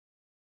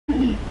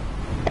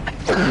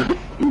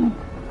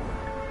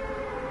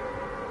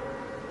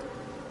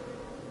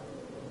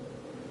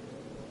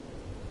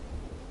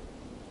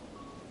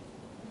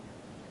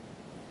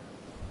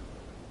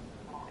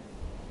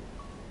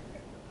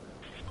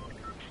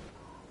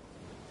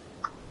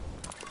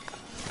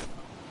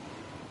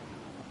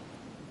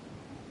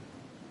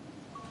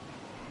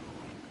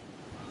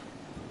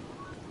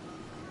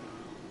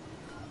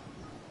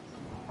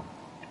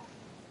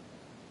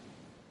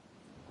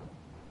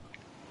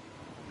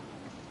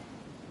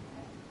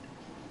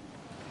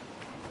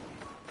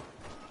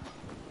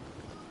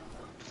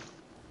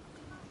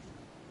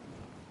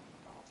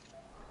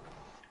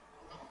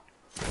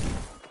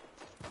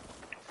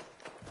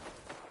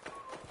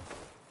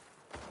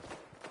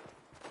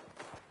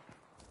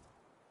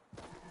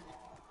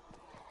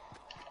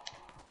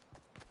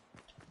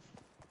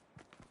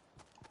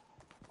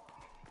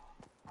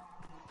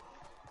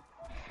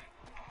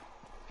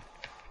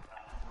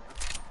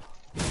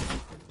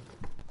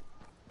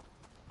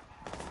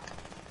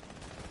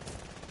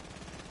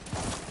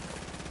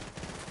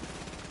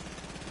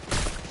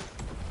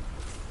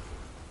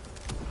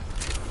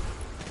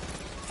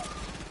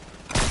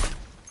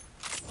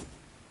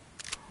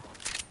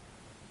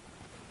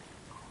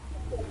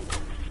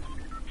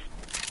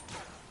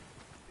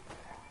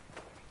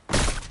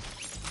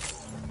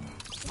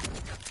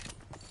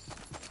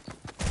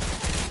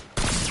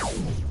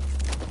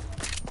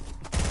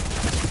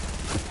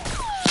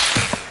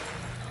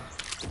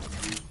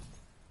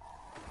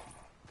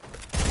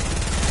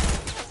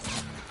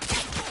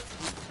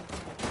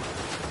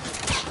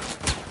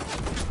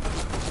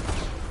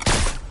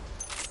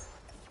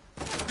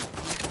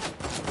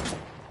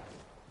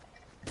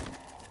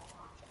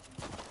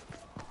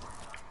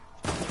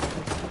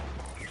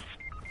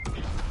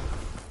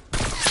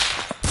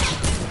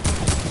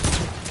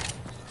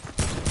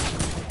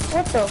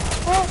What the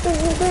fuck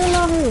is he doing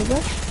out here,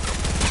 bro?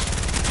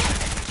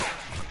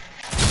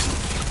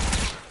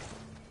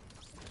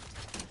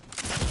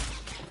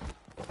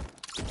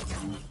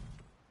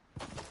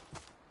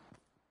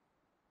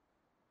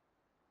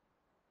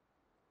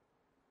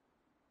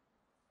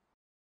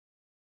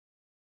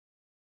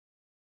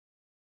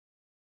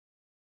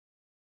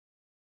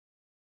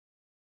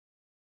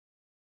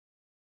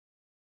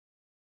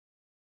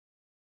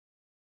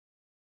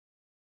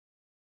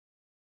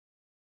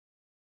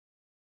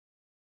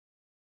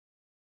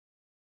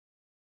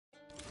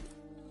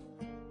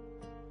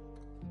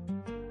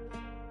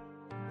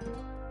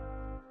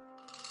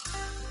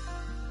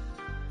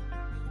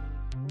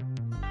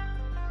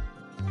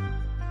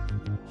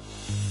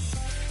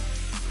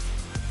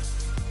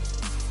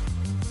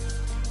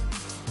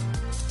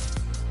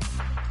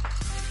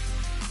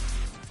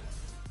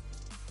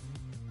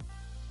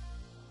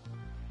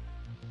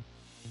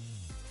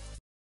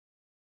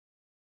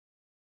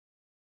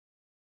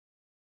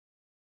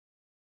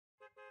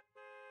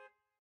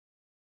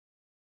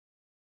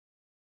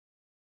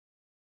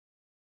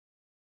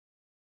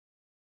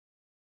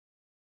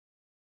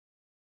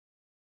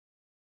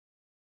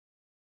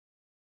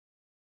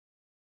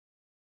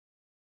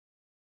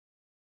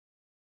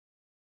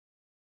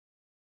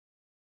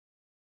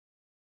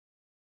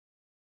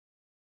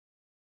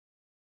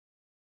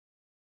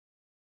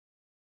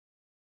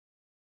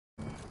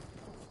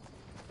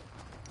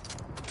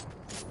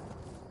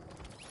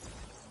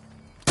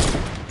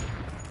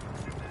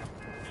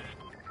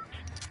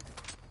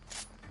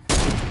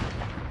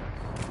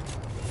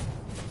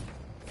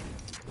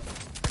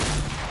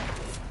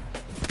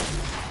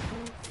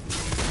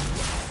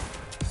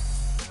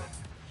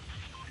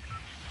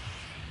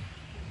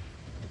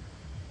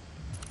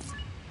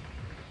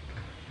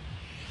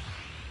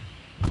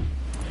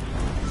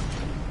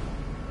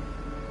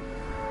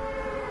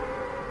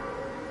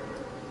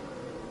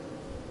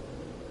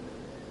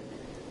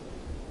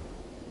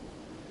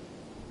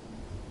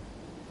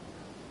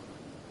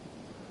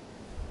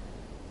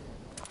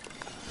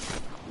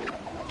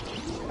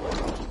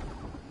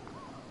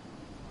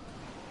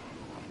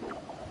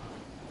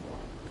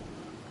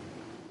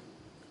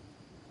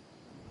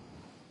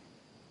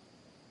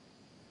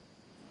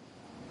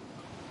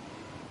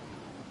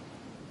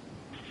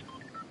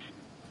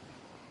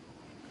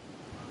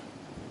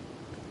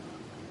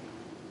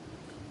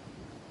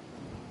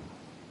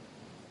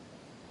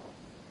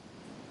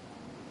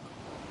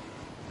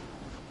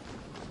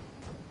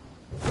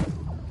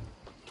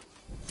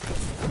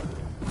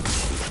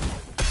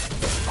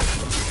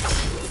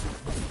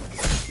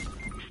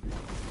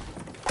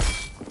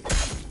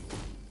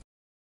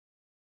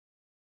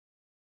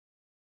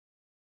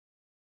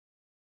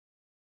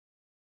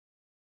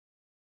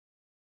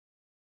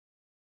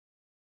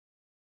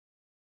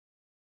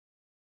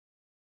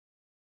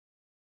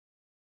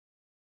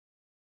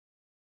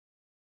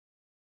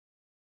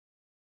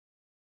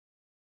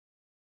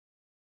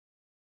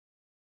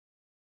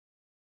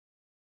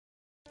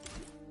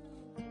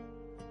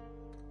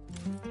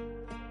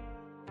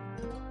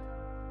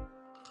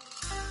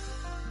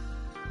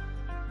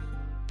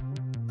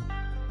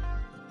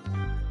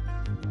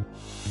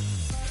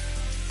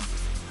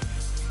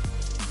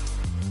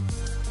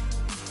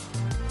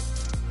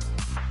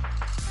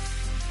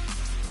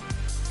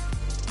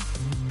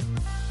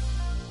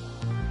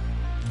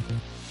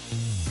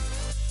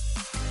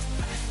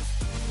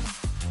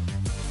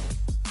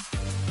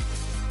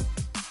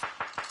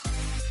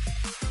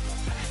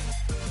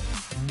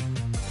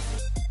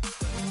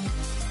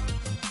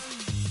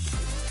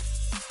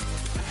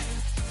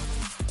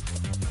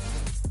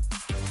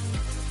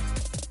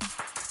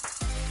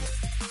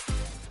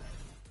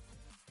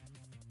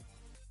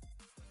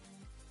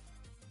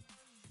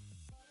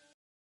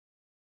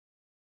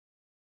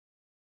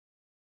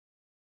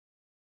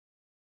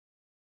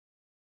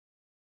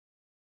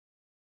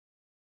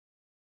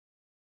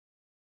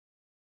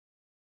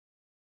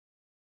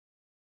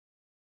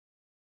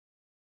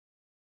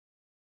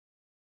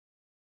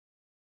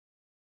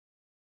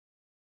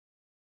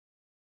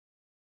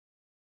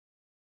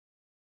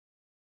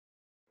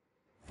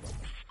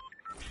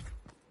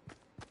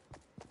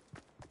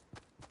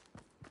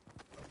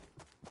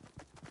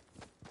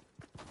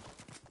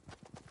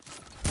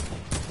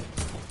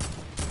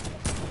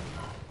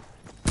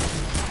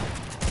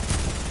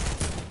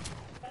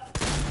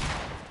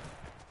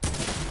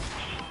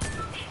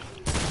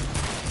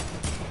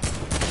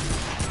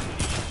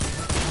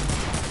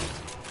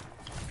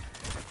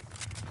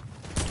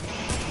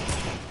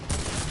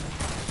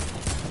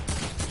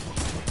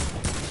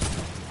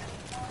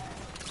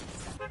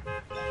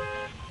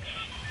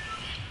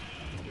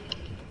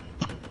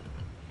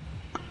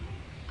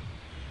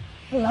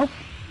 Hello?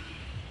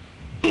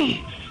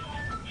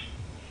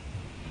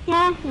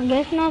 Yeah, I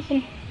guess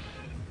nothing.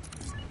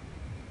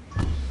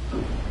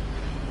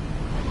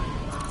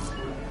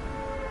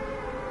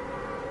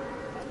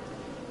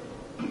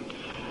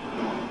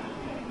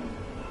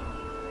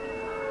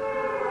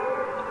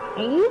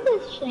 Are you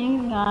the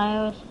same guy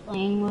I was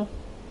playing with?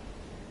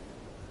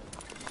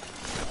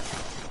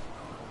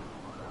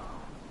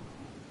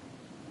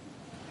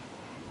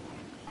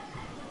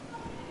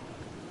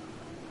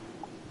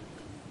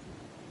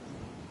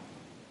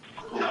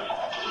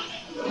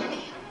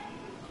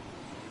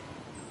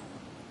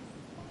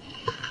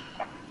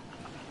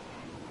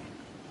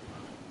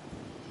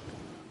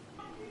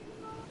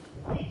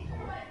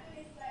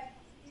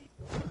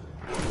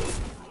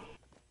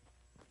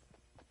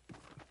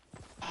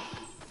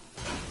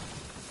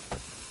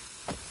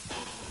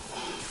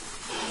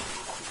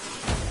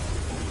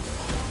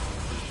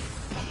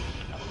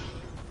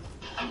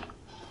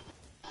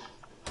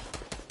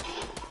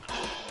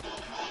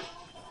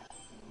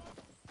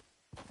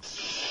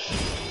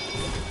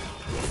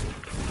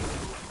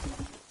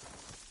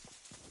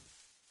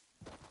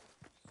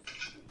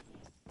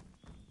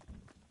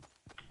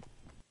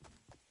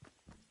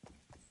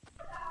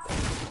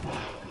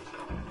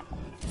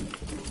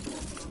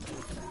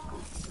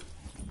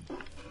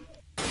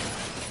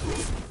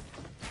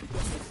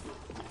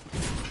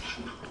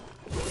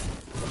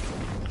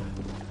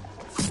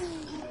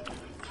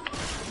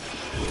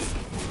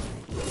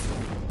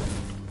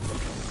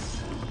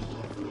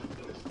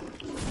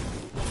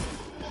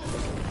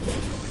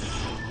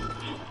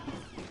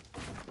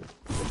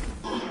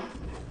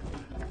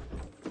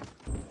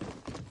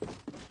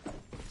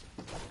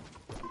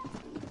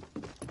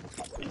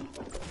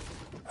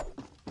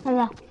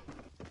 Hello.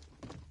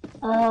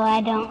 Oh,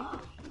 I don't.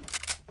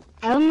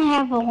 I only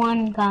have a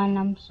one gun,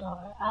 I'm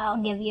sorry.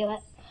 I'll give you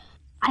it.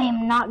 I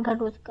am not good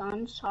with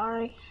guns,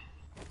 sorry.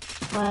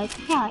 But,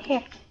 yeah,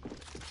 here.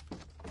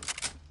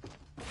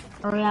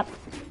 Hurry up.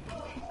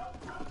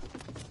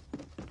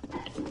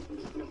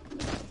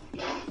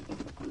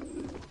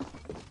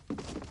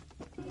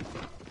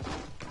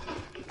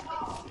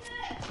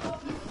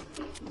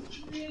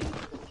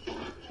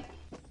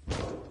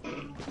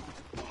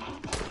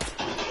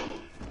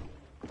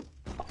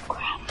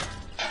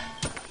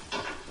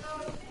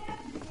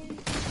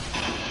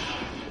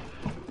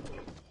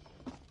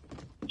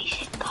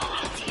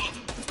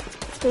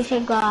 We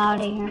should go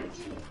out of here.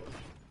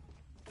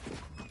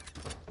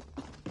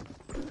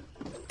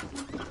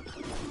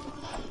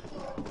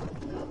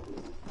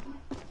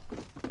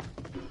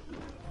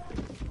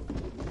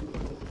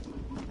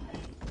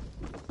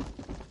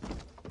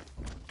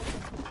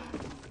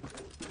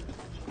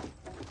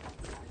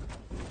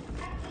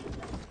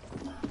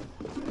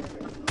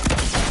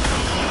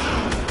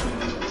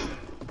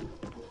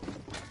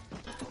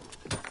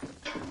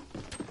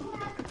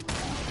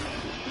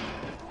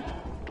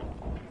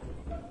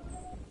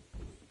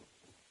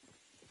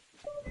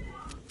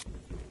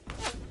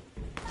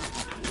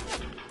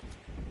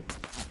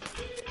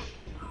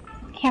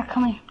 Here,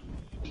 come here.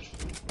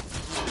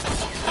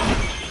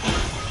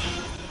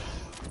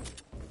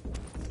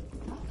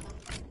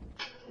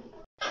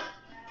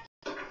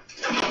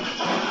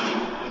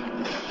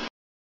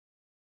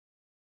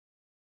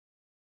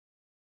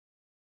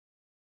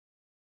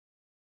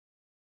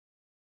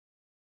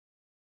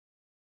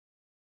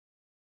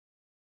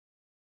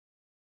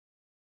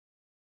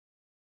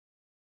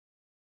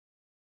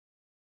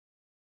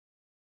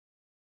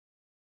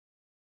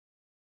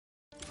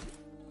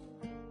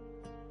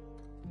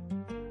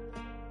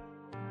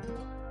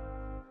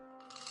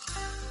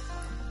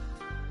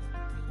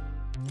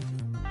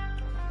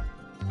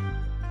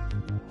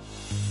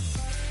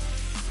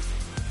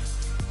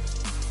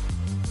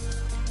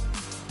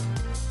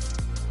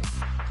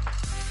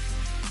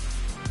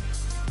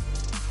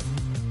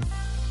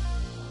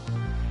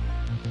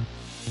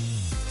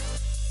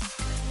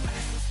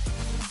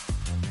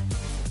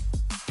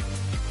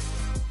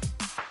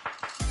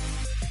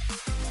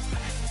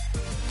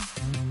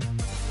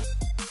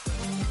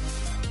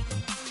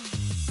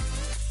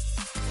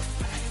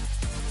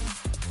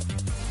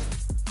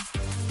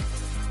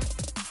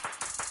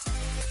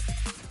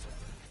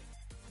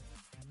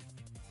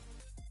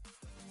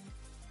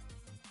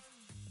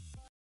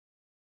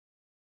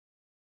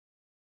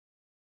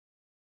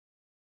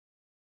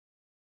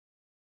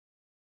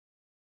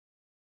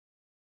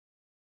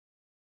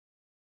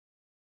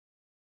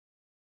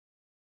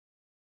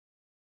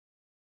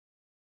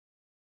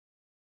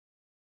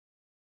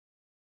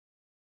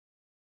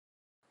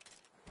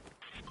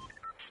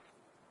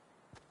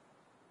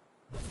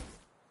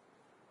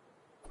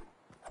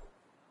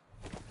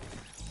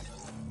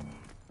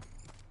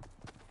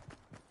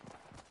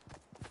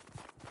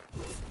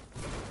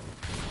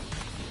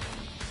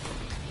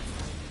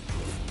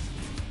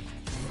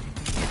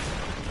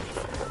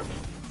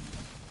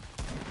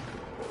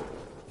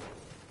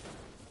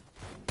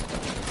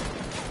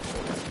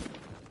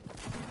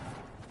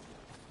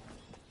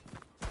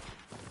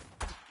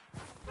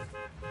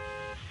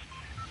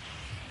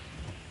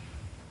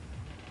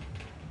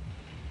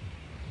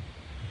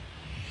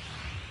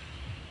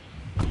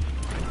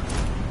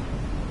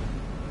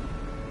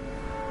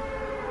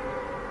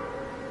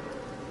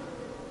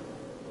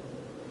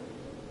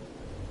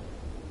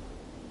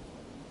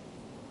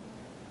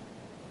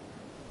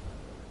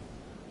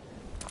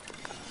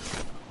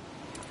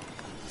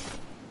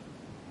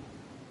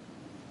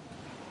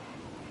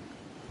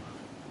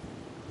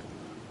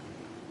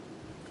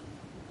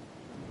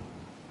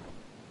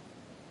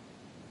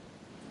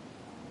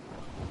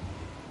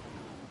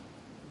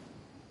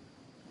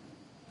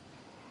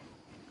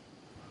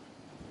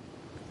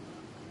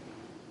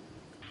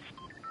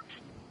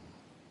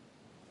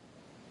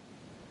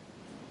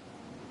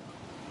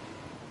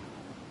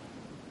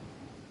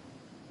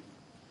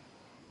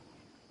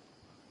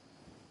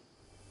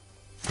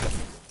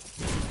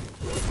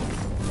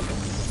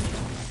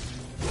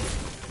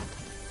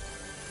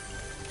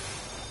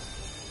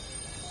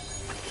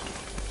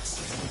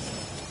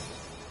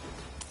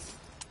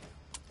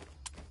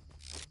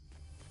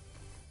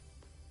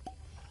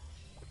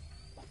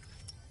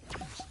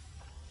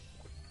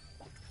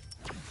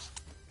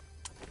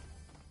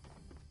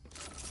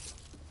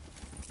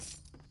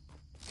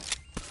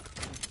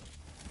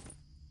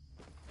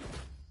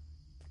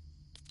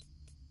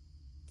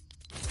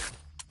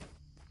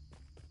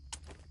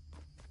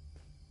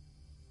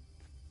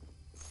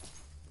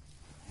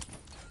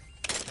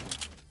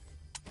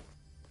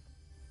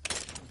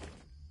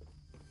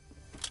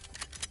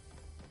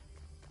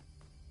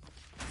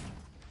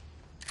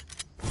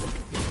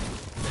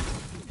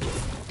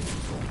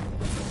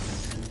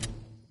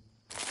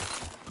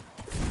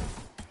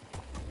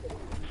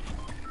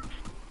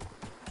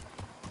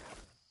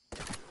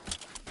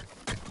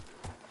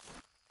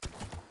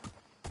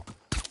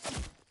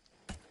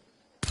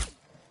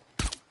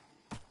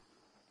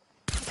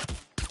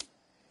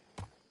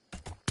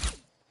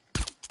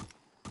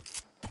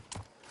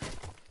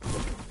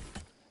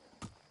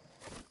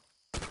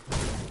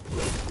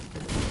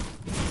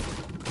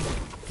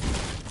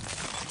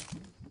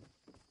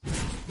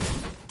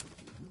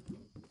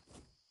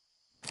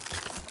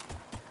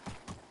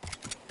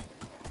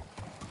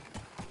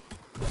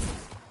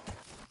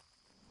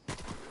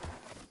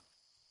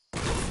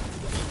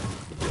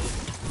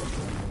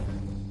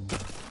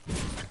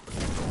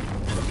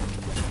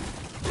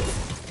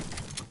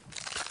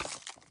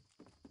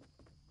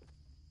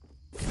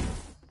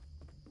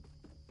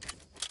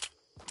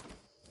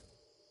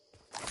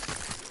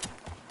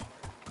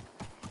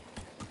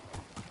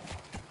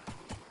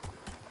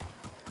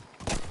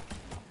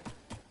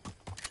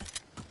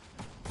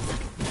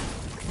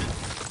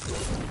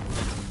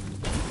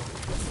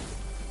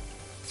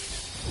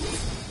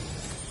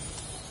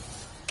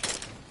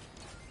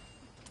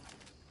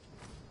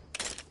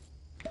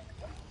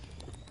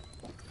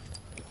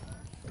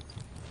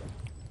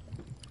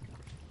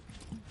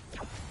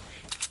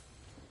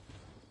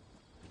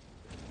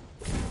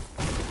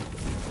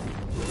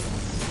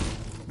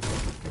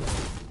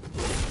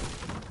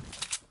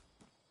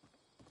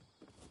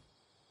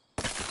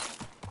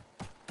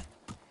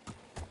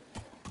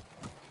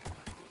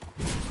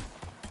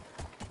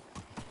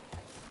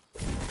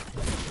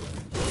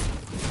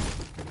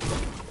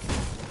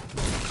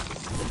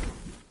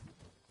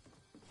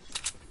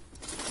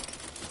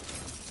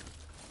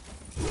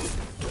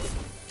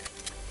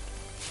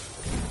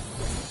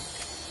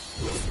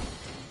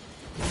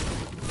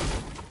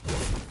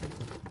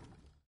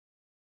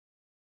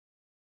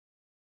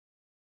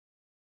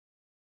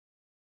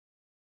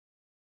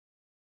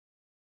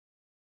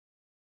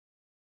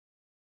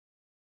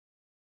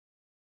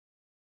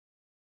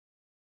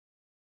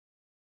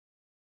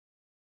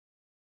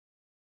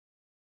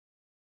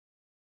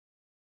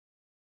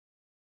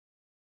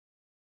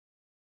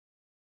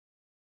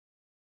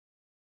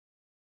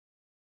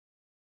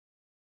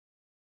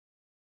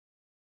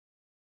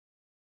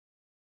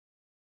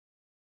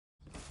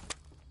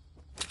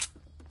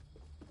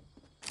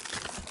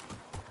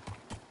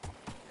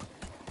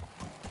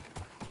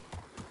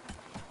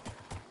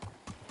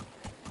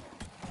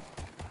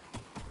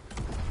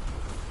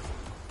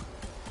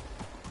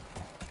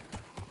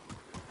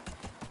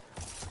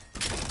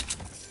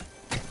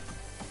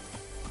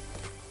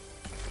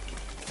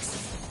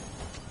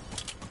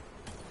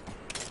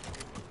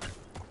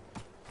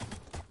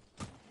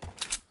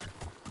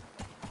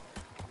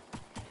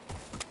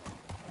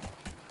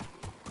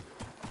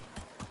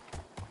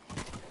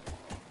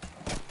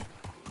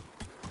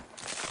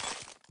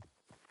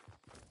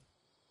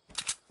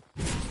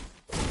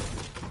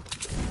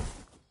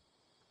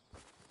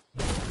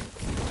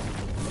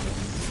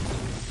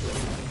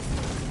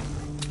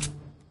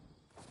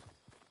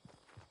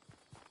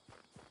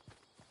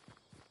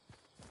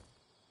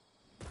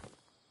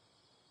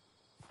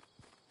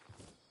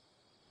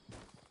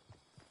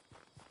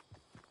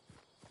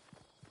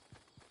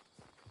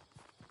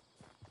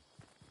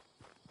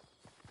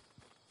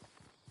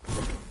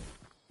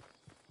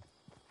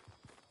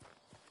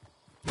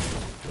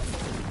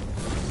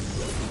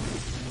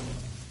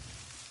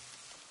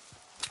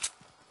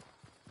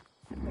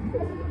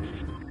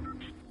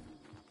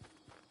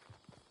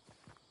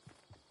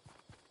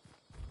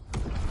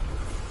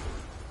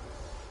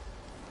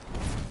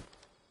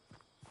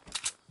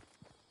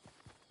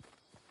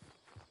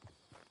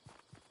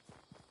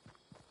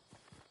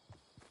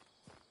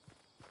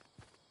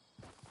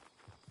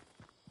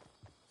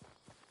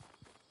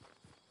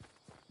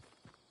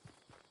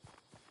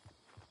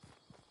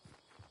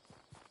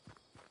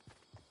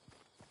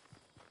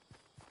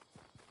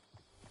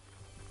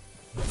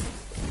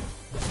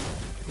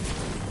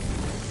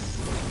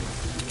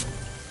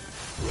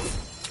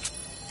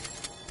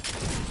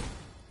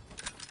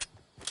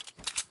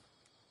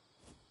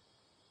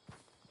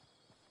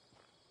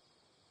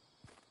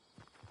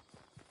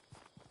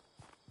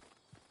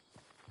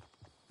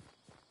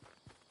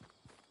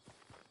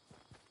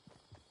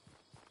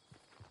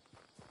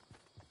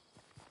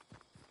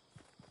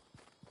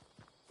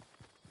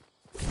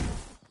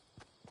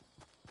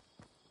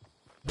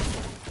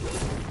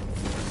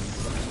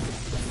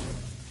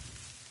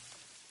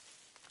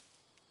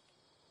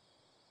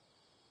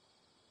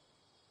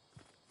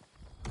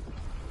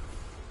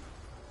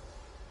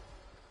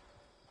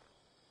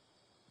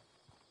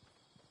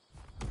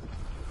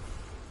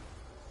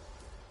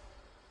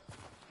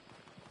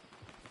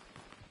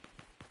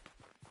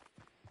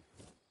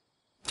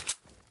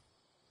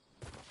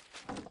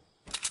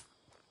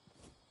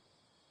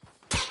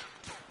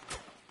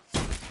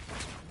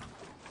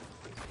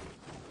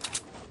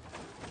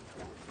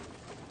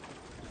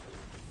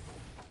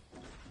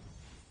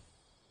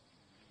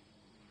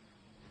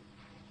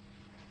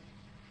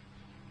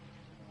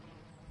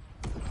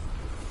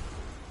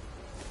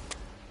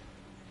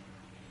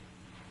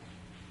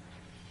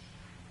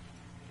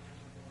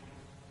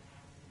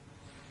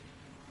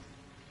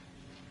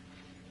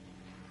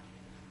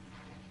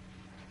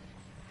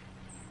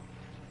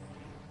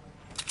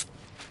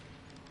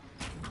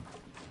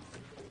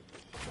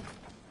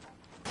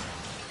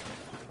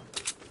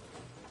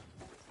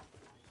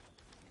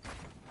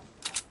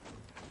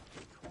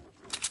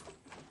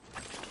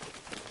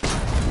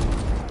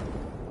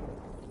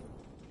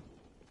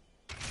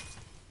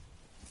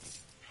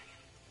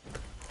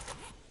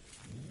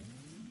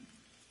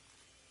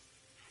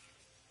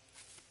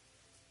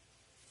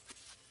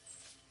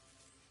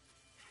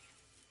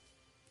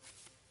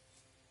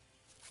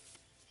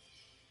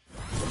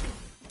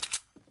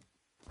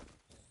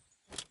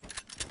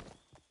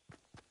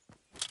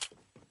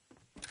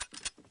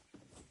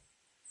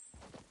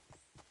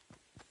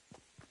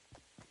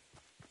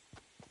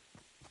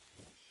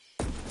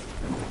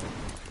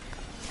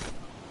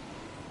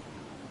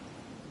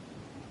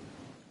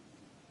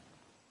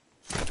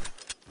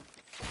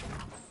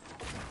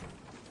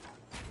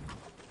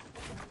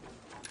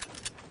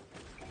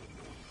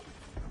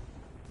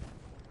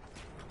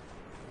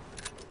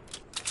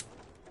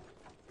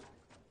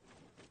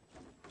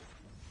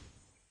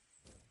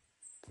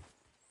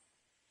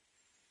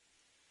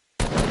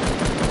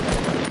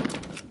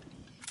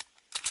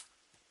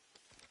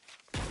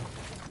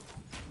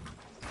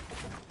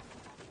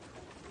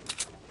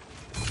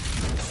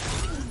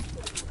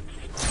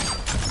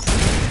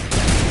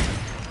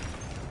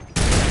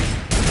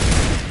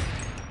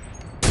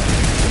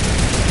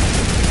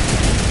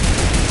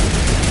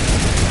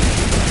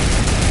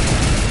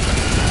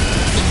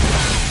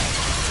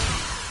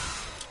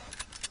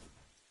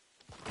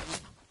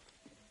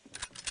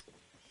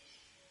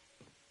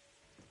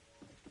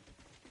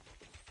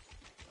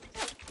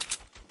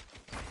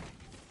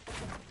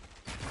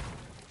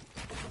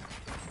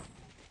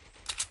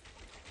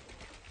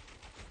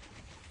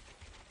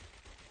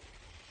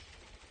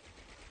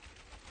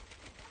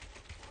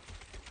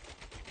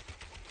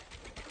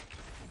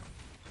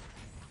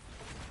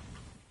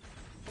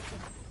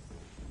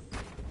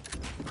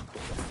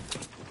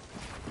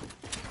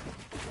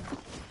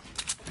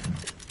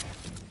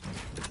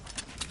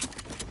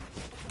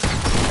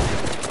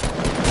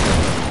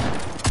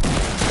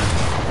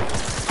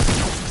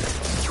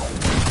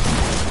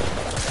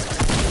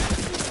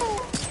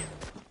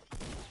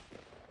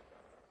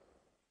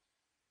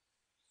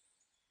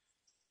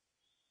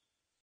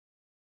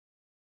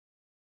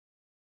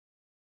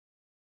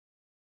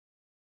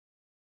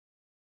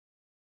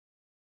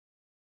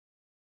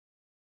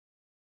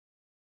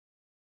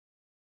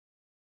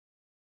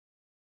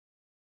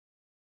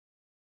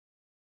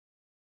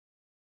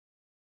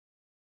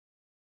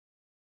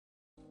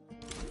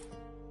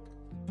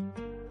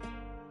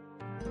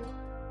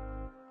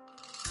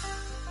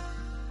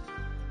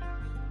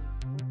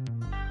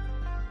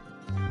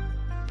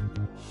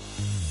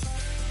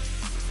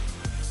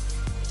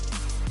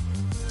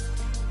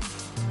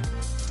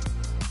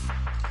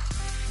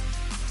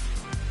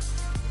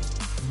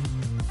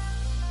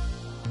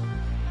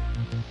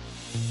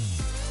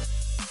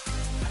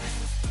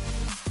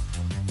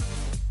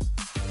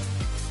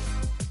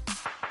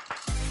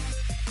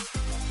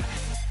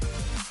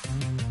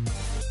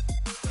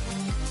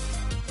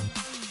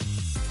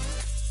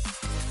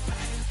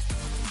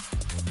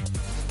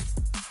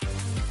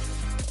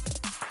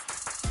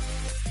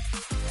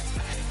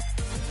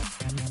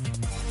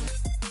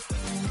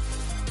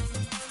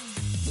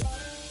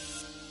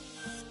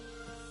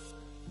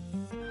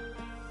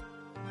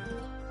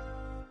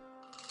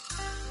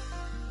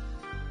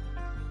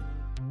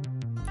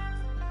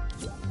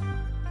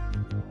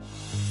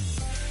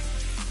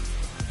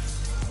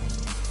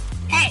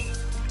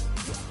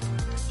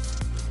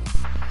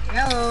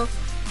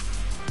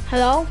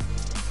 Hello?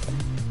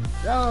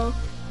 Hello.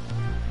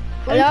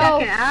 Hello? 1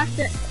 second, I have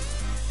to...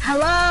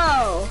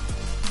 Hello.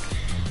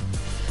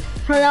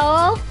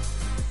 Hello?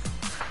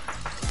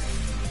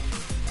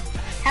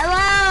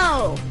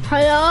 Hello.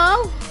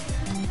 Hello?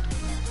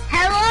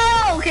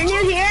 Hello. Can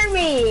you hear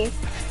me?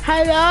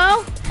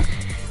 Hello?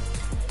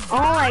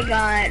 Oh my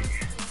god.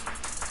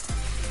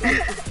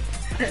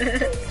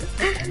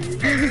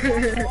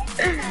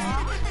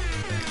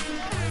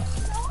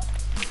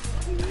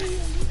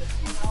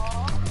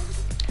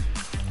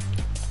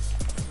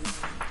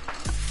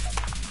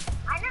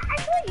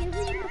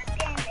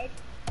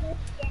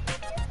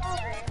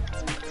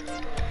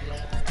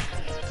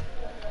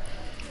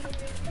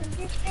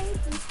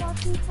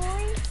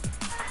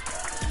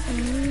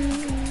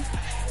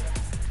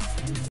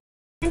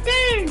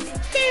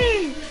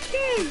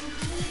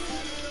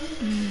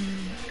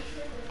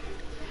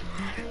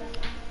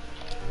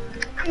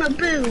 I'm a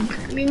boob.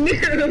 I mean,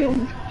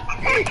 noob.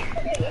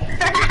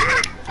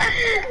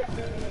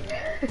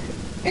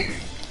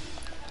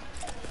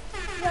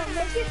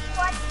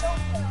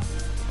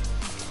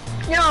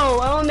 No,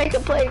 I won't make a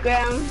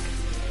playground.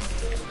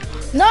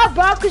 No,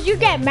 bro, because you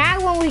get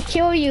mad when we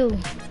kill you.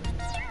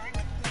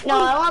 No,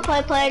 I want to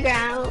play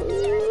playground.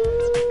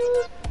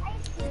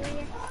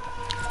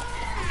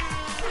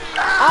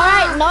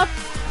 Alright,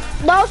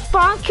 no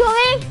spawn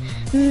killing.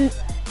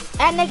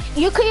 And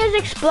you can use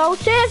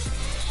explosives.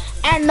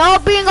 And no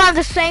being on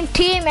the same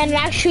team and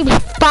actually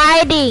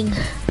fighting.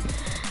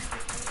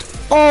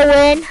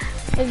 Owen,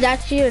 if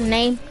that's your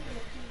name.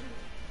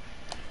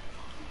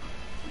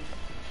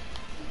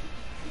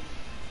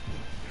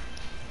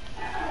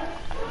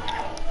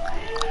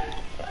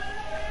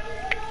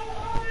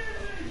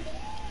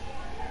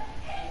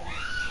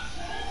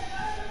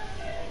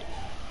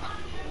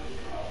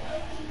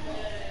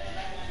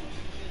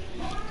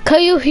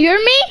 Can you hear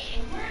me?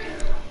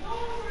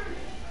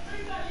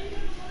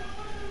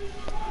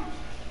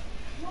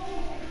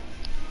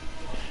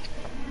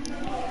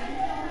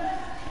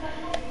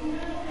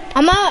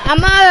 I'm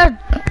gonna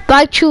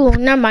bite you.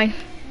 Never mind.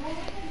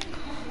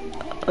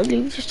 I'll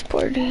leave this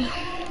party.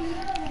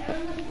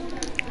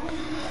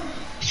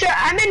 Sure,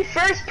 I'm in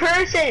first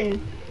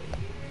person.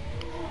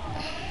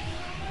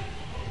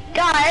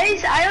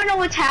 Guys, I don't know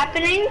what's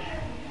happening.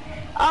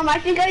 I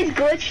think I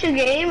glitched the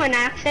game on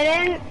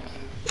accident.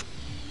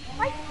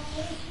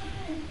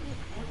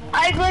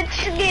 I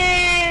glitched the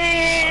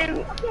game.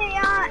 Okay,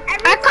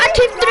 I caught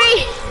team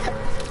 3.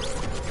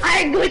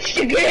 I glitched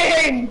the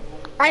game.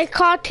 I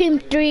caught team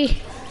 3.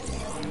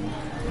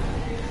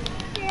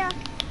 Yeah.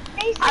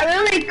 I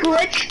really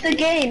glitched the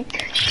game.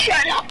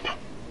 Shut up.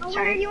 Oh,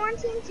 Sorry. are you on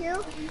team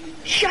 2?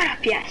 Shut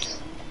up,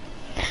 yes.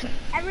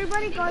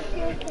 Everybody go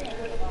tilted.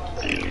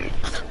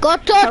 Go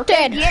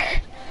tilted. Yeah.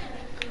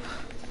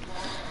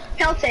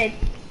 Tilted.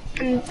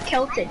 I'm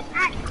tilted.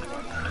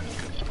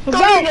 Bro,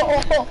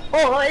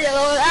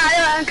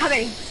 I'm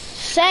coming.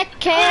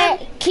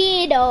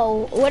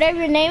 Sekido, whatever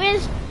your name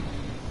is.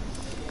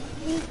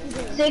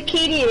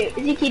 Zikidu.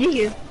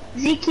 Zikidu.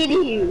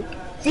 Zikidu.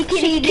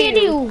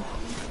 Sekido.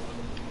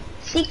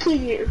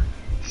 Zikidu.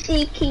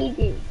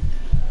 Zikidu.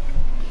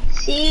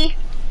 Zikidu.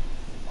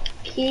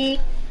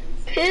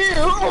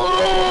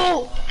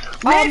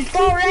 Missed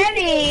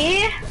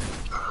already.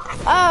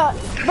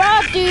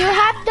 Bro, do you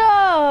have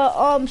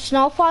the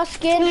snowfall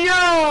skin?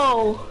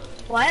 No.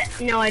 What?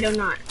 No, I do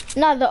not.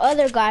 No, the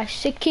other guy,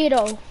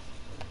 Sekido.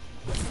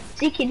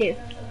 Zikidu.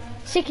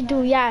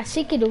 Sekido, yeah,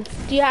 Sekido.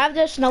 Do you have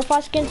the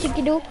snowfall skin,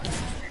 Sekido?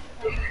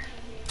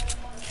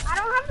 I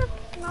don't have the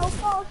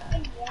snowball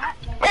skin yet.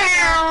 I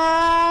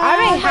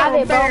already have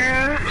it, bro.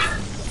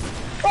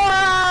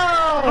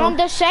 Whoa! On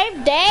the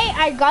same day,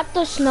 I got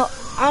the snow.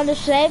 On the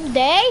same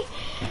day,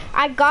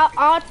 I got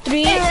all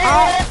 3.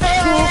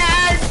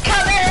 It's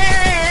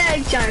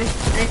coming! Sorry, I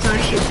just want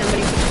to shoot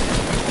somebody.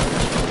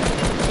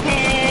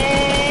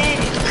 Hey!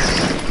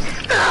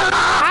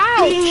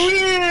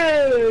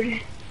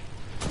 Ouch!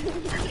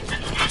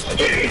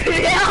 Dude!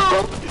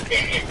 Help!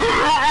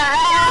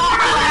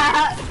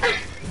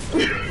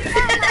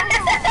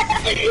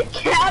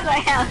 Get out of my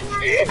house!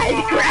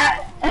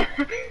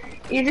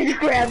 You just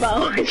grab out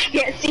what you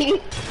can't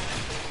see.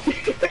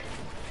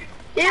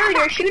 Dude,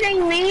 you're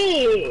shooting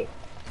me!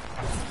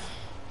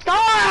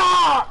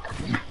 Stop!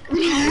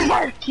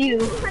 Mark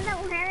you! I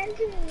don't have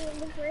to in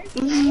the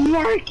first.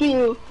 Mark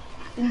you!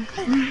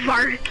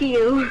 Mark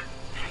you!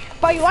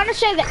 But you want to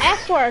say the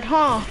F word,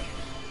 huh?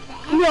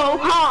 No,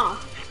 huh?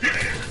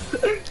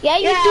 Yeah,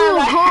 you do,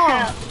 I huh?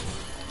 have.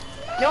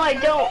 No, I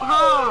don't,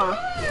 huh?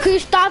 Can you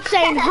stop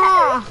saying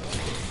huh?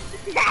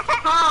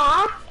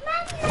 Huh?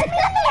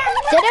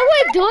 Didn't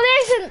we do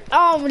this in,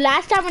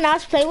 last time when I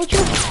was playing with you?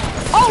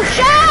 Oh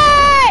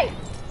shit!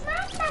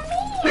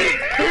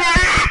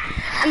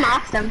 I'm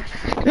awesome.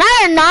 No,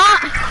 you're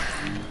not.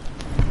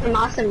 I'm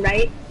awesome,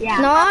 right?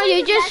 Yeah. No,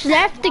 you just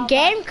left the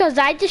game because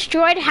I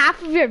destroyed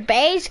half of your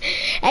base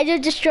and you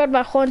destroyed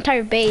my whole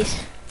entire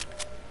base.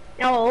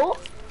 No.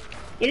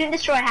 You didn't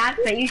destroy half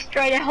of it. You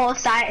destroyed the whole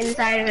side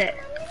inside of it.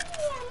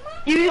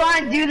 You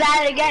want to do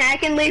that again? I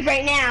can leave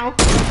right now.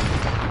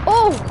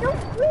 Oh! So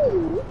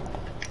rude.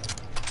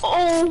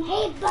 Oh.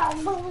 Hey,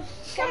 Bubbles.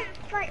 Don't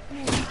fight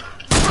me.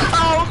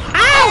 Oh.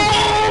 Ow!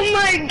 Oh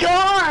my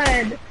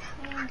god.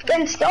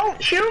 Then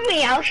don't shoot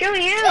me. I'll shoot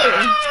you.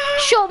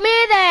 Shoot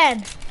me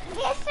then.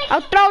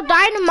 I'll throw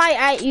dynamite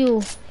at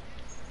you.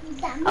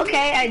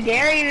 Okay, I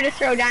dare you to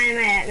throw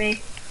dynamite at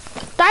me.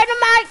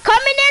 Dynamite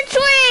coming in,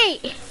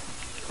 sweet.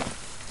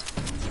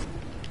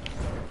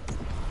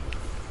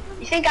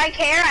 You think I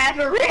care? I have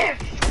a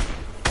rift.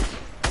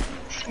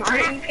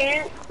 Smarty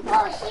pants.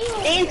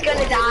 Dane's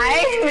gonna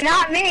die,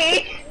 not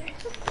me.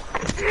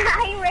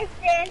 I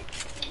rifted.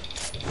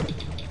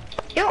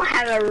 You don't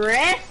have a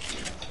rift.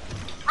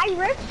 I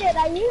rifted.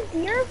 I used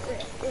your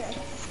rift.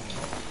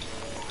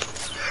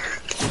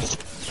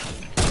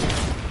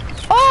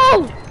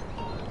 Oh!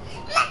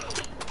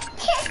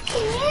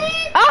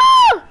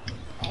 Oh!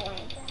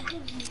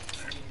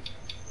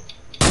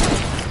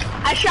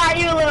 I shot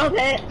you a little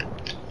bit.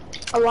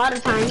 A lot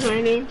of times,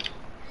 I mean.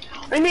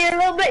 I mean a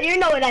little bit, you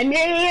know what I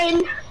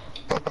mean.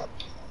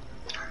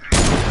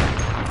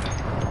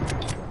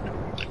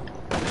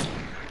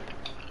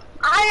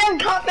 I am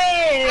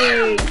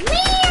coming!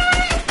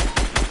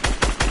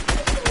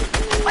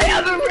 I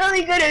have a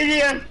really good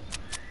idea.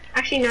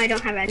 Actually, no, I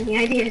don't have any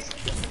ideas.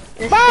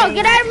 Bro,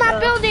 get out of my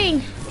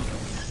building!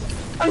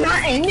 I'm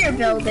not in your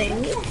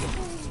building.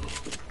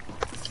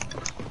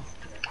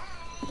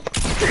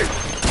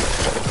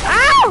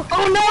 Ow!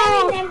 Oh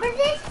no! Remember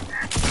this?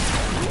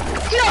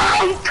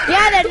 Jump!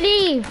 Yeah, then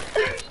leave.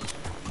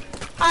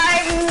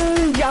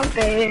 I'm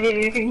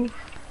jumping.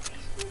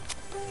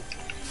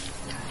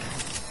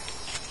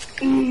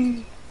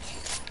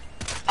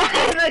 I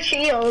have a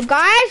shield.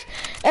 Guys,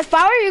 if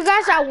I were you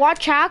guys, I'd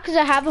watch out because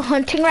I have a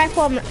hunting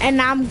rifle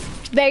and I'm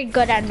very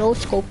good at no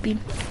scoping.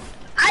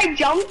 I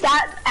jumped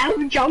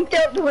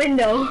out the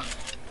window.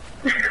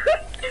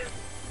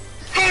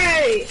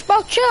 Hey!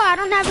 Bro, chill, I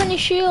don't have any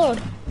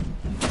shield.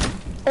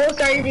 Oh,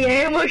 sorry,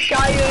 I almost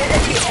shot you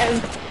at the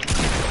end.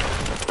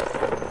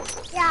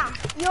 Yeah.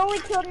 You only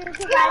killed me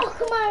because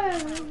come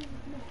on.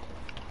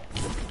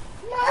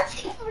 No, let's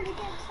keep it against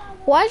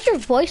someone. Why is your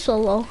voice so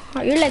low?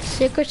 Are you like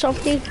sick or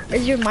something?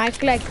 Is your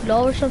mic like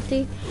low or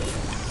something?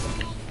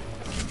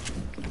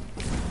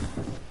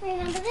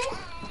 Remember this?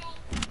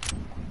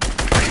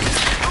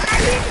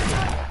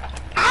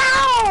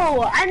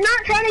 Ow! I'm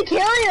not trying to kill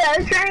you.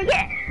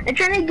 I'm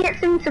trying to get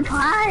some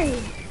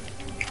supplies.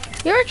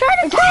 You were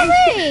trying to kill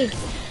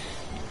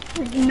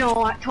me!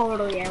 No,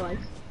 totally I was.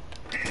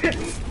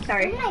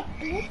 Sorry.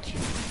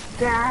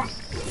 Back.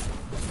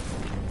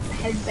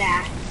 Head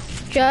back.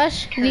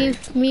 Just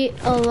leave me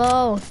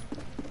alone.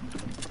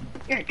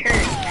 Your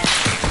turn.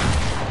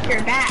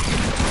 You're back.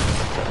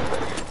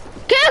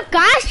 Okay,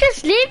 guys,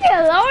 just leave me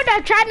alone.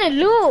 I'm trying to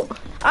loot.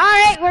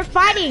 Alright, we're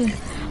fighting.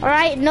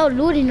 Alright, no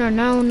looting or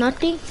no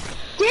nothing.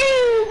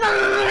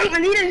 I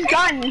need a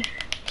gun.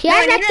 He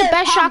has like the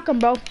best shotgun,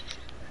 bro.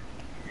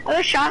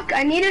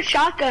 I need a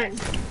shotgun.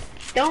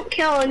 Don't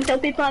kill until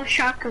people have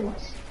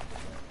shotguns.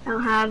 I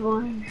don't have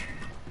one.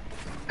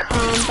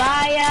 Come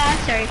by ya,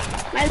 sorry,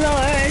 my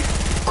lord.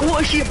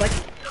 Cool shit, but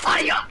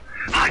hiya.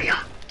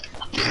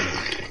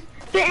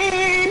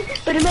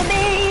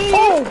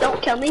 Oh,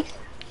 don't kill me.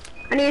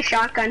 I need a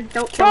shotgun.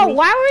 Don't kill Bro, me.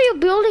 why were you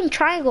building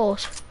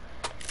triangles?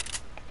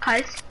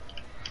 Cause.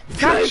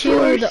 Not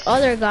you, the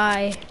other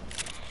guy.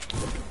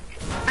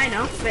 I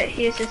know, but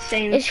he's just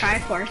saying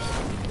Triforce.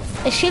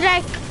 Is she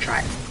like?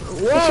 Try.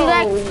 Is she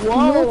like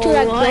new to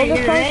like build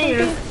a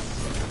something?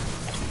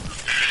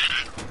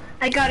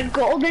 I got a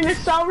golden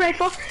assault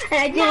rifle and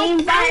I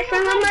didn't buy it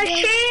from the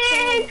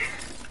machine.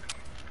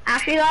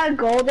 Actually got a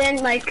golden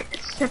like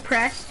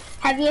suppressed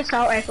heavy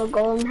assault rifle,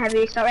 golden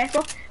heavy assault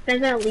rifle, but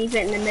I'm gonna leave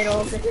it in the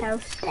middle of this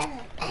house.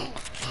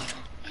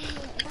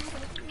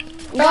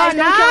 Oh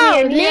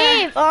no,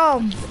 leave!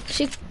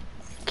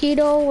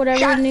 Sikido,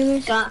 whatever his name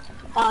is.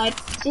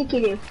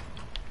 Sikido.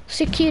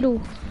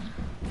 Sikido.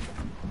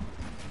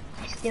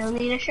 Still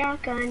need a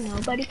shotgun,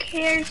 nobody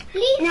cares.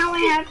 Now I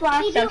have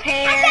lots of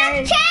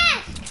hairs.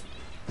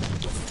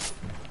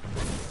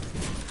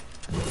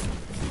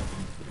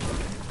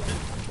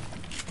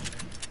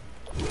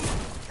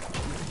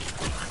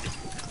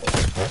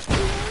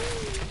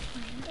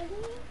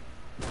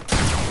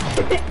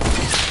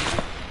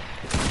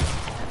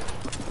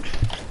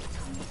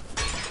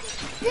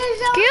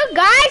 You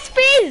guys,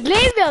 please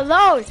leave me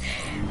alone.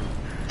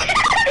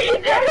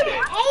 8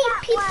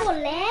 people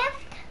left.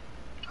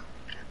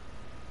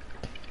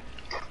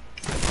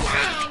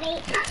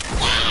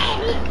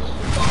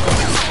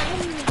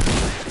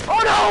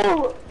 Oh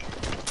no!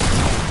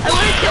 I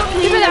want to kill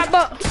Give me that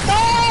book.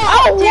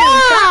 Oh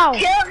Wow!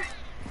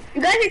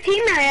 You guys are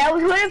teammates. I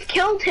would have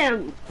killed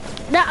him.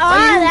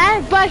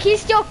 But he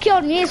still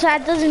killed me, so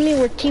that doesn't mean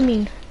we're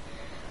teaming.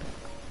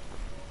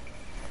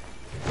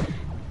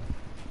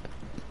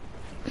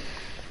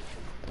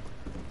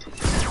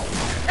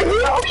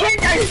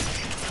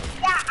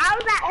 Yeah, I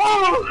was at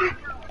 50.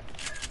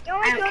 You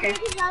only I don't killed me care.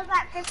 because I was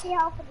at 50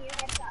 health and you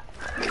heads up.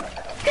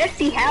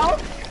 50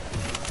 health?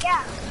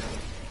 Yeah.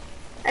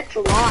 That's a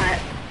lot.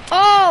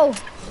 Oh!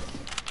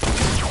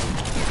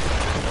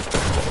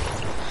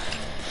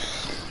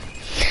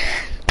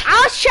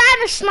 was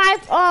trying to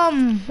snipe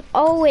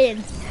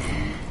Owen.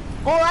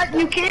 Well,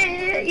 you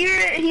can't.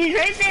 He's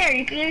right there.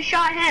 You could have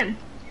shot him.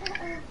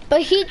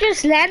 But he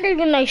just landed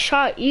when I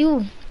shot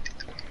you.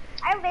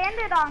 I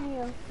landed on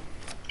you.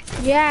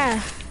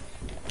 Yeah.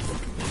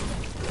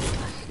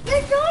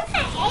 There's only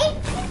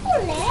 8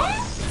 people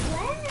left?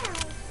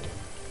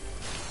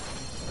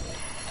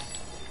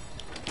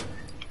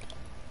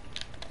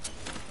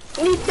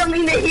 Wow. Need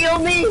something to heal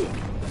me.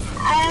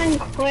 I'm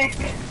quick.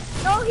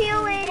 No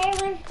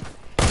healing.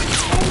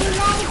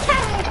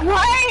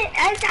 What?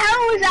 How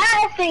was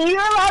that a thing? You're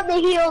allowed to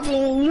heal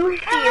me. You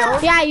heal.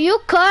 Yeah, you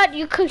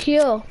could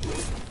heal.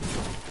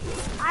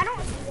 I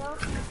don't heal.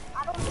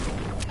 I don't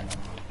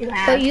heal.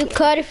 But you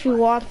could if you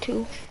want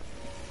to.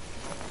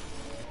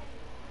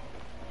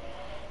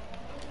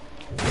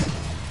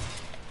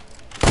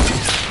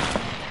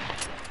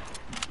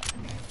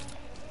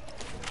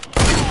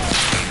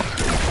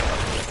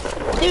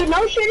 Dude,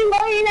 no shooting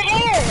going in the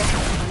air.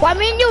 Well, I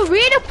mean, you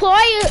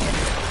redeploy.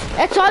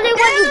 It's only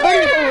when you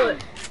barely.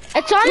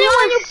 It's only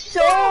when you.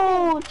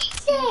 So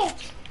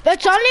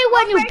It's only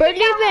when you barely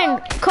even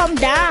come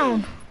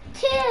down.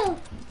 2, 1,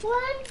 0.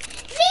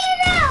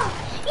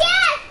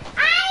 Yes, I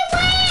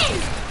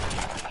win.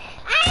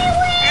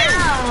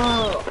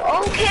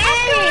 Ow. Okay.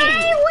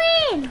 I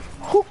win.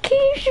 Who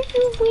cares if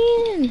you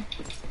win?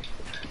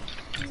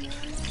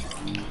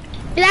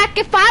 Like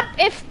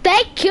if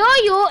they kill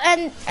you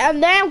and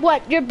then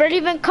what? You're barely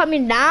even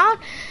coming down,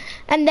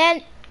 and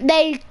then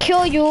they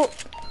kill you.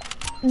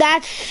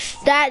 That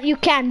you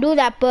can't do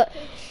that. But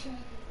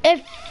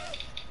if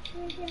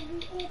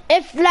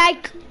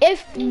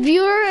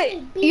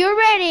you're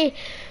already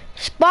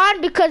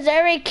spawned because they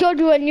already killed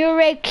you and you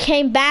already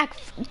came back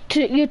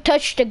to you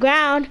touched the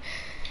ground,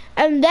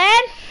 and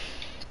then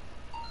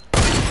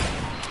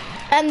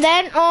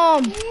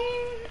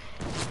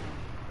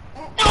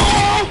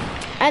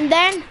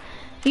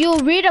you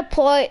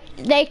redeploy,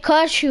 they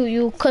cuss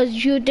you cause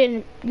you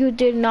did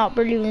not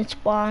believe in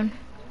spawn.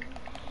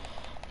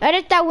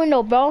 Edit that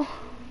window, bro.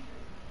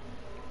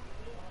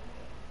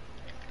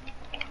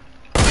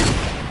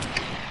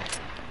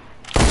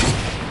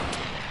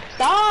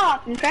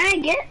 Stop! I'm trying to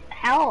get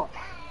health.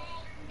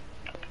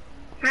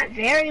 I'm at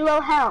very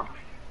low health.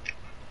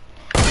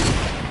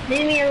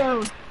 Leave me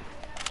alone.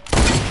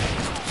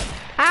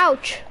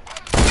 Ouch.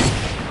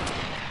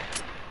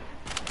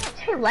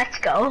 Hey, let's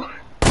go.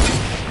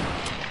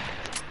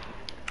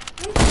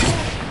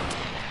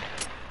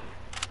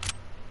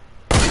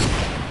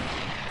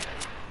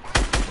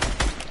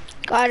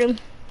 Got him.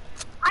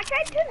 I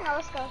tried to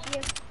no-scope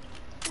you.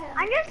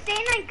 I'm just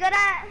saying I'm good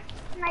at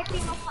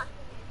sniping a fucking.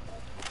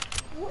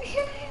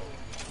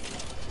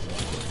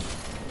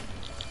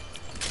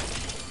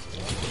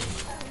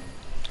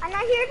 I'm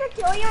not here to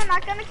kill you, I'm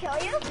not gonna kill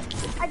you.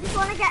 I just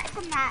wanna get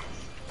some mats.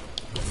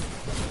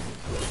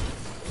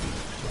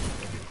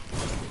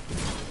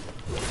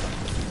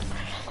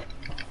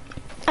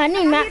 I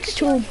need max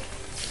too.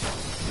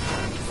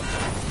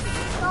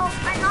 So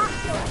I'm not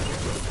killing you.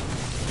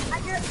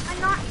 I'm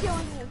not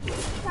killing you.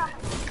 Stop.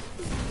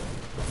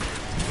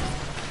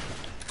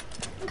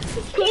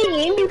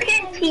 Team, you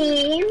can't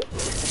team.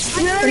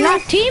 We're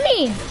not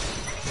teaming.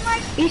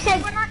 Like, You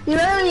said, we're not you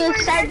literally we're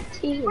said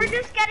just, team. We're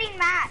just getting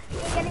mats.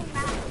 We're getting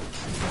mats.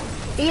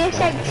 You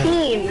said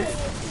team.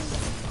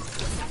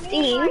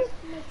 Team?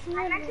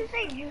 I meant to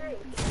say true.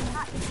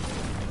 Not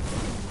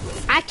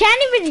I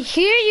can't even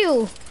hear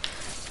you.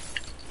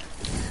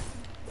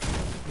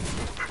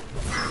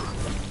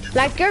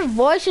 Like your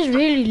voice is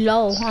really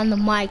low on the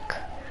mic.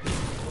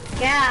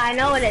 Yeah, I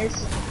know it is.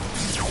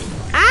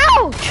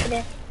 Ouch!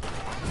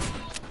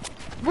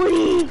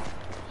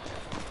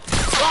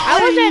 I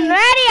wasn't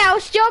ready. I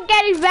was still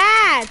getting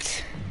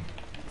bats.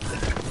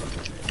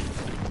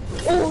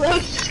 Oh,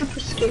 that's super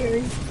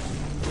scary.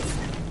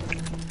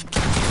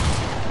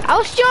 I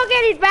was still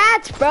getting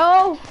bats,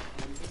 bro.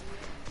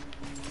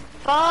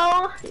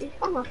 Oh,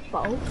 I'm a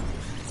phone.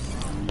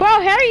 Bro,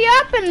 hurry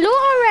up and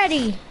loot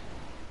already.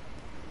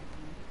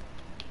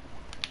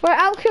 We're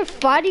out here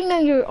fighting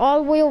and you're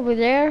all the way over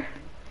there.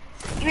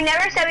 You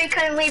never said we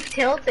couldn't leave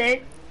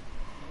tilted.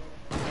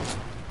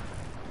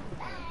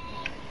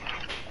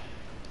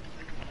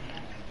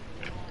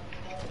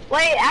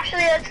 Wait,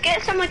 actually, let's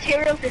get some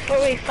materials before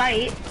we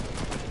fight.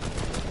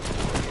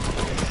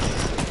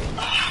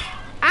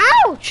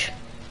 Ouch!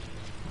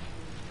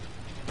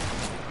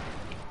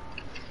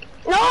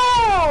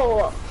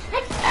 No!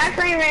 I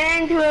actually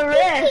ran into a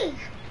rift.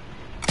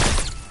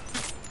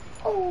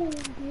 Oh,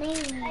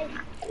 man.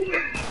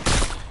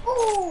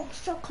 Oh,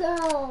 so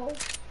close.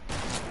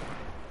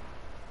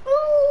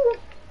 Oh.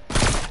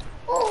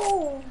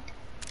 Oh.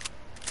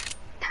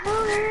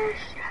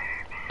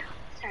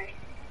 Sorry.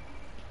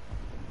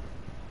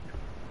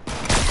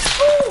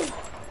 Oh.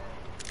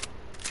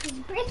 He's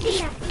breaking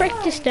that Break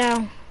floor. this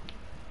down.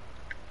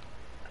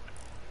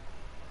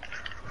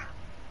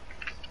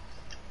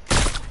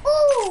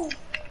 Ooh!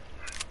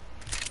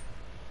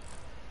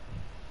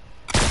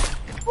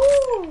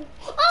 Ooh!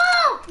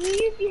 Oh! You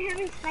use the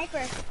heavy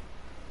sniper.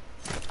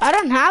 I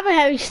don't have a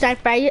heavy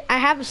sniper. I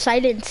have a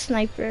silent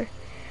sniper.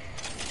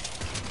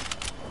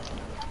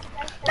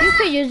 You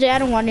could use it. I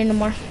don't want it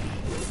anymore.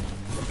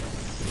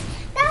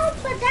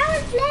 But that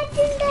was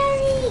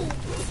legendary.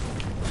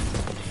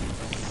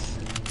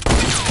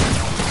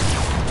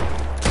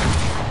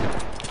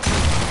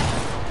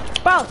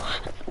 Bro,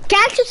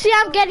 can't you see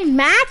I'm getting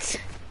mats?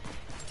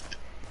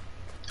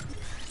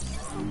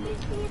 You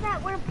see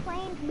that we're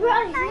playing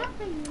Fortnite?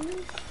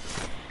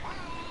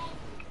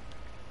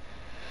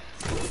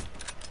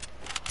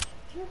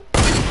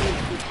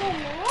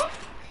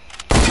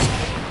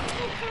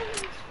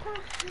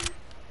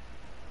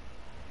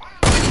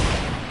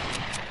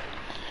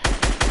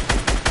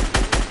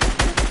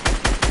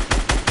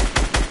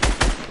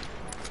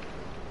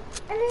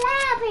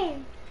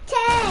 Eleven,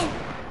 10,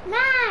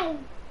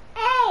 9,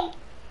 8,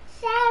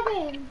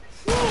 7,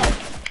 6,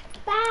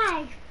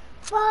 5,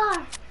 4,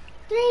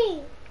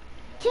 3,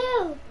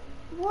 2,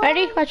 1.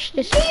 Ready? Watch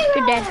this.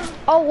 You're dead.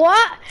 Oh,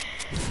 what?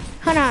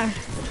 Hold on.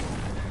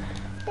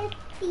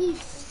 50,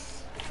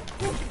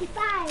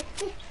 55,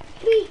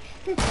 53,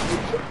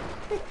 52,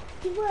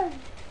 51,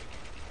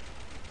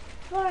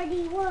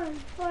 41,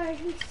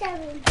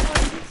 47,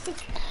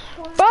 46,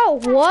 Bro,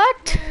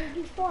 what?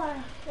 44,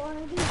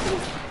 43,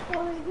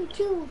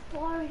 42,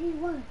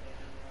 41,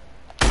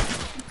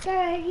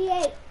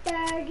 38,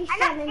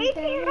 37,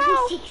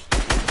 36,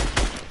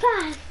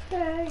 5,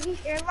 30,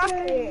 You're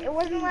lucky. It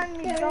wasn't letting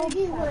me go.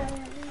 31,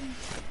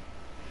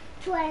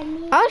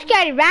 20. I was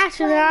getting rats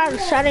and then all of a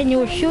sudden you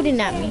were shooting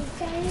at me.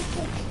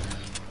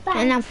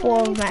 And I'm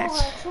full of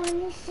mats.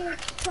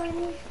 26,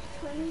 20,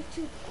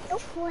 22,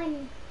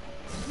 20,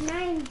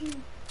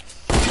 19,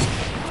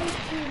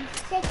 18,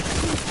 16,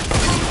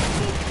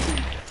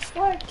 15,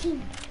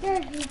 14,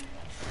 13,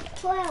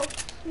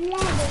 12, 11,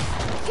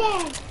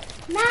 10,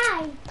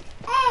 9,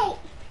 8,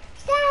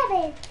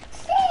 7,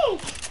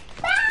 6,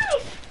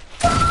 5,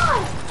 4,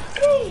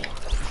 3,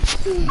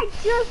 2. I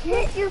just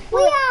hit your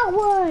foot. We are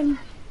one.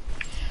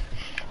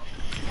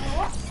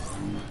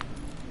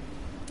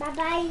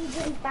 Bye-bye, you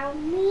didn't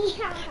found me.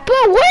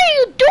 Bro, what are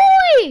you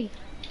doing?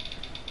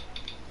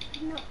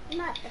 No,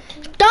 not the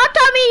two. Don't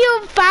tell me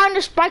you found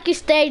the Sparky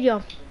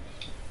Stadium.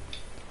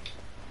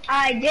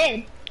 I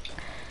did.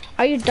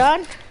 Are you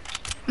done?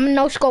 I'm a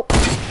no scope.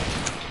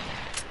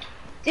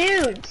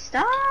 Dude,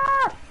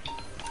 stop.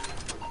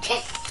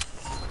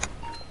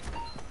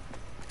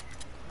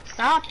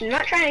 Stop. I'm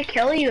not trying to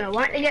kill you. I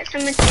want to get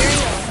some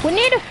material. We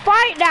need to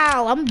fight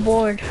now. I'm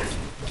bored.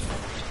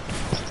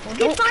 Well,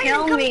 don't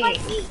kill me.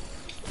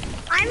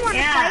 I want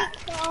to fight,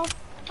 so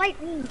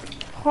fight me.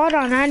 Hold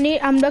on,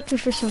 I'm looking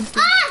for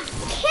something. Ah,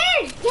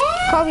 kid,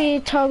 yeah.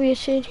 Toby,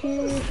 sit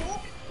here.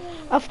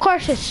 Of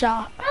course it's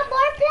shot. I'm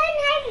more playing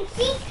hide and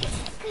seek.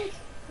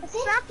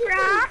 Stop,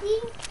 Rock.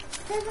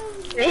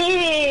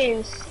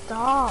 Please,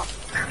 stop.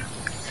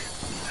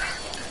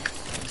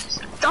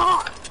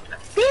 Stop.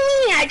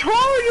 Dang, I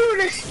told you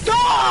to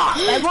stop.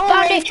 I will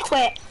rage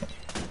quit.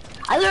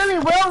 I literally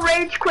will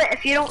rage quit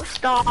if you don't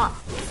stop.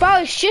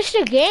 Bro, it's just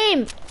a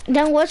game.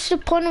 Then what's the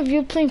point of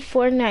you playing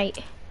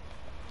Fortnite?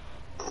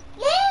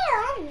 Yeah,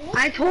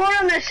 I told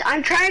him this.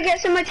 I'm trying to get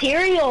some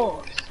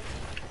materials.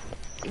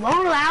 You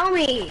won't allow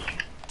me.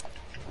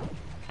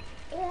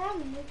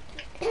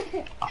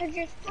 Because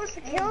you're supposed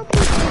to kill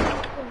people.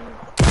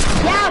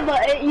 Yeah,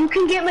 but you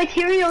can get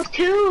materials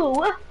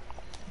too.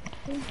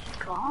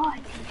 God.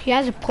 He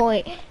has a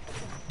point.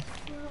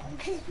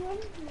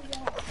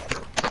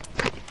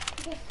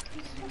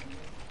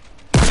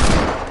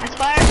 That's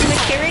why it's a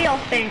material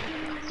thing.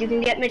 You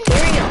can get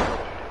material.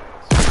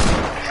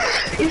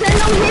 You said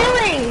no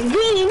healing!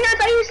 Dean, I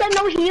thought you said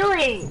no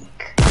healing!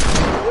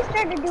 You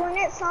started doing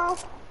it, so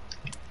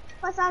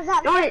what's on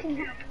that?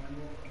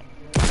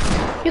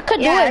 You could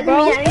do Yeah, it,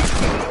 bro.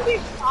 Land your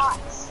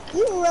shots.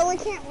 You really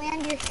can't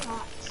land your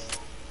shots.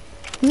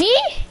 Me?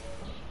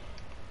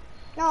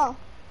 No.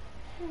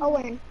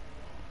 Owen.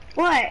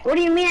 What? What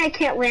do you mean I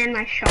can't land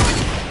my shot?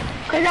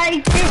 Cause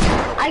I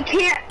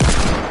can't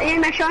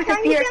land my shots if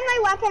Can you you're get my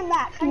weapon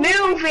back?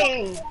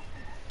 moving!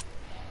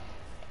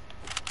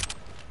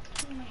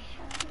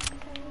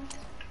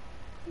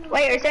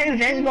 Wait, there's an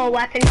invisible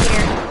weapon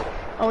here.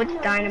 Oh, it's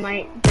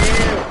dynamite. Boo.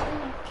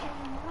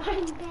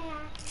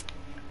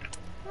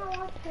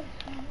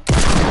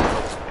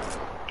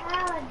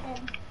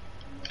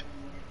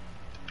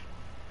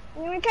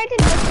 You were trying to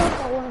do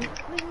for one.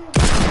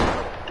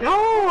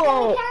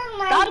 No!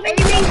 Stop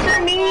aiming for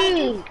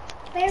me!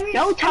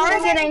 No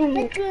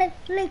targeting!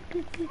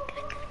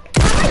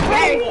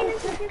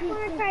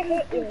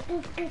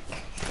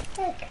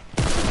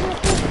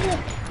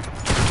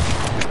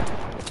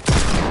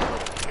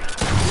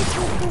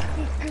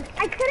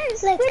 I couldn't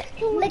switch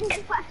to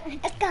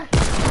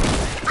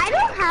I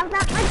don't have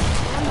that much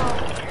ammo.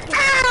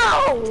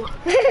 Ow!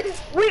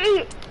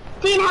 Wait,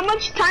 Dean, how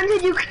much time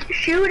did you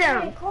shoot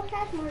him?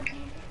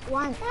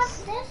 Once.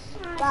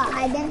 But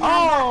I didn't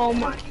have Oh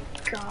my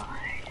god.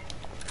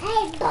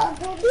 Hey,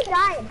 He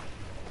died.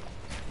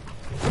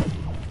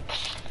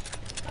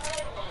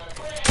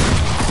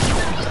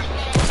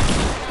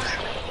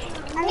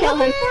 Kill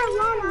him.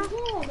 Llama.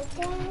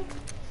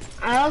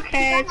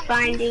 Okay, it's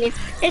fine, Dean.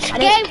 It's I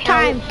game didn't kill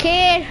time, him.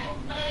 kid.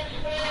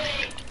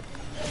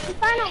 You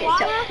find a Okay,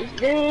 llama? so,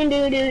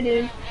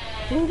 do.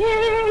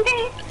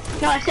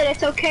 No, I said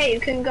it's okay, you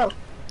can go.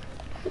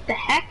 What the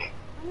heck?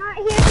 I'm not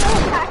here to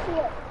attack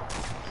you.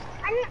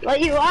 Well,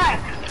 you are.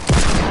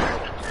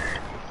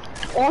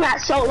 All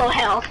that solo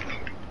health.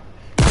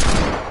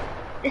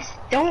 Just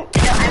don't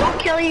kill. I won't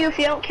kill you if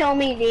you don't kill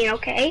me, Dean,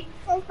 okay?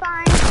 Okay,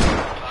 fine.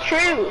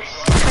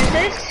 Truce. Cause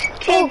this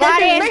kid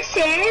doesn't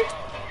listen.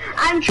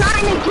 I'm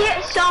trying to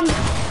get some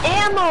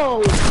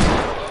ammo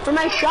for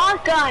my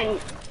shotgun.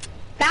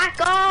 Back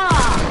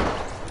off.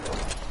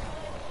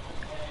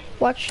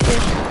 Watch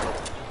this.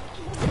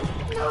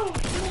 No.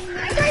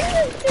 I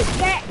can't just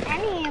get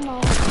any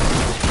ammo.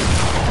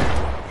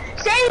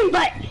 Same,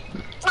 but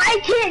I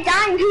can't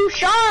die in 2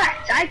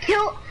 shots. I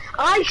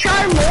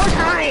shot him more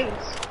times.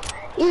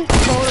 He's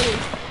totally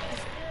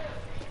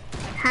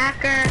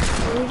hacker,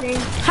 losing.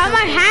 How am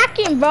I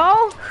hacking,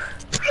 bro?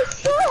 I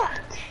suck.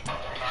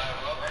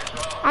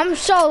 I'm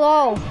so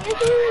low.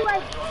 This is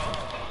like.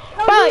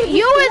 Bro,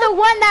 you were the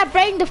one that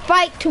bring the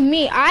fight to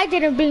me. I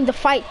didn't bring the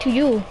fight to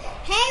you.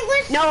 Hey,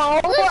 what's No,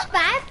 5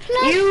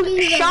 plus you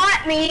even?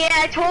 shot me and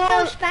I told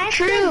What's 5 plus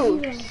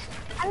truth. even?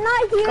 I'm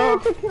not here Go.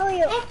 to kill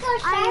you.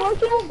 I'm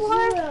looking for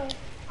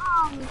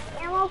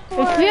ammo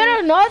for. If you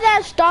don't know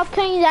that, stop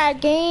playing that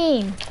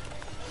game.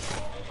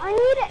 I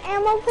need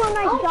ammo for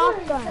my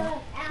shotgun.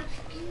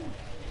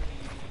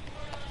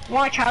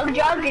 Want chug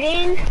jug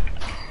in?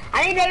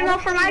 I need ammo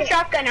for my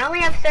shotgun. I only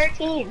have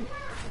 13.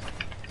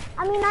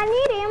 I mean, I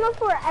need ammo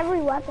for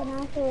every weapon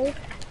actually.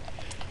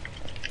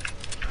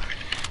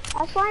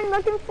 That's why I'm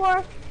looking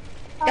for.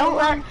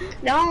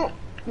 Don't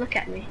look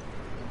at me.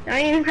 Don't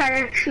even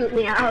try to shoot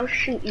me. I'll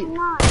shoot I'm you.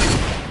 not.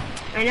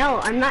 I know.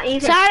 I'm not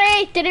even.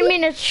 Sorry, didn't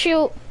mean to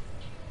shoot.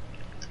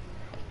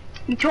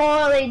 You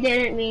totally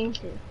didn't mean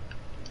to.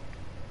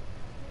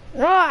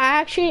 No,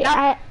 I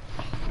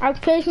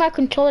placed my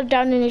controller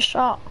down in the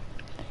shop.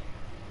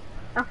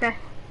 Okay.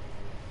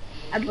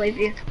 I believe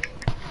you.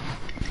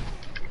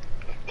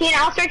 Tina,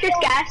 I'll search this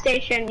gas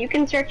station. You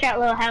can search that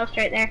little house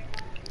right there.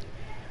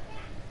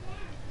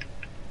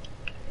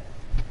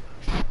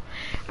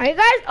 Are you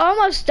guys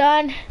almost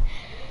done?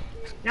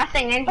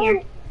 Nothing in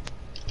here.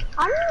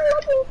 I'm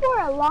looking for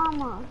a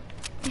llama.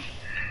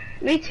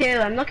 Me too.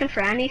 I'm looking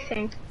for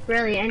anything.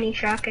 Really, any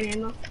shotgun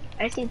ammo.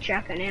 I just need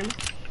shotgun ammo.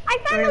 I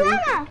found a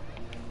llama.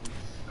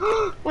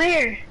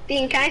 Where?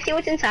 Dean, can I see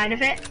what's inside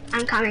of it?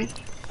 I'm coming.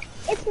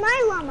 It's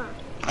my llama.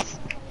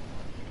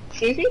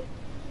 Excuse me?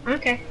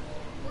 Okay.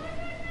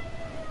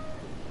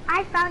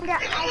 I found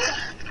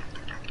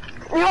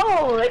it.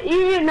 No,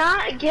 you do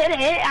not get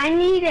it. I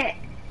need it.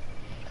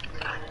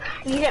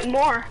 I need it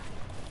more.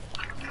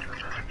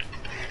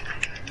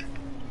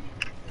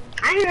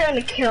 I'm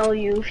gonna kill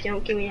you if you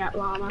don't give me that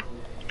llama.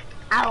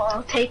 I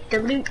will take the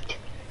loot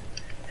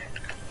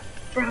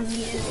from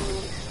you.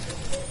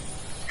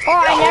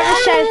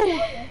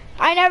 Oh,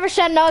 I never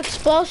said no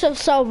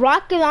explosives, so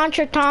rocket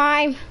launcher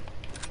time.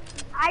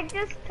 I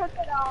just took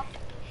it off.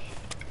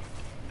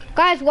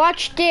 Guys,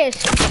 watch this.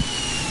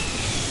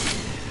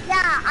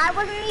 Yeah, I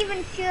wasn't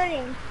even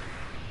shooting.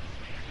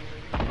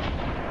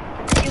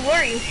 You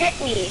were, you hit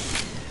me.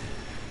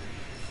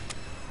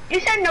 You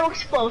said no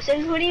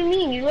explosives, what do you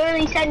mean? You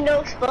literally said no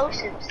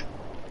explosives.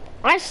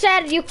 I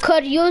said you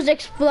could use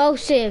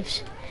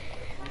explosives.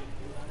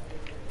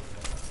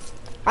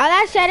 All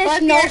I said is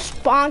But no there-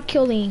 spawn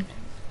killing.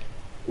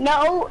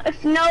 No,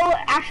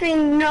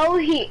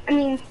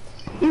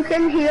 you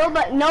can heal,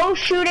 but no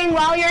shooting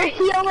while you're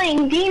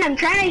healing. Dean, I'm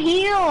trying to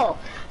heal.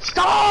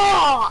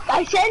 Stop!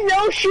 I said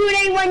no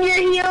shooting when you're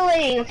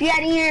healing, if you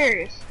had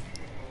ears.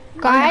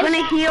 I'm Guys,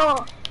 gonna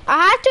heal.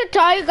 I have to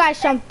tell you guys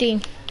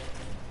something.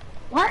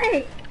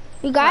 What?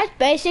 You guys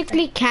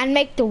basically can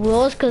make the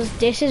rules because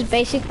this is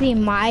basically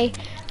my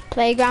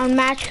playground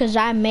match because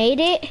I made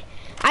it.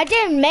 I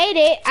didn't make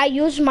it, I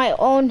used my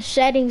own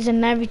settings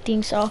and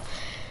everything, so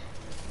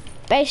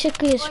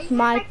basically it's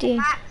my thing.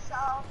 Map, so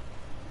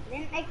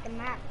didn't make the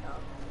map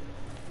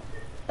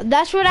though.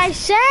 That's what I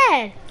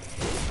said.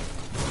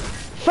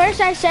 First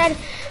I said,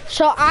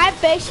 so I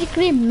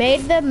basically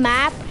made the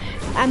map,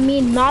 I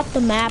mean not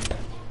the map,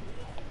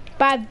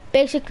 but I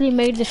basically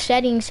made the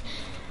settings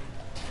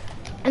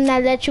and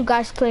I let you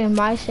guys claim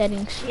my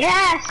settings.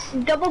 Yes,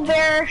 double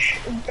barrel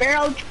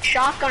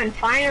shotgun,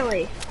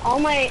 finally. All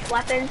my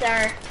weapons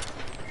are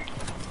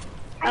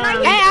Hey,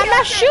 I'm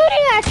not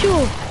shooting at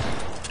you.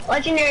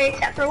 legendary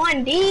except for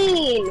one.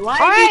 Dean, why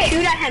All did right. you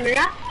shoot at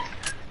him?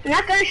 I'm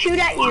not gonna shoot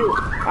at you.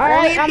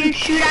 Alright, Only if you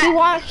shoot at you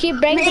want he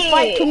bring the me.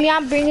 fight to me,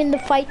 I'm bringing the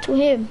fight to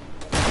him.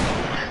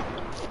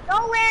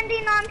 Don't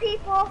landing on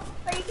people,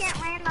 so you can't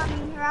land on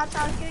me, or else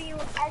I'll shoot you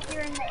as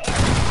you're in the air.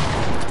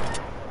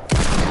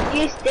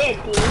 You just did,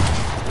 Dean.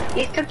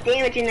 You just took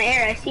damage in the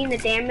air. I seen the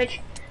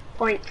damage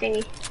point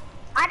thingy.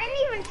 I didn't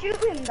even shoot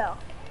him though.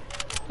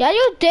 Yeah,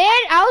 you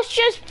did. I was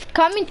just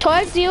coming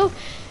towards you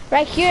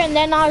right here and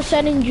then all of a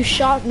sudden you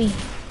shot me.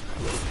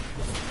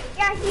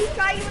 Yeah, he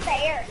shot you in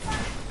the air.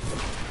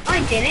 I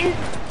didn't.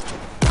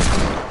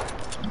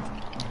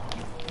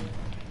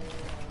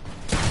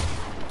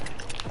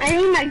 I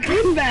need my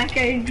gun back.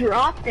 I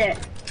dropped it.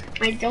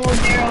 My double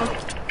barrel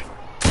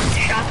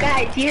shotgun.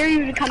 I dare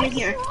you to come in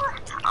here.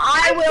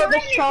 I will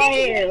destroy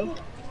you.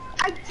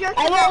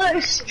 I will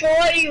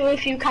destroy you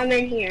if you come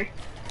in here.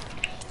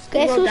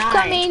 Guess who's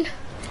coming?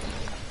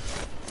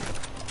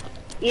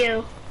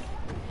 You.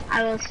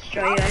 I will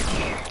destroy you out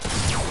here.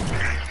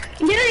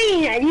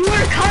 You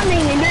were coming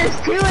and there's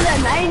two of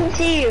them. I didn't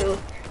see you.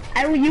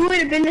 You would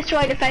have been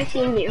destroyed if I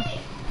seen you.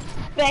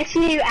 But I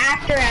seen you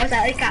after I was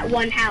at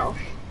 1 health.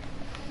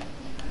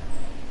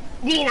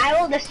 Dean, I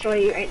will destroy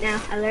you right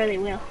now. I literally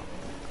will.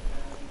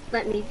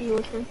 Let me deal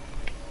with him.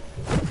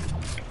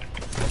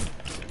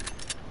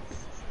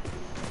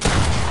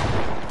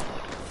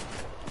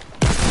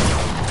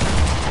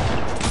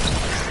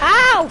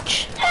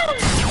 Ouch!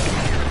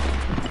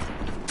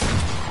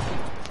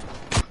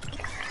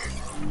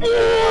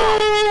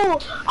 Ooh,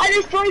 I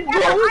destroyed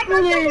both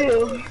of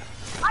you.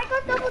 I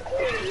got double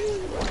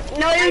killed.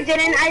 No, you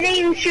didn't. I didn't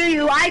even shoot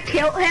you. I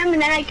killed him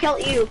and then I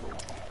killed you.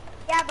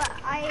 Yeah, but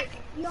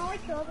you only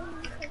killed him.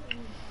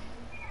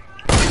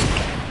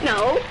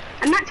 No,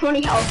 I'm not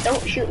 20 health.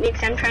 Don't shoot me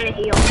because I'm trying to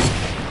heal.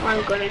 Or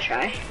I'm gonna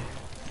try.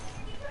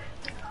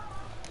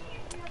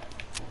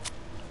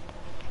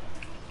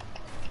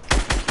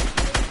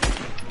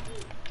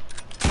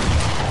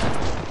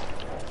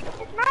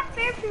 It's not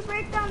fair to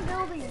break down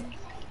buildings.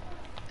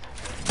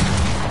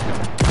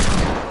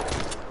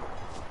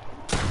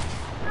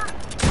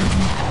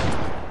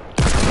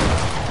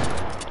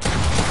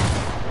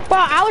 Bro,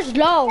 I was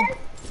low.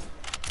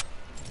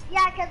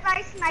 Yeah, because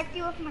I sniped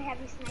you with my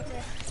heavy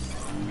sniper.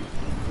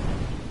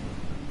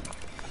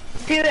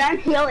 Dude, I'm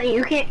healing.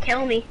 You can't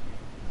kill me.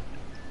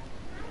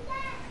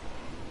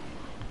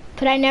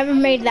 But I never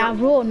made that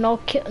rule. No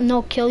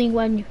killing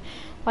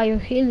while you're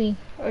healing.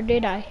 Or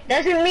did I?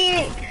 Doesn't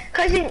mean,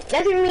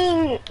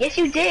 yes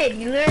you did.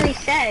 You literally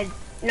said,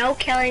 no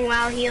killing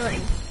while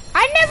healing.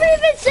 I never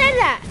even said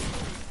that.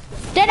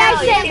 Did I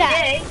say yes, that?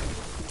 you did.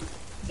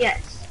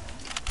 Yes.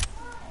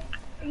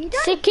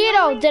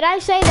 Sekiro, did I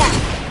say that?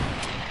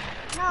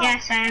 No.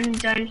 Yes, I'm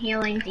done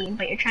healing, Dean,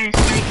 but you're trying to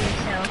snipe me,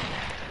 so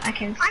I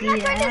can see I'm not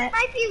trying to that.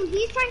 snipe you.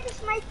 He's trying to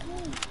snipe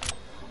me.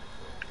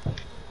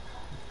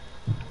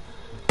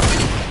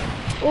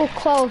 Oh,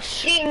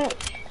 close. Dean,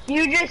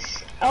 you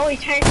just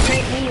always trying to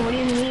snipe me. What do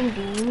you mean,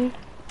 Dean?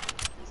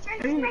 He's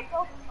trying to snipe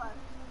both of us.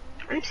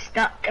 I'm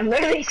stuck. I'm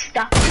literally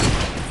stuck.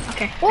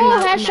 Okay.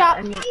 Oh,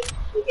 headshot.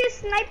 He just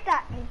sniped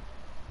at me.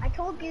 I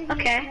told you.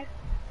 Okay.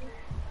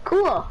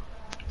 Cool.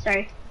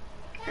 Sorry.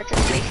 That's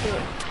just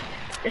Mason.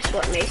 Just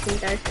what Mason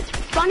does. It's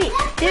funny.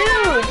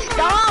 Dude,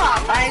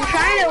 stop! I'm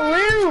trying to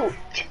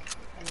loot.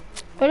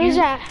 What is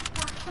that?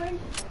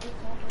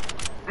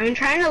 I'm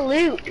trying to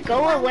loot.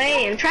 Go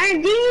away. I'm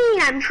trying to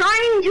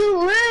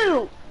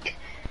loot.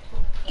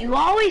 You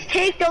always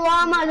take the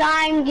llamas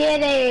I'm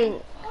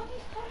getting.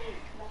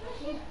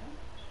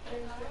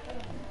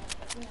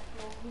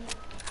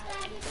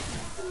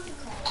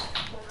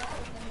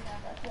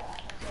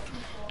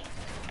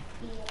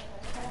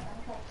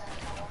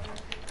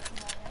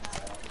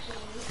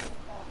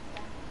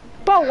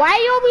 Bro, why are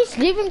you always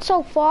leaving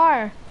so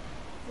far?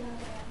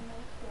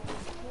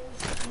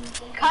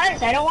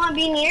 Cause I don't want to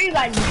be near you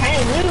guys. I'm trying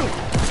to loot.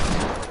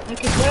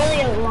 Like it's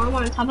literally a llama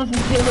on top of a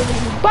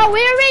building. But we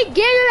already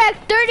gave you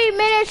like 30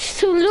 minutes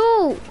to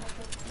loot.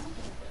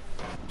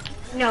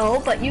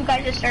 No, but you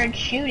guys just started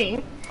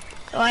shooting.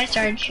 So I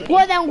started shooting.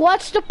 Well, then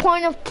what's the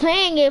point of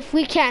playing if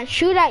we can't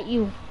shoot at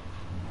you?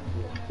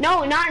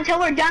 No, not until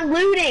we're done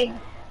looting.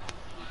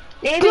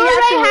 Maybe You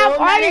that's already the have rule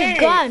all that your is.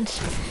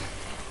 guns.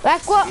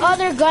 Like, what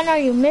other gun are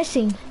you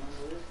missing?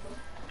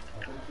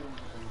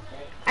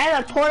 I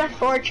have a porta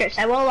fortress.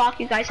 I will lock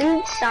you guys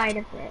inside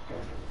of it.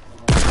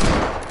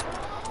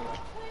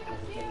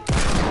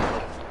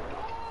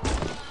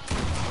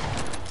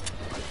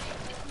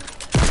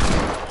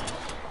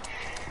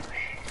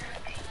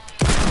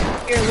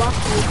 You're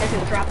lucky it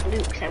doesn't drop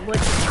loot, 'cause I would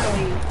destroy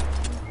you.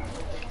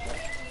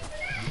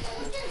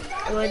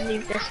 I would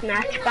leave this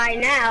match by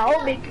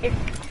now if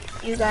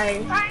you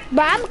guys.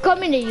 But I'm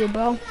coming to you,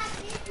 bro.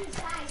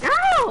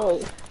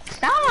 No!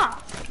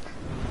 Stop!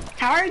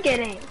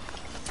 Targeting.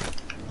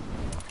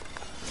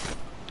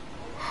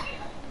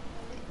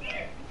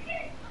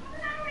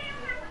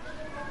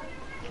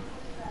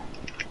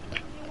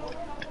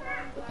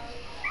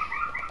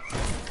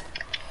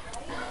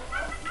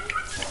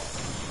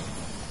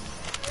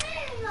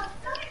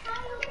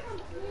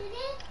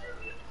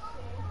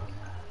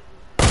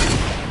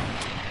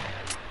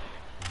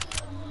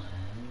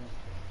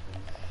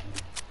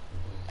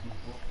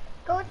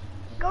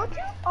 Go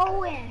to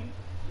Owen.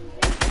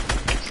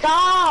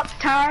 Stop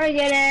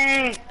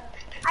targeting!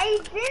 I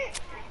didn't.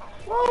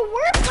 Well,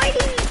 we're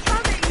fighting each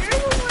other.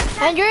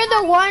 You're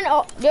the one.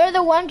 And you're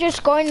the one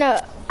just going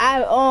to,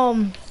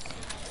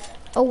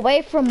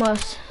 away from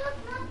us.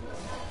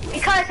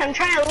 Because I'm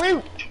trying to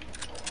loot.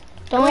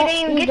 Don't We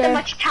didn't even get that either.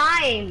 much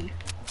time.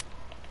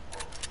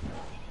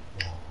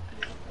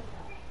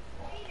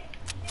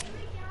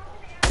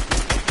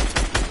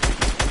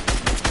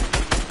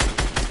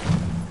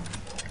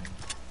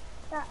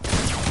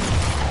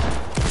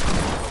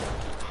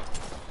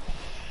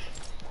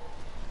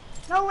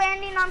 No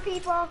landing on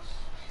people.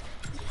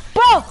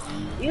 Bro,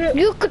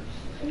 you could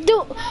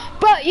do,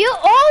 but you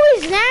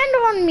always land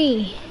on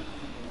me.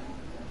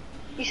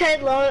 You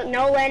said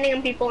no landing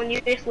on people and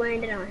you just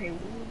landed on him.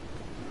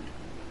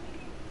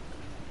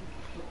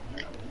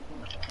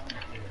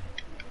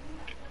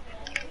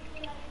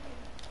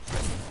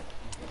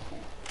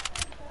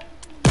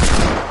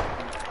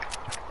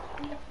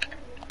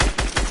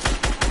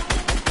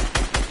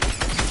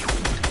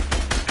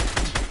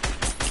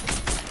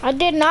 I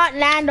did not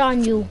land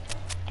on you.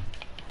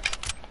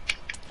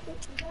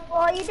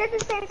 Well, you did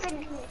the same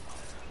thing to me.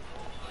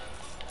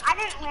 I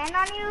didn't land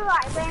on you,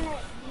 I landed.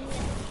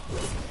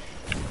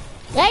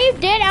 Yeah, you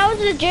did. I was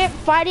legit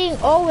fighting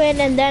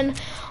Owen, and then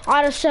all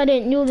of a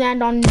sudden you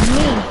land on me.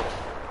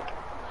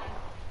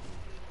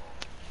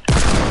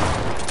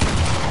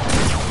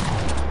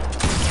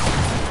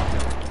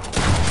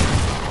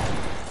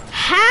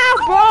 How,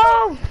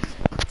 bro?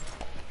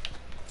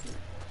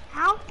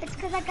 How? It's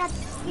because I got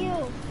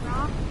skills,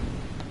 bro.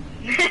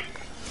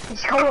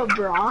 Just call him a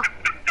bra.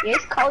 You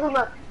just called him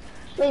a...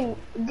 Wait,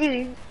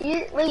 dude,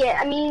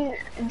 I mean,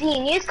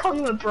 Dean, you just called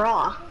him a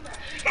bra.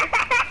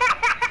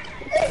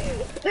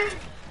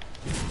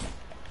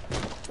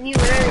 You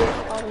literally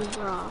just called him a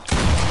bra.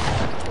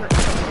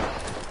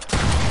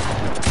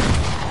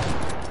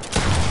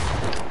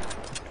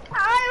 Oh,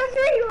 I was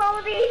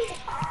reloading.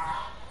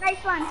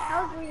 Nice one.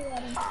 I was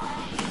reloading.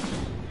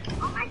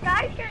 Oh my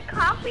gosh, you're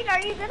coughing.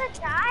 Are you gonna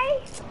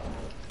die?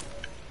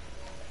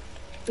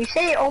 You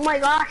say, oh my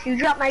gosh, you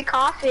dropped my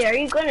coffee. Are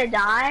you gonna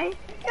die?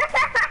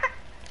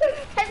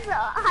 And so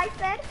I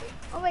said,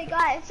 oh my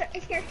god,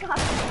 you're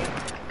coughing.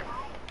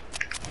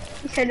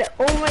 He said,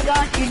 oh my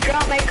gosh, you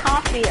dropped my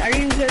coffee. Are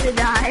you gonna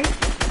die?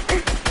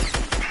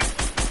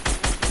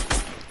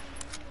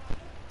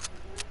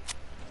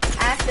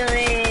 After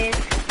this.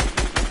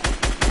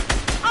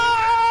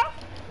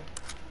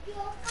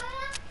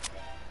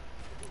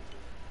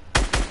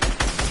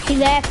 He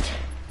left.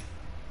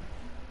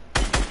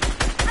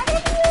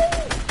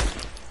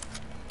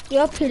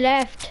 Yup, he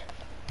left.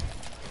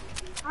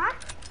 Huh?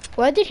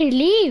 Why did he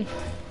leave?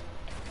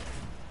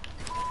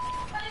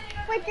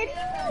 Wait, did he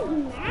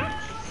leave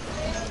Max?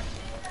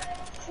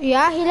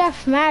 Yeah, he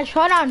left match.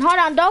 Hold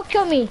on, don't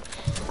kill me.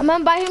 I'm gonna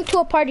invite him to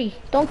a party.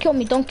 Don't kill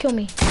me, don't kill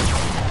me.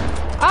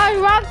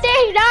 Oh, wrong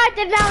thing. No, I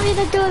did not mean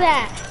to do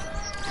that.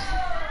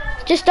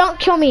 Just don't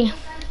kill me.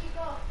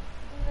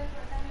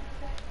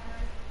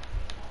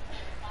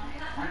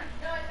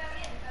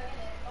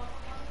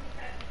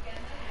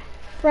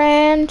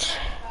 Friend.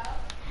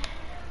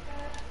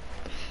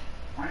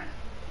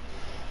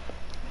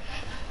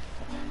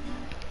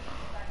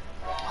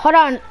 Hold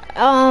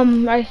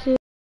on, right here.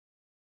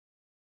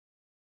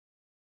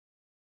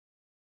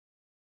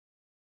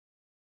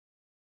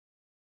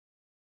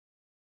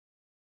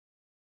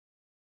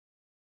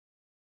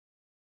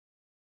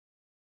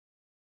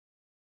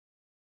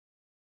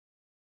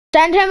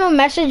 Send him a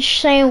message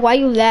saying why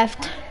you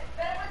left.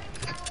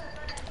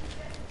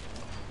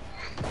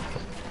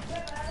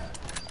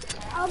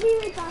 I'll be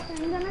right back.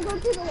 I'm gonna go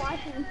to the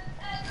washroom.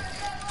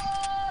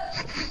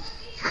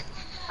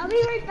 I'll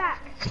be right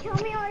back. Tell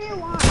me all you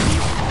want.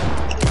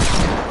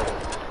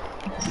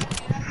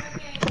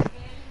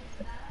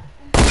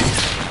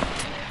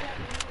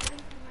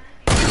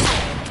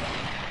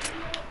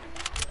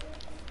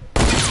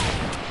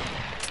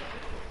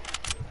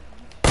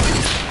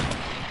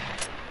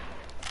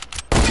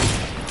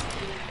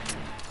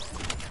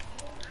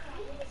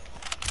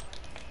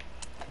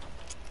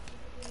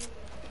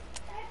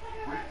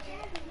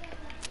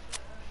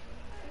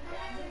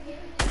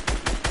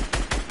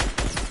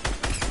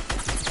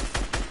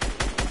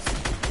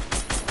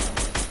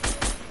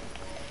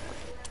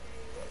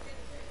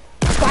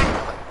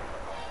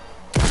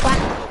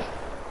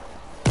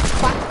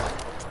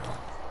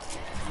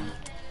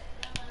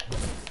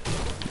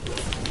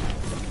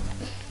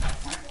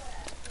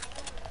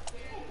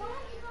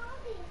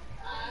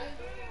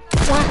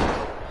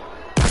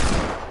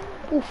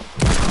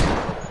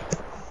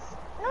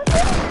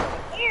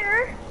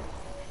 Here.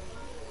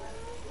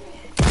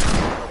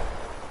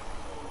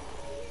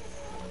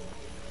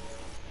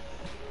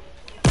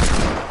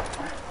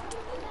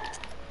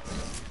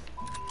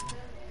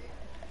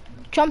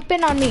 Jump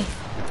in on me.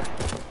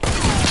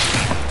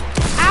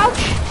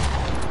 Ouch!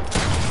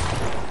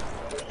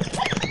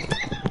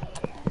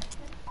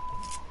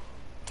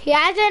 He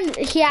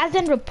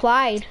hasn't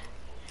replied.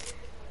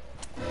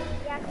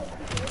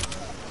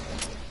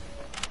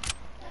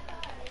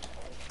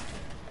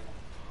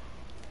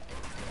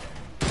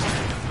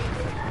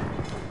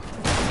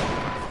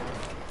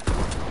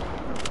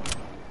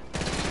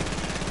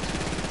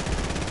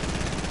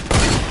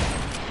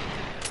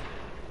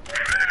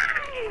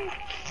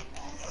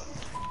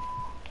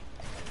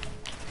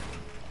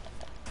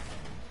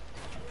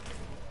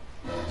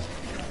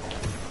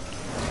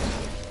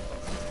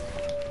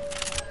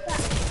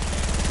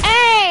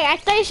 I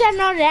thought you said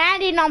no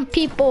landing on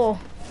people.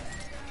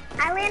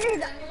 I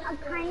landed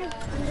kind of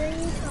under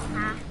you, so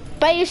half.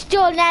 But you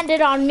still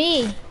landed on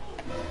me.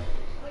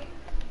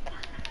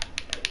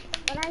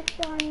 But I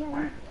still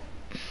am.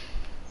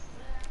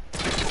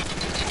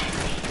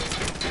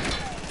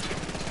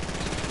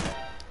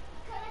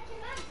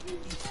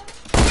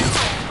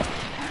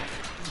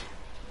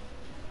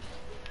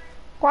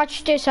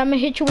 Watch this, I'm gonna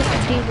hit you with the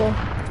deagle.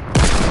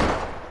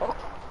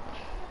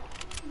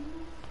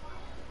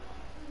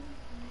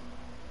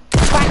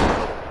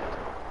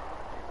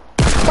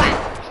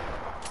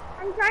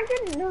 I'm trying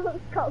to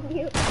no-scope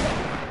you.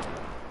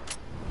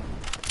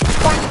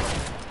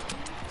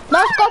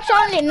 No scopes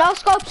only, no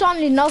scopes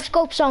only, no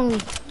scopes only.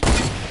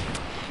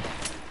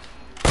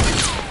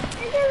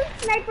 This is a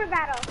sniper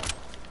battle.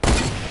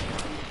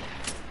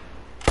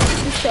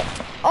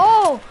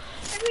 Oh!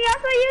 Can we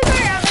also use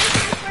our other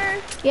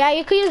snipers? Yeah,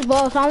 you can use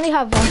both. I only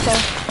have one, so.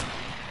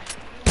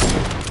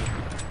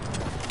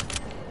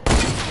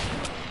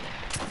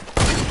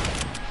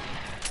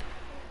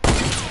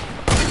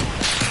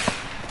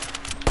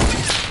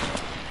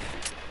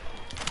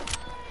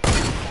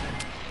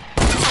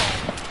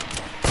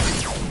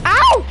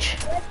 Ouch!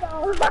 Let's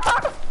go.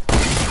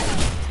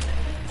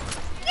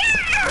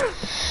 Yeah!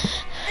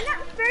 I'm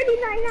at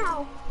 39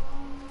 now.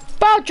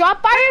 Bro,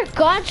 drop all your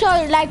guns, so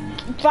like,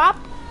 drop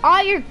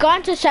all your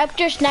guns except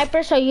your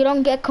sniper so you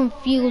don't get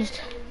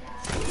confused.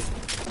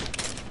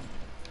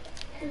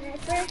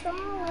 Snipers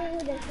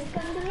only, this is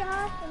gonna be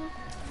awesome.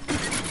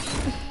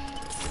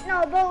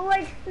 No, but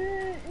like,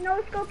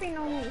 no scoping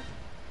only.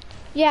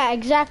 Yeah,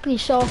 exactly,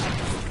 so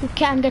you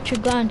can't get your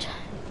guns.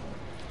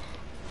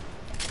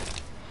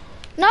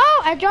 No,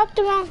 I dropped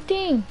the wrong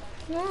thing.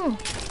 No.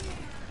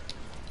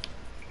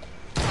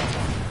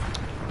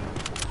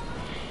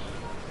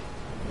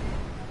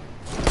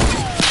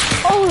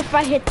 Oh, if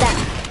I hit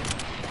that.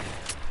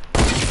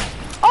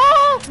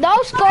 Oh,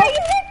 no scope. Oh,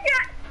 you missed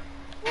it!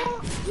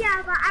 Well,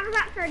 yeah, but I was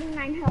at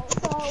 39 health,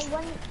 so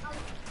when,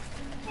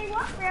 hey,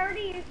 what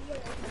rarity is yours?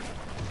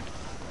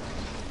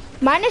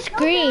 Mine is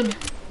green.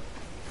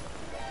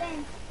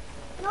 Thanks.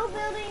 No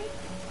building.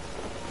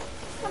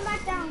 Come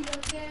back down.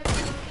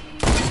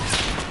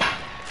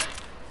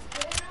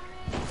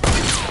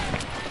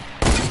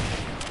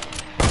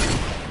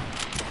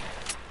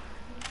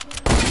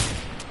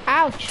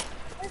 Ouch.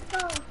 Let's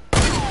go.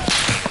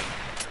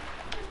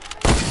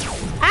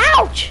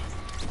 Ouch!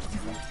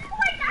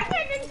 Like, I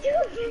didn't do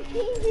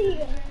anything to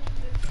you.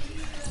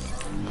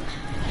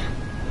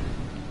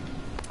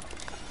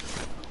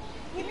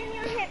 You didn't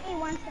even hit me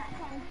once that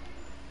time.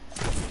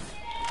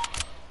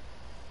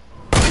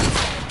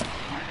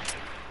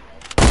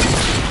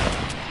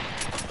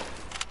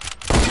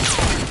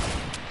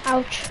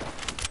 Ouch.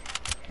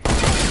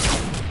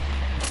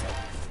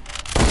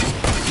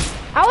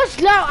 I was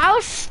low. I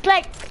was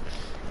like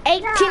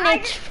 18 inch.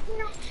 Like,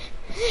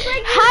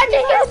 How do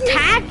you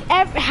tag?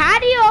 How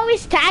do you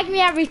always tag me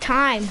every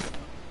time? Cause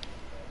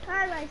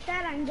I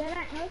said I'm good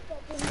at no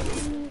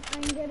scoping and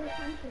I'm good at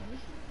hunting.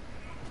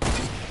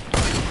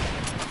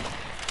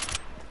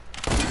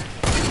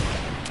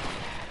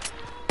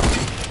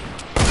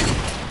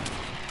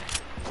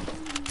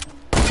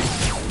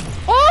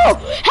 Oh,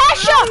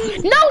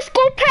 headshot! No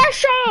scope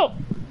headshot!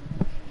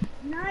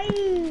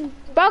 Nice.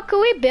 Bro, can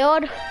we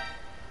build?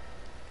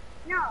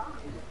 No.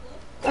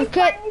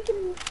 Okay.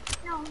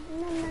 No.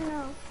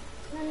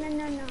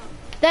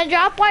 Then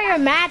drop all your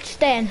mats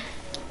then.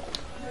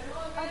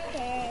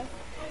 Okay.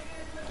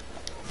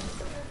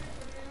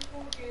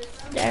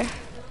 There.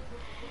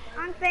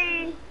 I'm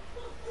saying.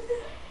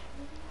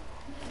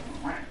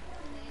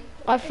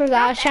 I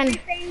forgot. I was trying.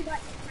 Everything but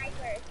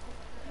snipers.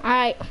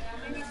 Alright.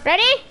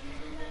 Ready?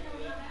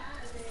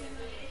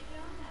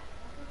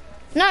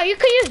 No, you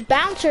could use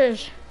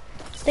bouncers.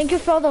 Thank you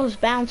for those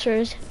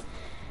bouncers.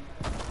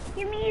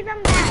 Give me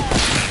them back.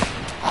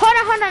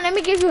 Hold on. Let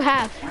me give you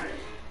half.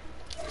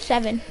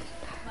 7.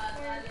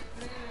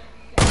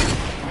 Wait,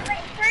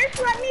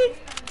 first let me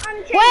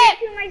change Wait.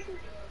 it to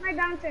my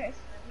bouncers.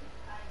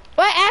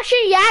 Wait,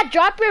 actually, yeah,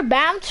 drop your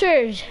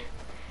bouncers.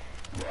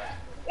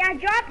 Yeah,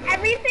 drop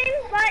everything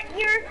but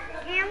your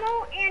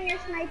ammo and your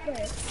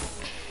sniper.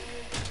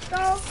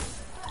 So,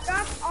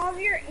 drop all of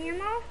your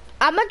ammo.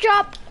 I'm gonna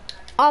drop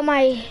all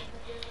my...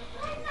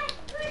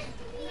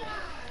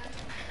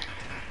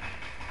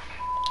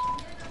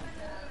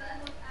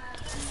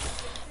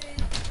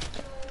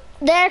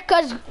 There,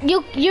 cause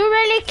you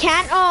really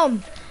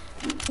can't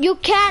you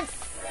can't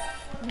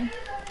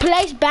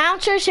place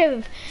bouncers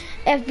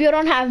if you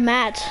don't have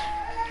mats.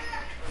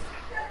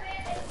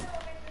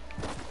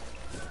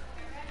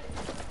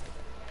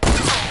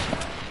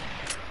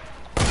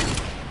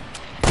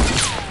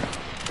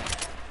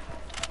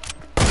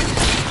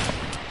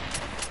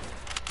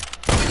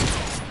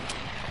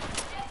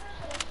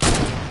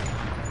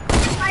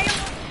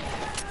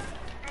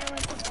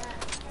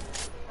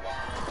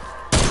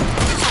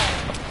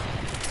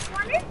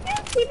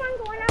 Keep on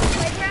going on the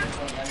playground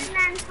and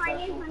then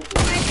finding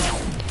hunting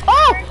rifles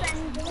Oh!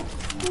 and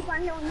just keep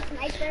on doing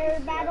sniper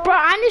battles. Bro,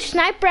 I need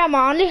sniper ammo.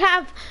 I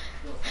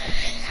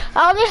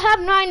only have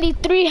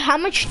 93. How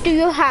much do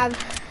you have?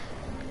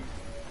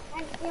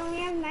 And you only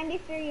have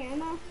 93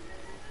 ammo.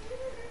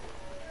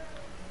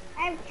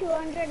 I have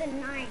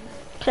 209.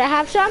 Can I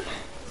have some?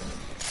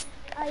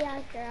 Oh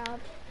yeah, sure.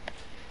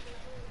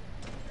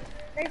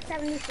 There's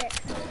 76.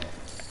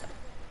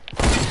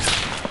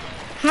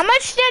 How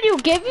much did you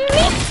give me?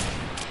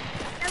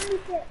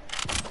 76.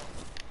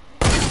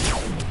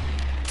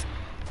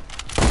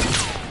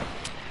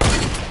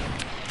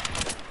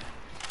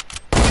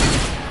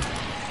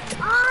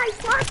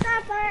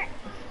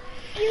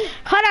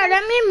 Hold on,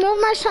 let me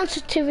move my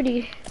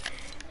sensitivity.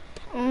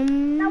 That one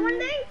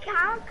didn't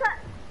count.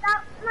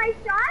 That my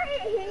shot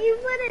it hit you,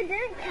 but it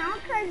didn't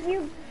count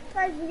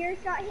because your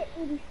shot hit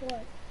me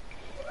before.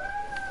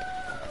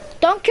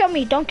 Don't kill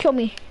me, don't kill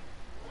me.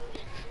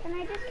 Can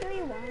I just kill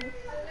you once?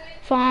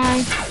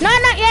 Fine. No,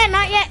 not yet,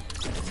 not yet.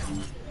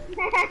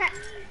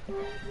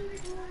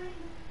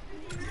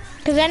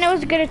 Because then it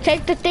was going to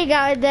take the thing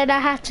out and then I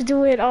have to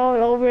do it all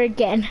over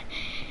again.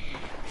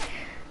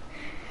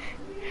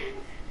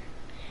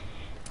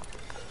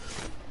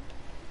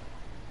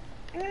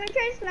 I'm going to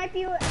try to snipe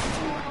you.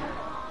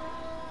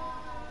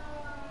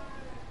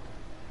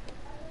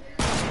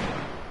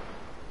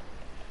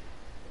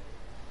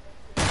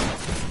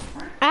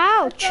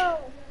 Ouch. Go.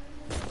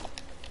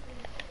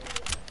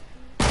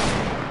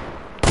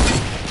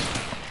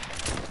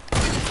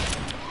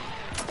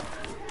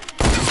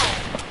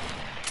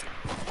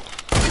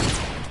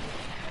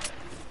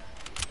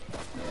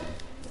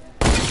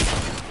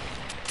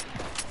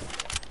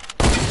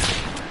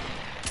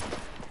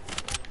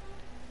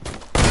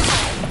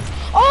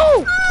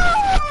 Oh!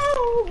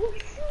 Oh,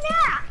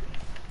 snap!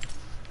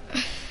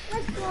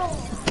 Let's go.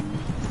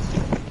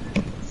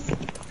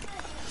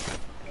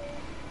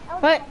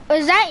 What,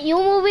 was that you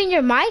moving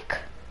your mic?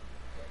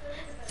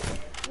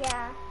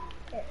 Yeah,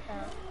 it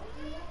fell.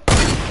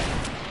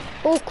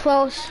 Oh,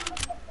 close.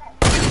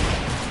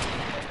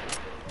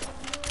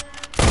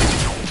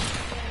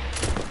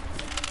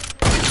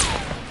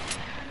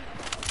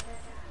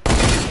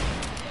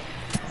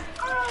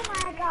 Oh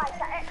my god,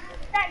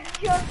 that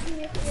just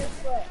missed your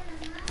foot.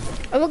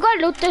 I'm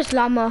gonna loot this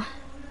llama.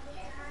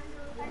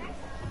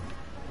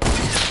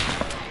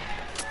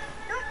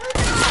 Don't lose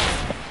it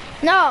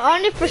all. No,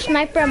 only for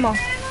sniper ammo.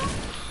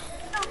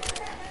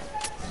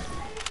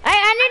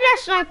 I need that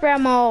sniper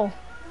ammo.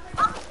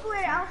 I'll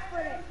split it, I'll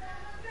split it.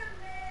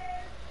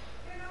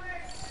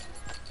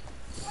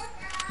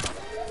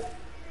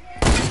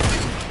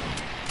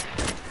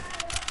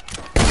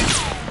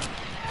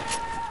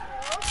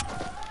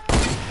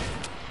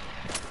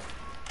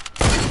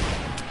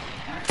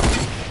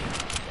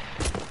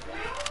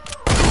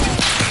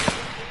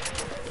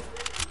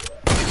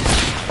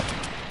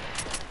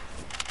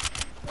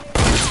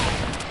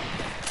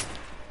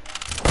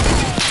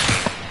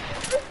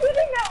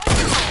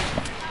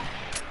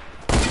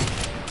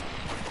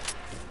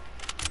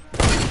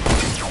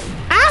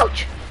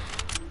 Ouch!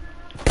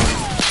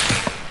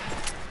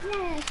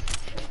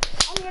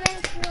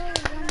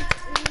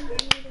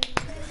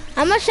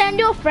 I'm gonna send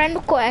you a friend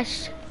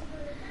request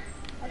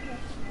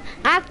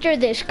after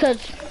this, cause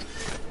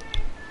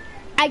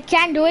I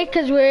can't do it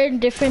cause we're in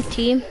different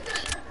teams.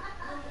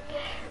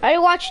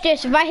 Alright, watch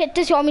this. If I hit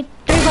this, you owe me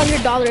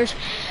 $300.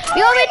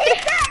 You owe me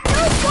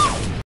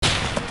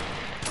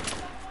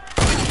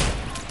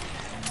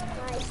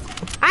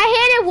I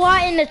hit it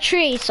what in the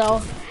tree,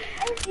 so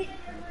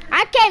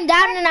I came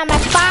down and I'm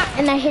at spot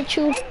and I hit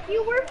you. If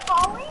you were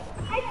falling,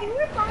 I hit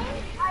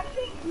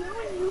you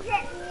and you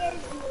hit me as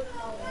you were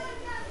falling.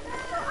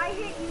 So I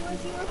hit you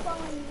as you were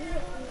falling, you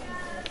hit me.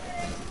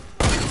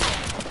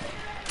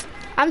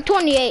 I'm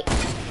 28.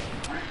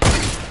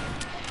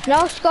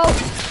 No scope.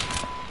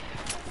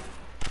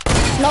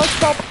 No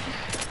scope.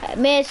 I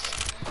missed.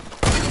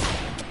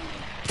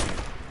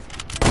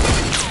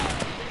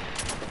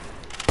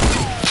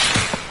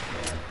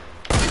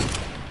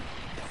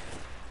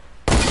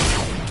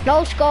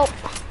 No scope.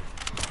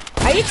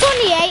 Are you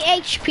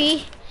 28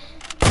 HP?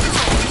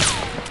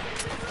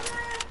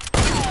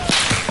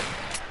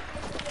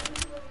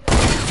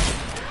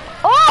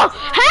 Oh!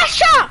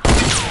 Headshot!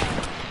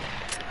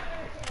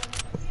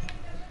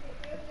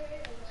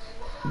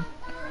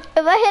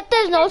 If I hit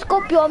this no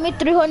scope, you owe me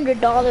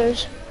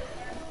 $300.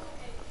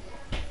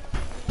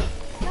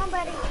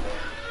 Nobody.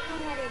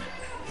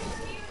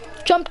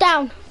 Jump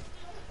down.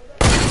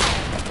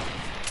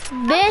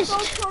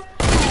 Missed.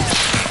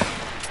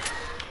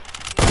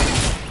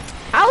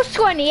 I was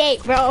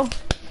 28, bro.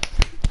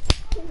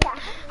 Yeah.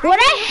 What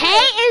I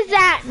hate is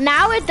that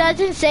now it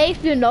doesn't say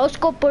if you no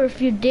scope or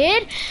if you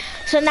did.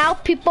 So now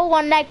people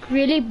won't like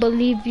really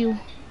believe you.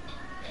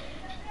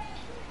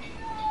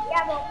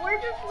 Yeah, but we're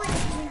just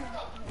winning.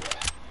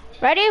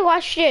 Ready?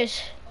 Watch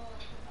this.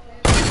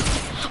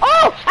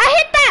 Oh! I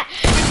hit that!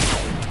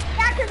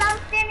 Yeah, because I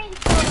was standing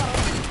still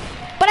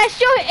though. But I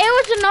still, it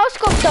was a no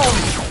scope though.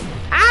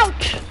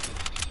 Ouch!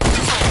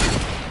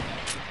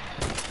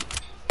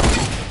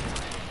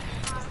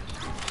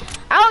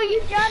 Oh,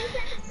 you Jumped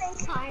at the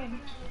same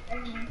time.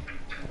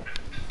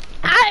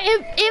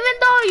 even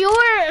though you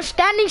were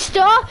standing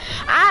still,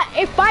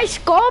 if I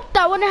scoped,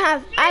 I wouldn't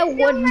have. I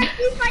wouldn't. Let's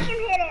see if I can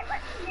hit it.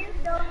 Let's stand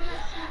still and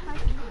let's see if I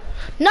can hit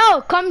it.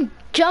 No, come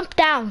jump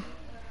down.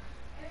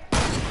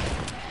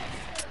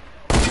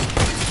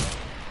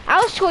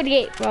 I was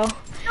 28, bro. No,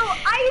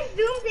 I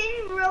zoomed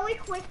in really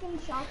quick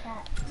and shot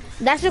that.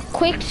 That's a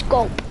quick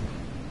scope.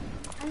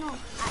 I know.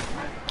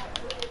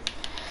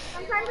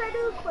 Sometimes I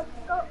do a quick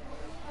scope.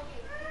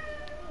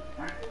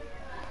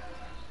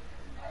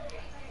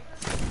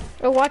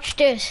 Or watch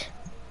this.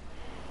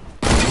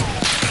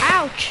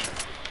 Ouch.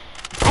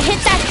 I hit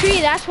that tree,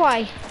 that's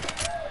why.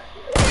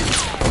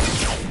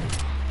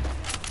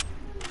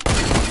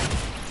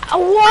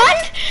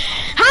 What?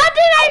 How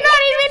did I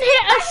not even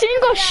hit a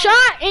single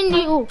shot in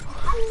you?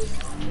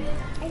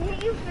 I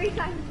hit you 3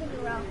 times in a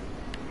row.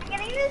 I'm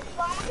getting this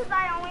bomb because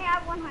I only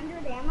have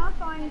 100 ammo,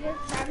 so I'm just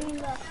grabbing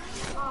the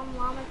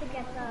llama to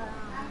get the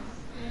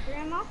sniper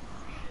ammo.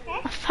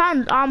 Okay? I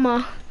found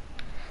llama.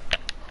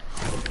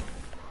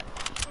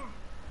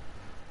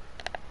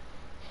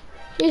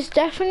 He's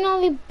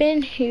definitely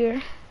been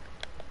here.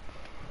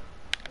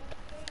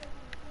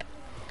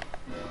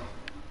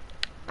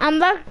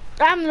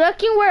 I'm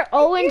looking where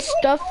Owen's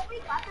stuff.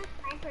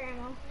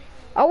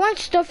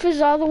 Owen's stuff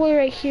is all the way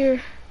right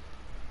here.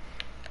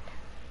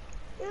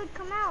 Dude,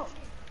 come out.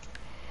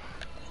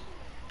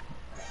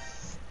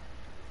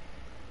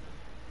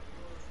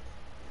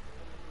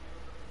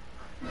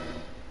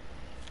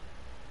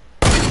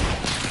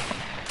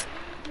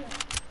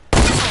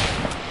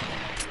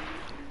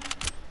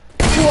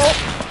 Whoa.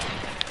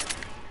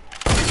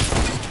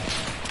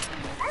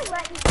 I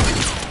let you.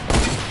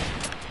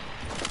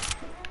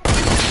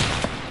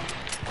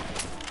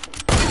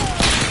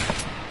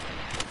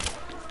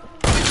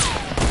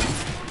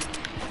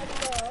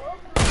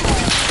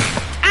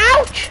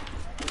 Ouch!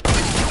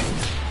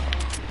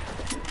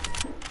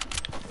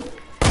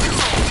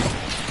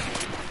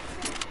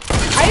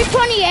 Are you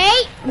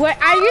 28? Where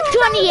are you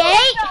 28?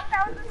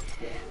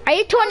 Are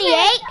you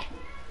 28?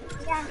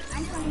 Yeah,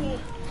 I'm 28.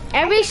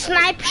 Every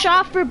snipe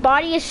shot for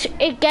body is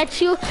it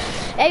gets you.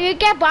 If you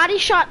get body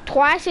shot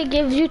twice, it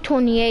gives you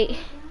 28.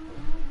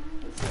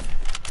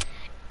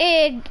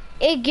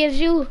 It gives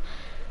you.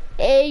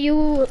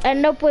 You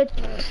end up with.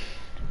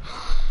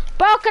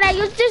 Bro, can I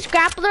use this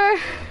grappler?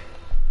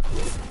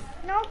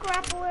 No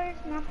grapplers,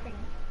 nothing.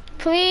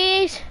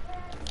 Please?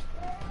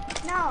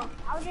 No,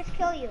 I'll just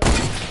kill you.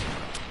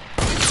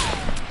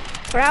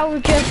 Or I will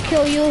just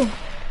kill you.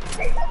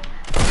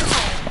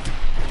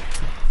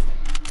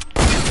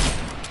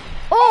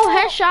 Oh,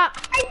 headshot.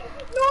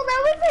 No, that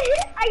was a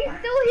hit. I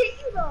still hit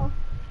you though.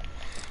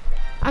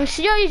 I'm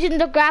still using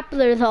the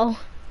grappler though.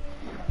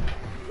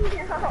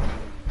 No.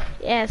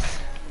 Yes.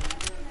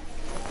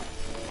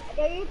 I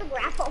dare you to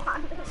grapple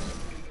on me.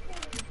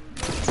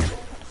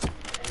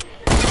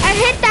 I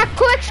hit that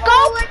quick scope.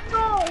 Oh, let's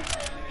go.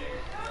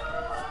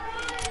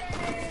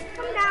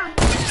 Come down.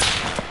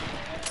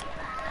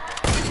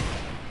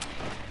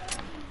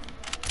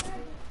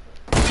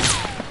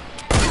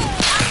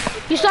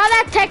 You saw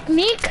that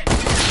technique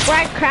where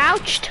I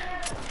crouched?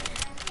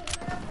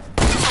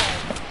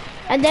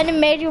 And then it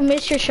made you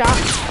miss your shot.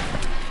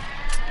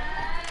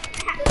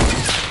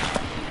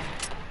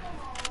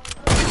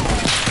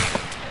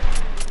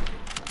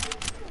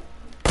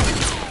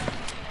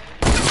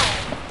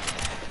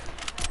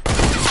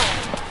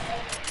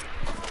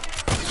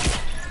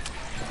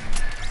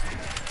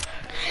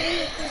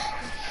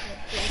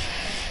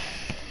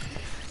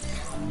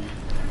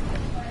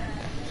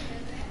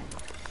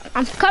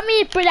 I'm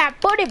coming for that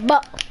booty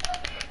butt.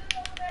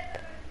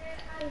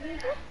 Did you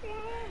just say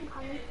I'm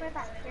coming for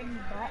that pretty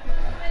butt?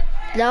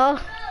 No.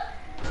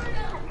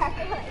 That's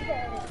what I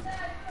did.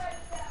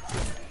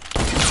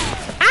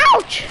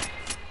 Ouch!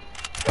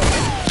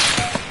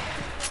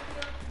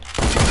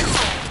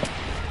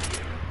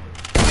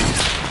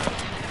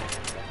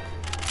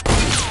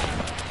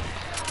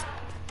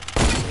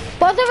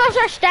 Both of us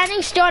are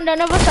standing still and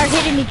none of us are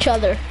hitting each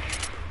other.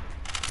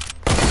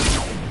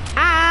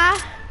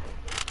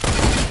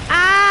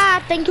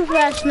 Thank you for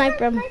that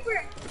sniper. I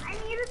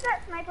needed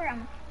that sniper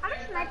ammo. How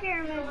much sniper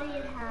ammo do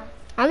you have?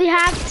 I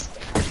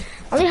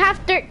only have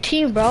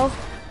 13, bro.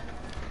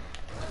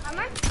 How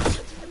much?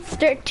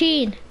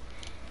 13.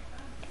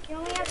 You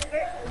only have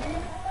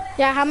 13?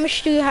 Yeah, how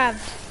much do you have?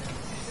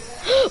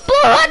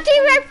 Blue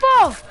hunting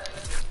rifle!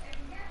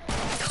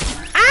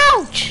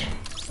 Ouch!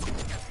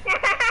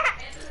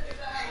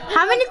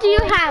 How many do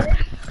you have?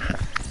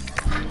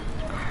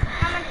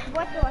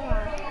 What do I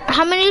have?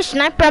 How many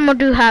sniper ammo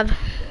do you have?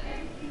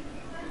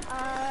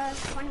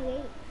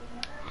 28.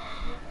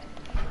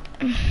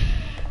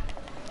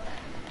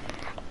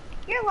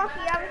 You're lucky,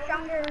 I was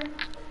stronger.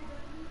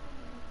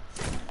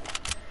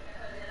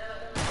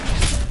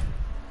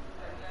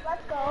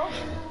 Let's go.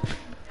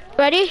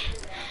 Ready?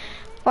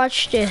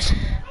 Watch this.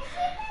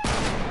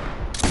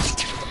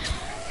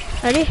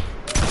 Ready?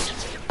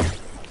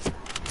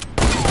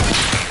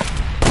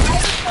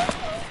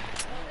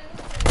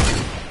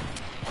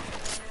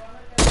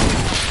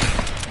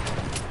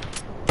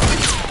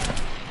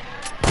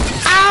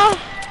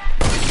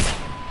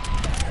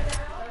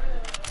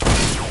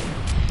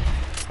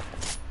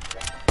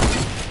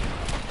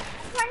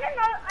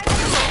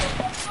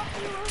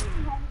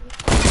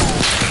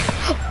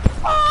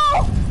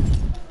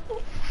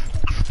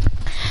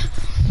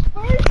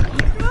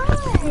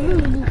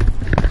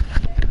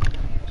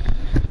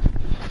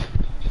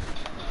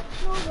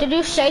 Did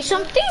you say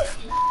something?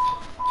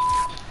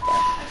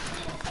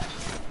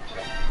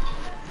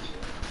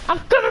 I'm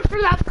coming for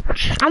that.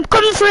 I'm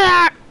coming for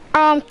that.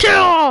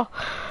 Kill.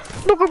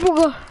 Booga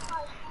booga.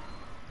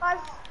 Pause.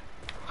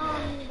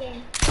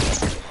 Game.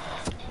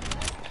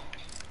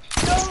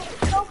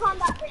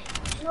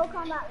 No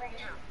combat right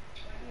now.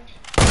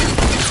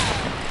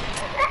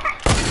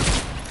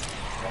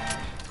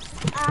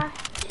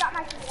 Got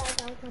my two guys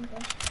out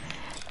something.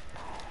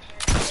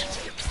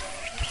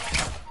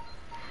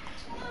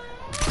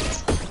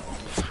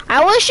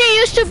 I wish it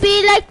used to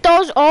be like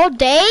those old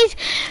days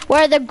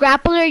where the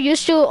grappler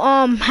used to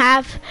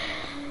have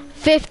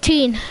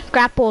 15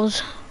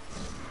 grapples.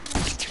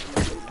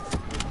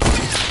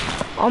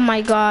 Oh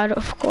my god,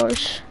 of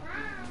course.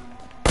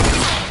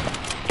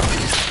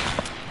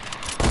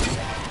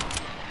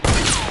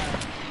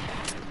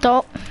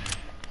 Don't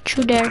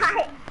you dare.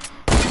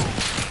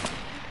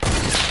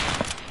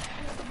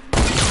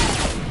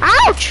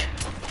 Ouch!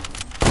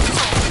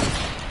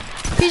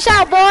 Peace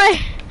out, boy.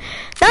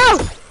 No!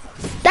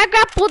 That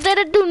grapple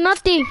didn't do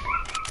nothing.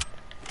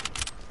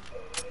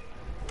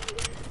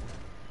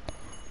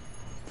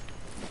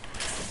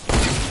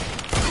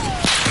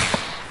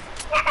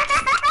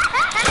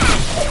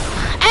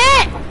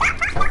 Hey!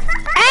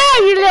 Hey,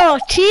 you little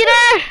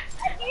cheater!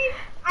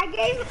 I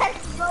gave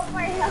us both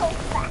my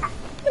health back.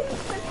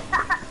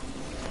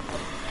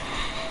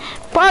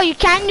 Bro, you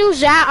can't use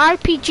that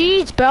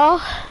RPGs, bro.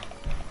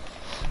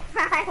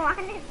 I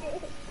wanted to.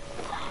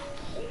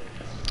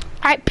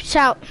 Alright, peace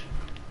out.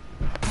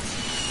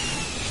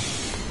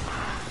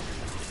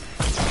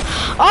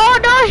 Oh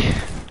no!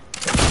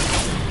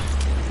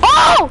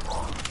 Oh!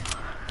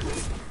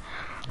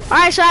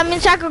 Alright, so that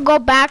means I could go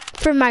back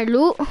for my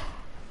loot.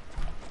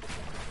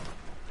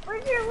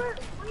 Where's your loot?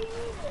 What do you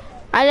mean?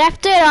 I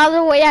left it all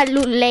the way at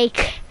Loot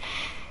Lake.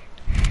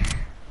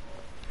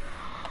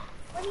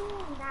 What do you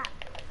mean that?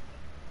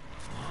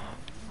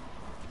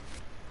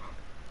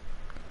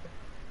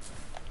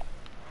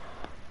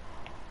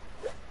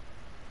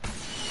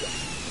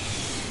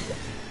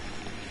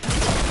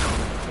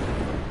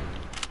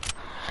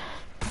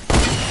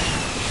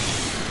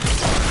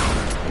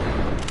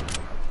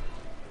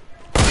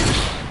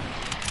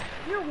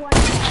 You're one.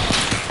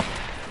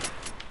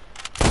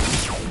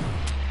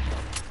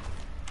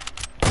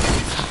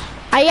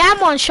 I am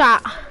one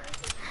shot.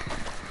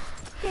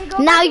 Okay, go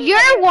Now back and you're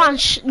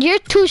get you're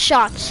two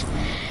shots.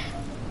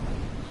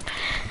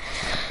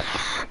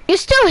 You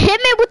still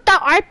hit me with the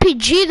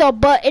RPG though,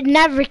 but it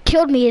never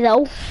killed me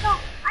though. No,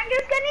 I'm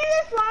just getting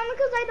this long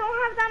because I don't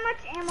have that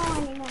much ammo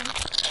anymore.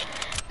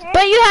 Okay?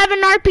 But you have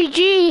an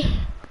RPG.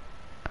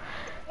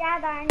 Yeah,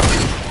 darn it.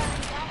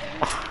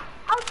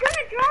 I was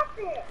gonna drop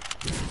it.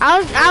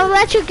 I'll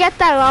let you get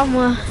that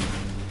llama.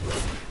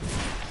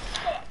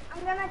 Okay,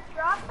 I'm gonna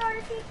drop the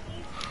RPG.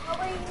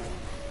 Nobody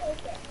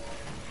take it.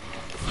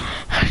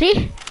 See?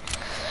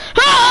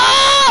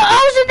 Oh, I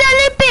was in the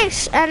Olympics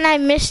and I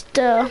missed. I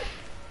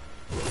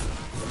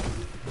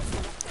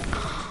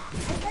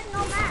said no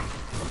match.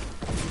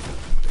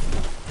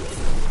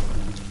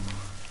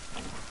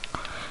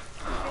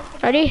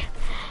 Ready?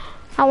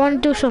 I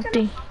want to do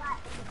something.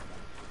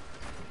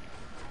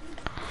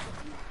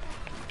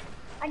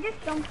 I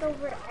just jumped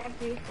over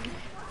everything.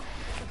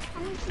 I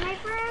need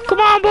sniper ammo. Come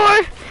on,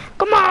 boy.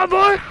 Come on,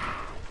 boy.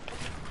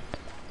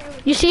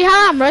 You see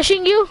how I'm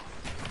rushing you?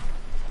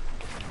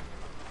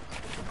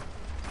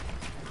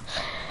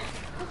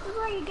 This is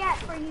what you get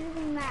for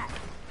using that.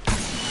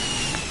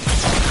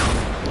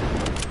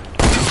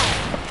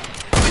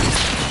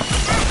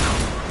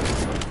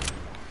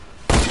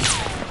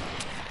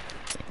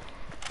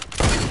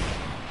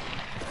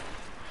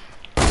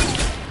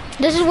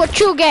 This is what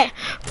you get.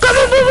 Come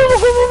on, come on,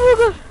 come on,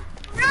 come on.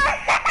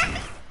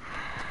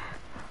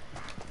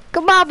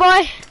 Come on,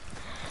 boy.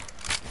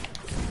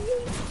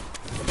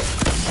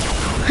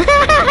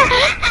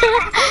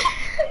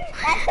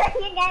 That's what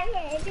you get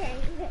for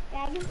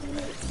returning.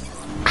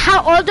 How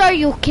old are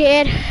you,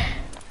 kid?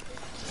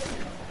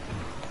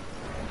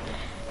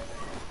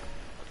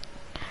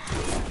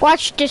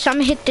 Watch this. I'm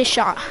gonna hit this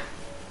shot.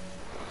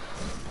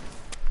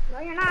 No,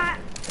 you're not.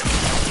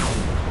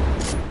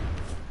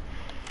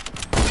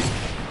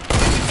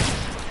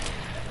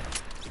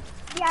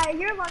 Yeah,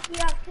 you're lucky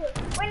up too.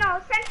 Wait, no,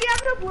 since you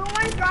have the blue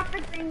one, drop the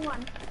green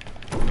one.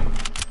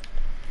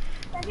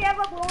 Since you have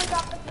a blue one,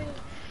 drop the green one.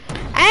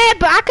 Hey,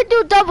 but I could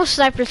do double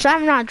sniper, so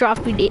I'm not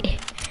dropping it.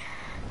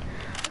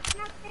 It's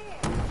not fair.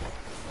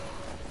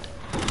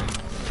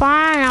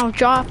 Fine, I'll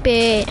drop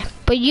it.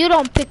 But you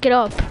don't pick it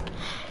up.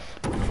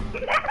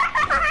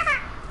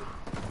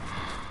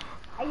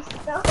 I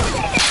stole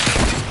it.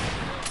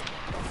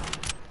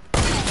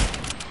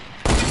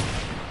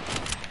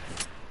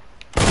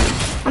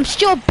 I'm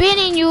still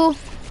binning you.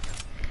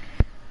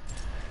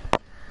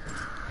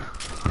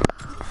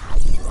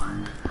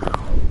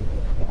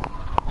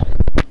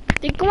 I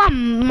think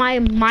my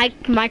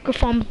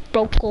microphone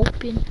broke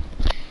open.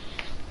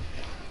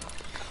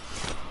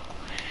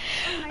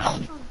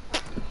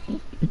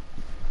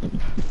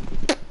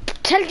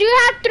 Tell you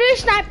have 3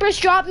 snipers,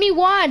 drop me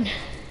 1.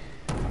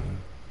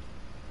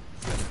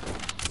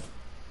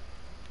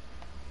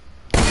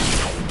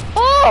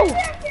 Oh!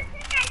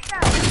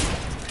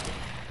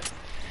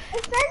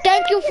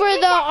 Thank you for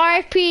the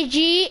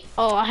RPG.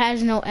 Oh, it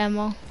has no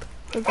ammo.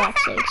 For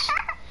God's sakes.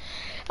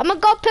 I'm gonna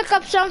go pick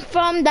up some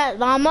from that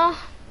llama.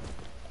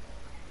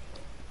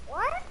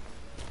 What?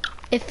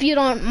 if you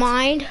don't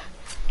mind.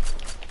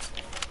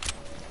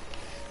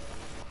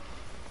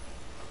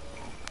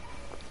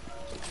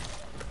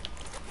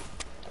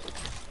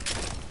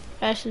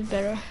 This is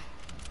better.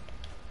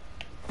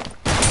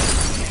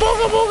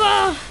 Booga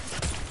booga!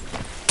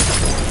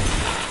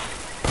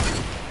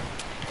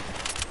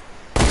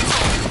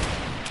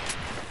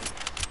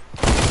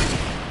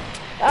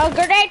 Oh,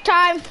 grenade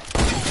time!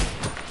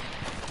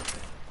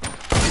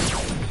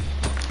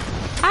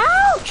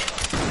 Ouch!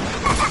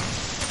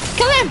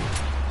 Kill him!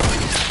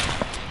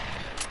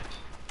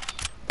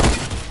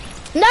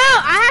 No,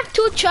 I have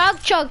 2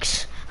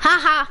 chugs.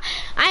 Haha,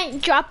 I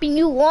ain't dropping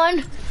you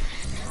one.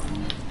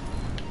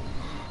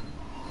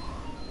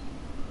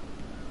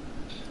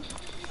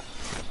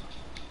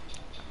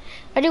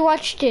 Ready,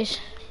 watch this.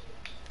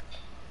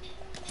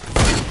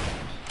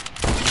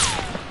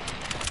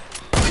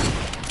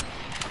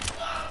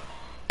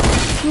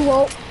 You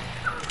won't.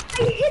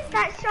 I hit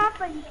that shot,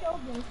 but you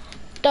killed me.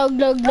 Dug.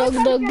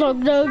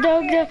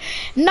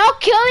 No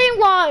killing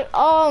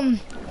while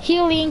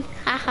healing.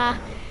 Haha.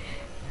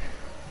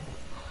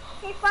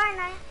 Okay, fine.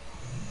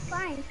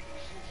 Fine.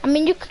 I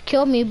mean, you could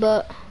kill me,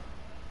 but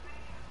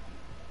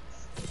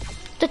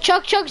the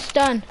chug's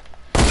done.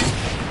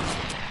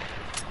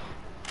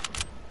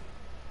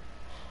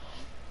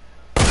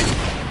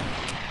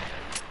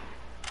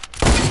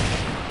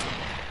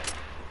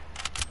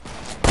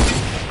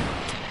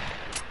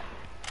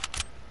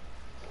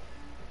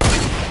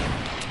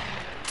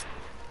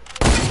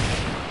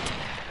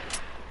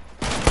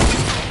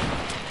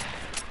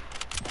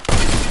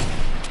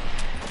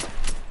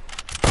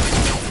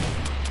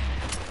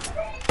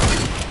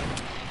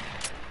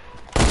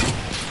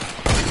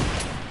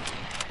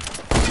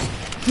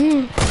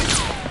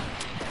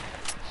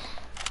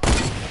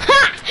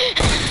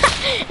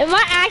 Am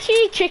I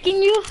actually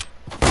tricking you?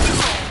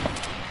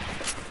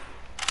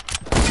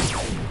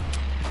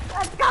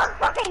 Let's go,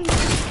 fucking!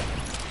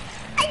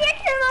 I get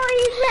to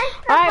believe.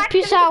 Alright,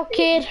 peace out,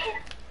 kid.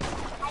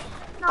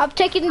 I'm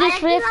taking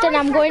this rift and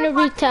I'm going to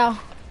retail.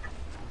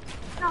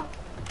 No.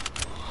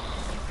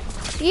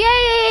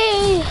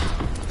 Yay!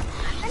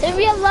 Leave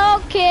me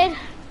alone, kid.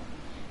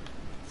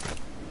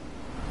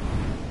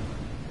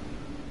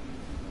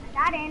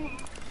 Got in it.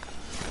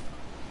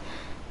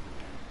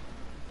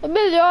 I'm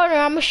in the order.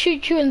 I'm gonna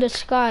shoot you in the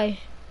sky.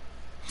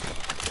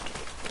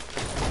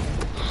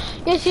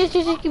 Yes.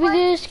 Give me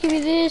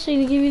this.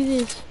 And give me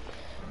this.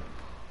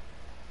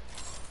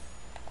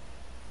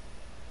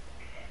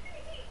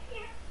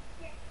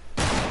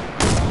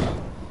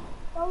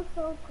 So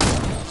cool.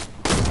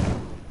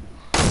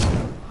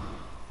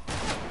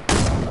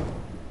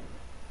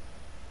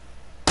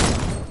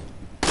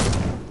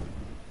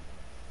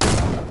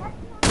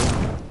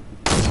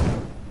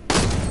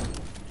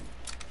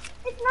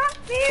 It's not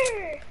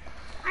fair.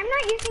 I'm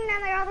not using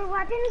that other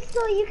weapon,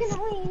 so you can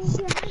only use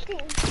your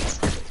hunting.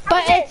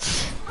 But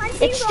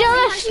it's still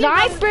a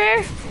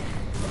sniper.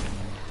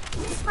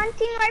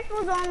 Hunting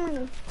rifles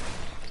only.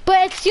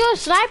 But it's still a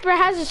sniper. It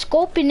has a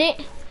scope in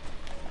it.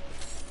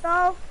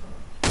 So,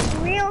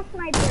 real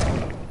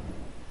sniper.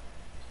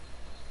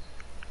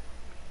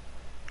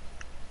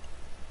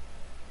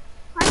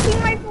 Hunting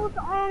rifles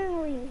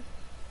only.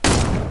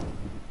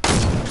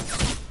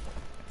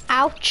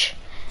 Ouch.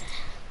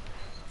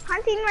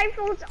 Hunting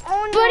rifles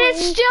only. But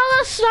it's still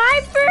a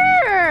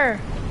sniper.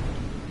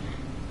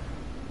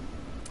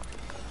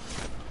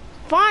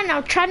 Fine,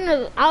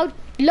 I'll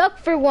look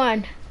for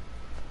one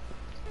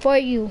for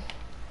you.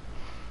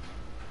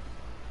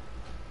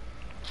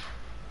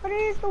 What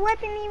is the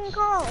weapon even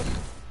called?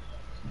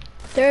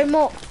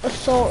 Thermal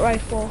assault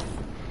rifle.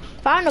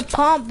 Found a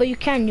pump, but you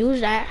can't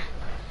use that.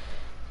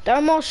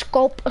 Thermal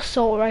scope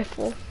assault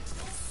rifle.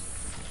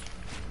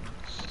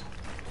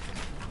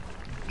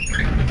 You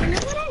know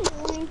what I'm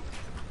doing?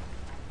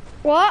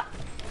 What?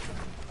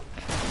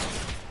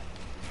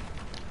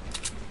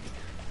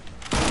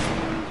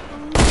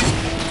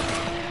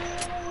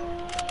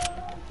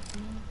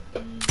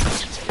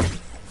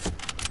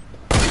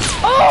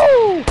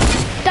 Oh!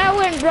 That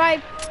went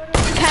right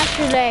past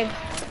your leg.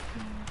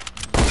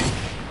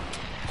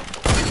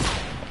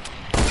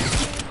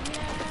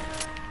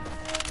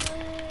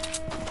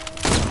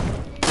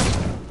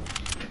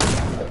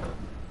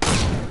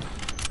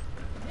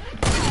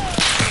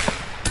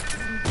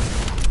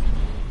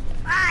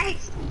 Bye.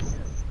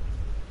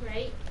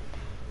 Right?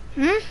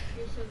 Hmm? You're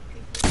so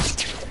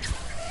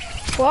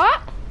creepy.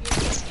 What?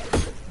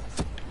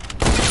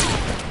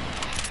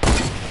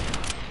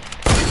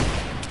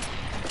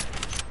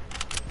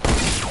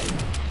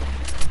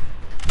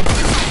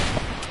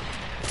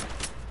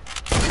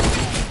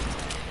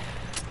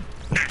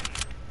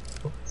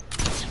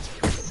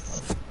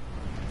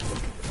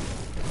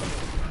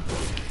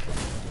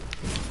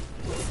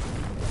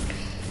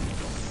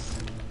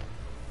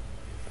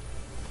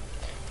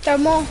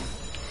 Thermal?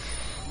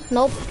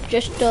 Nope,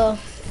 just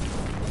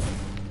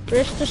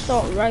wrist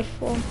assault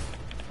rifle.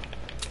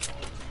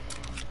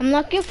 I'm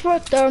looking for a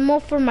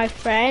thermal for my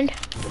friend,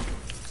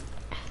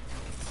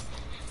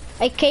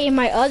 aka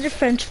my other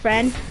friend's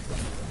friend.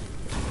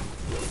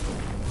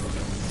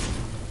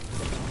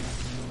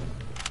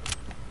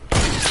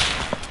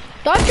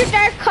 Don't you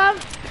dare come.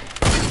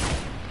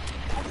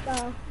 Let's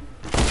go.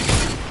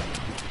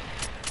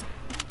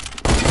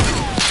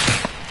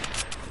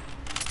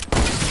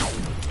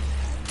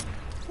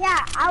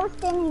 Yeah, I was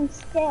standing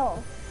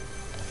still.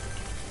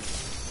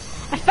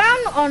 I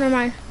found, oh, never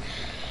mind.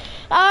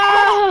 Oh.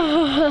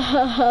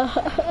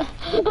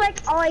 It's like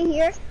all I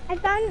hear. I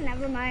found,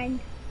 never mind.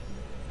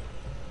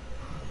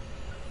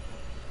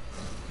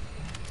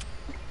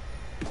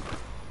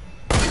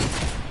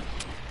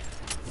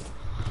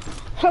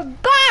 For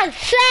God's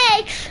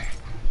sakes!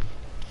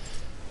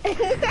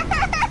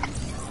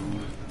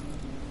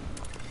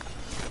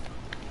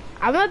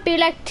 I'm gonna be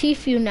like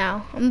Tfue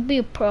now. I'm gonna be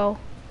a pro.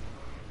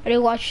 Ready,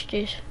 watch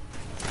this.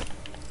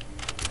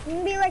 You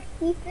can be like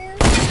Tfue.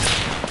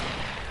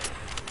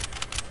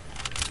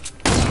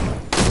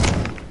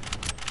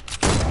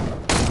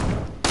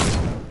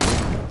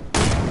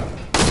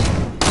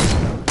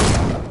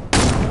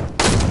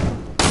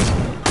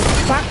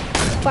 Quack,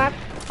 quack,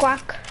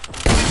 quack.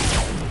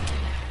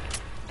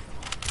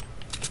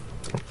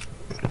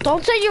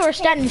 Don't say you were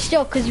standing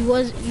still, cause you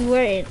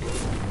weren't.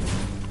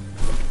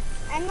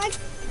 I'm like,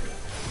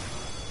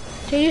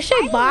 Did you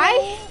say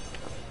bye?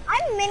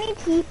 I'm mini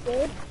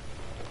Tfue.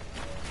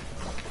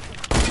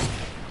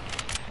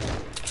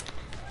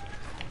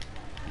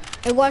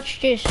 Hey, watch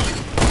this.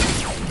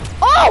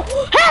 Oh!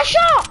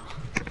 Headshot!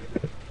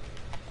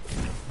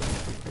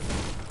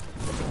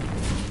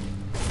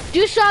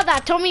 You saw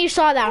that. Tell me you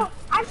saw that.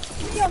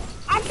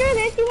 After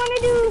this, you want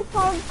to do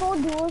solid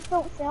gold duels,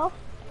 don't sell?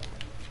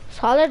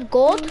 Solid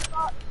gold?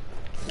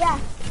 Yeah.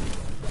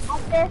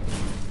 After.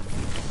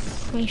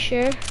 Are you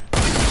sure?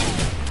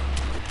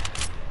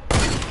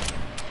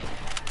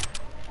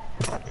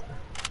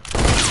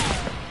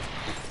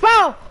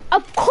 Bro,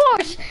 of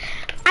course.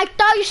 I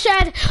thought you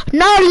said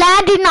no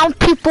landing on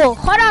people.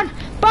 Hold on,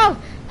 bro.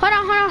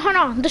 Hold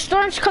on. The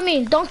storm's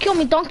coming. Don't kill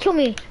me. Don't kill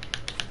me.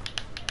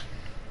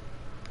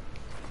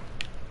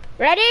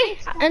 Ready?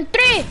 And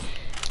 3,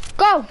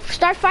 go.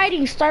 Start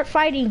fighting. Start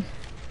fighting.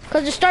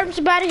 Cause the storm's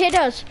about to hit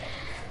us.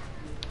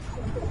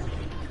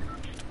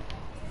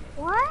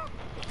 What?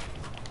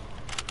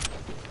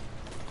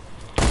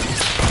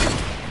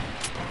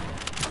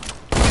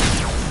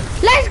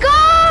 Let's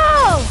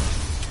go!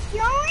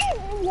 You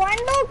only won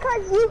though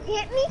because you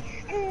hit me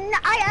and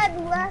I had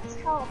less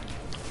health.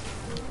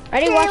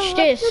 Ready? Okay, Watch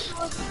this.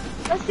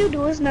 Let's do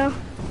duels now.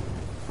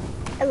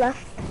 I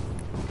left.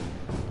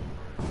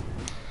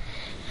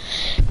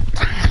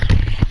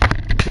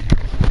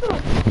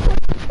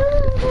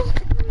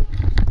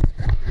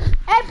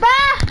 Hey,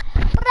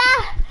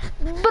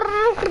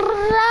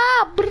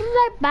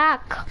 right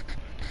back.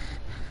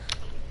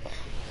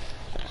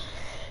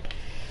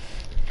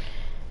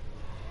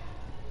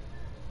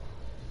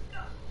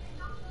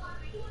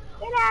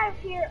 Get out of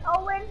here,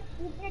 Owen.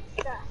 You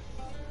ditched us.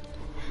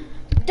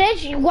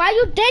 Why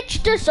you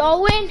ditched us,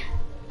 Owen?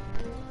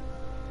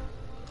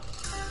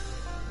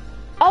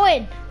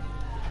 Owen.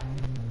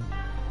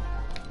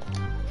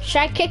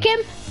 Should I kick him?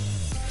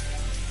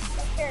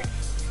 Sure.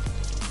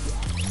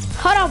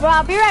 Hold on, bro.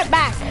 I'll be right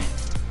back.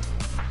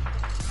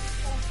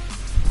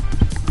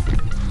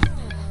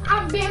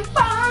 I've been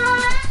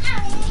fun.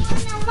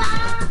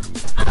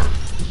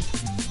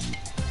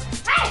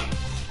 Hey!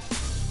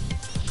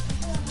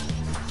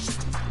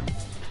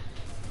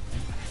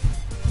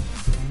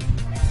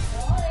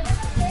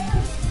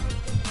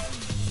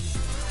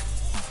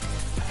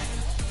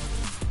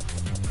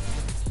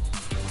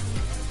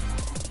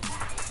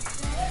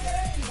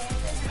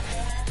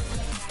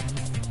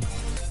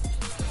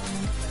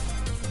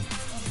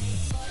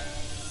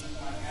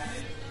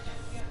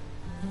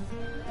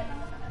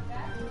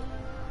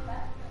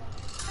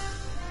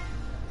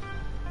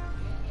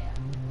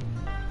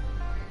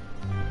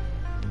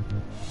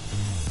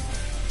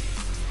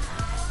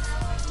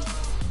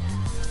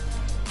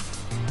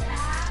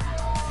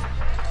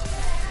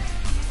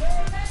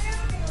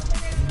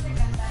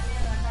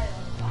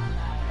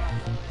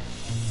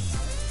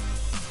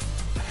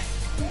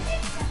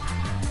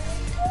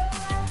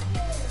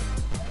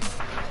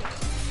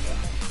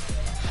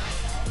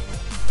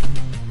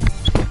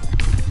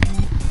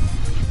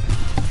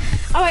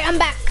 Alright, I'm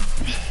back.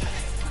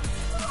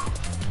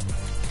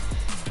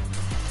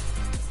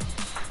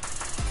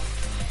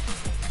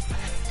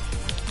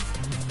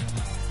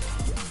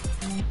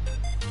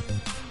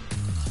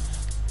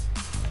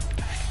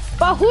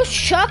 But who's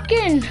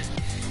chucking?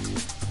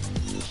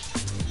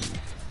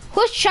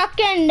 Who's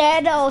chucking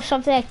Ned or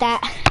something like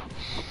that?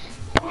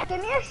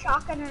 Give me a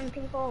shotgun and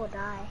people will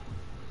die.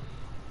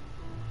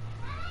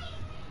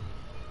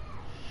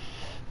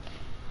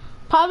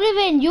 Probably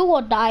then you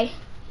will die.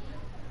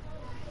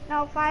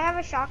 No, if I have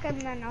a shotgun,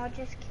 then I'll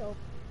just kill.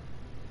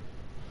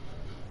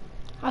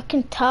 I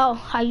can tell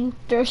how you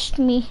thirst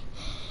me.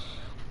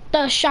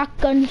 The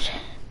shotguns.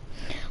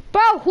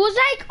 Bro, who's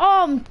like,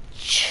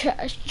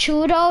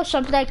 Chudo,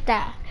 something like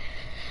that?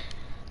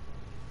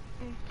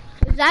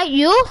 Is that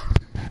you?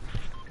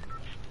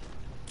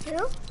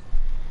 Who?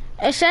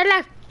 It said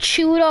like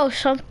Chudo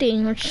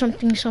something or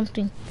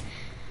something.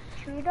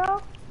 Trudeau?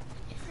 Or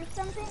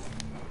something?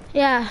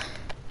 Yeah,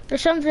 or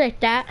something like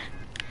that.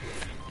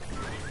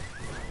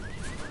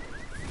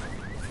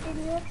 Did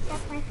you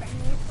accept my friend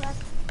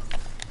request?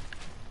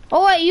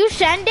 Oh wait, you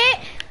send it?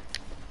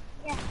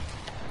 Yeah.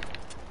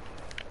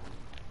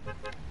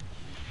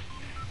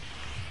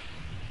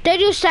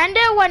 Did you send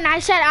it when I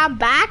said I'm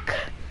back?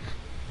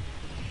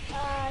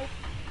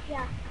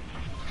 Yeah.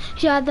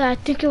 Yeah, I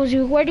think it was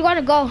you. Where do you want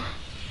to go?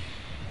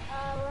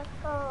 Let's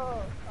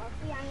go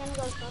salty. I'm gonna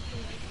go salty.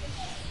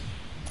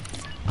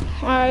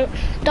 Alright,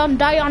 don't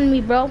die on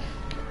me, bro.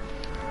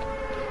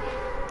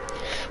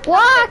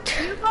 What?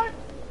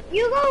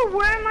 You go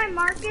where my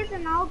mark is,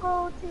 and I'll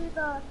go to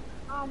the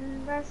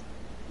rest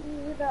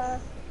to the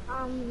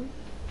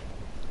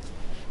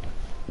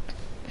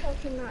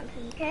salty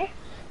mountain. Okay.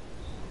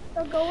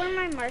 So go where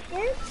my mark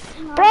is.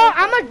 And I'll Bro, go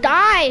I'm salty gonna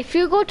die if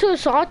you go to a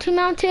salty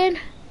mountain.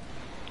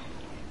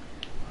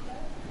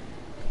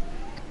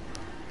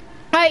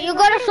 Alright, you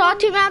go to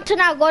salty mountain,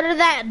 I'll go to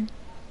that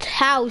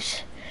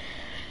house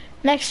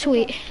next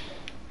week.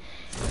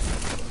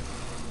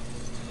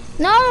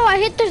 No, I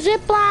hit the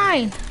zip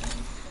line.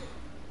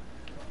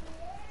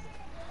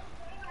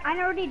 I'm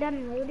already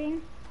done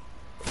looting.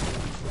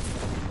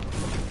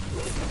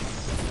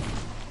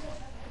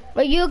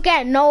 But you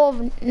get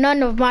none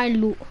of my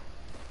loot.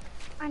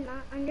 I'm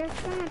not. I'm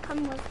just gonna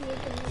come with you.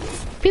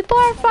 People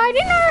are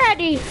fighting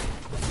already.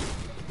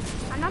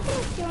 I'm not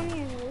gonna steal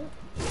any loot.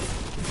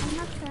 I'm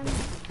not gonna.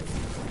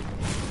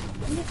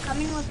 I'm just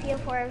coming with you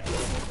for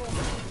people.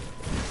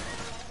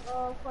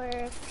 Oh, for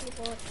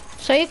people.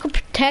 So you can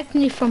protect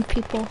me from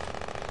people.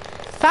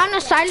 Found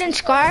a silent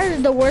scar,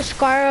 the worst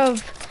scar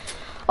of...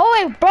 Oh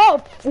wait,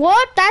 bro,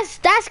 what? That's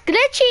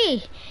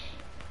glitchy.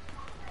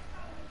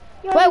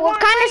 Yo, Wait, you what want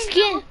kind of my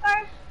skin? yellow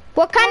card?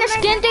 What kind of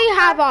Want my skin do you yellow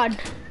have on?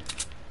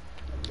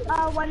 No,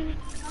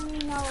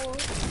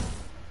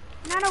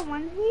 not a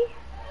onesie.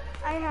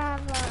 I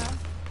have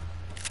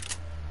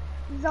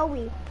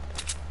Zoe.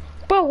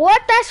 Bro,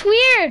 what? That's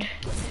weird.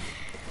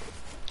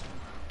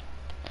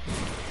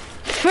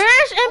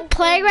 First in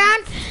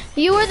playground,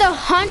 you were the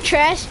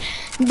huntress.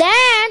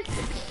 Then,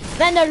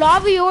 in the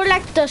lobby, you were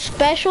like the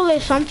special or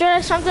something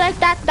like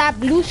that. That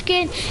blue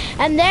skin,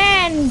 and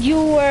then you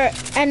were,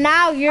 and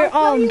now you're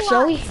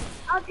Zoe.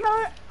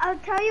 I'll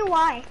tell you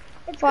why.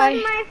 It's Why?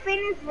 because my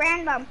thing is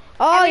random.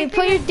 Oh, you Everything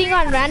put your is thing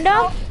on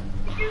random?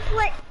 So, just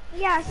like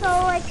so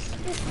like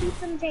just keep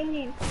them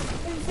changing.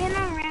 It's been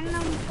on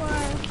random for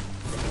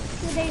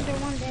 2 days or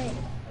 1 day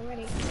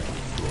already.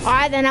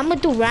 Alright, then I'm gonna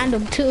do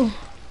random too.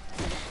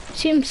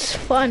 Seems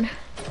fun.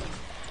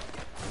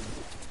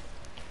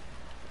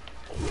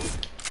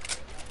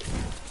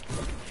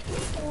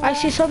 I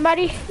see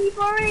somebody.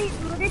 People already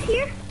looted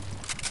here.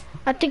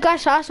 I think I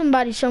saw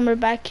somebody somewhere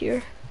back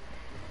here.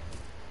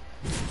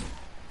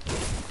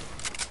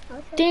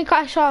 Think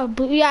I saw a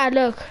blue. Yeah,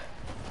 look.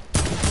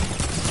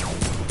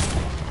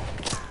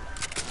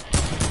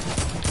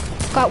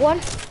 Got one.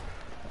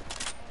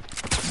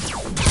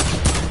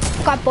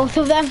 Got both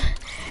of them.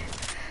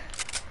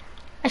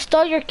 I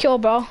stole your kill,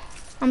 bro.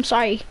 I'm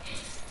sorry.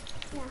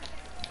 Yeah.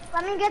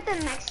 Let me get the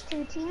next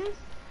 2 teams.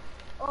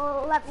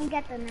 Or let me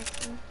get the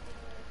next one.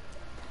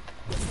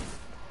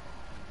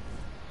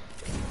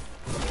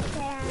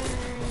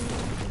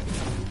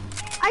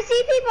 I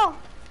see people.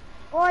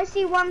 Oh, I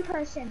see one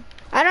person.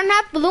 I don't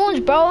have balloons,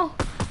 bro.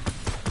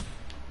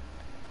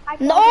 I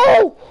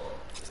No!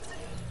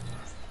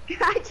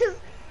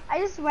 I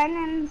just went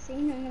and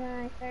seen him and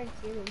then I started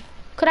shooting.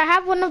 Could I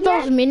have one of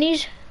those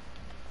minis?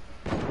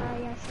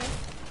 Yeah, sure.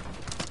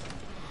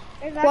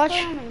 There's Watch.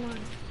 actually only one.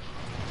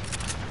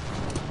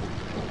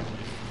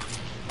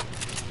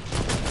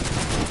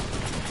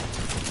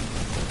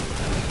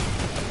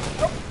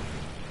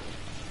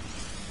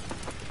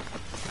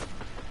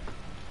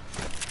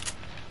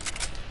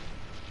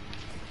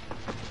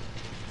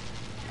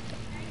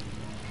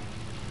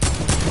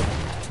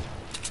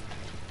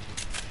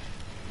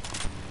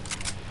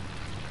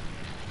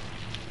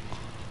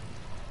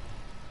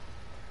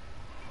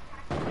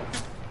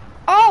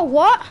 Oh,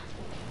 what?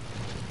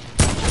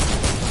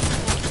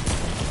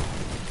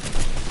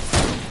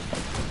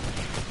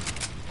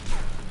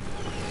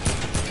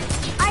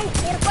 I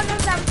hit one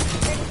of them.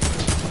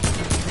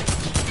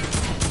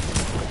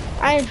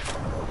 I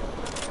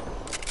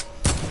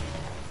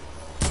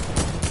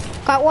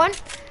got one.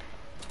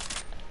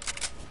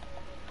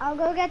 I'll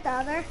go get the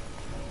other.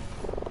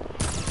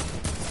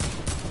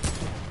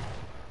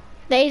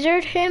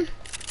 Lasered him.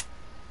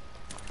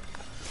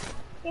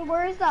 Hey,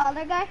 where is the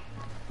other guy?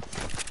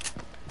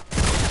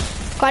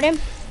 Got him.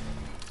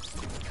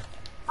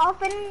 I'll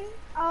take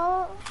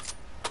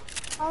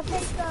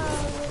the.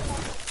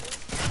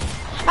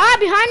 Ah,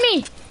 behind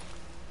me.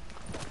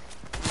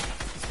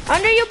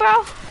 Under you,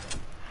 bro.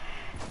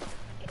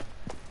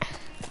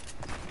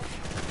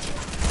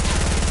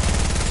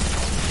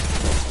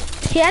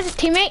 He has a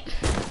teammate.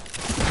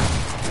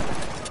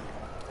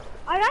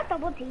 I got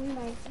double teamed,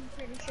 I'm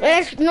pretty sure.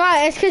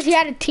 It's because he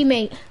had a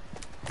teammate.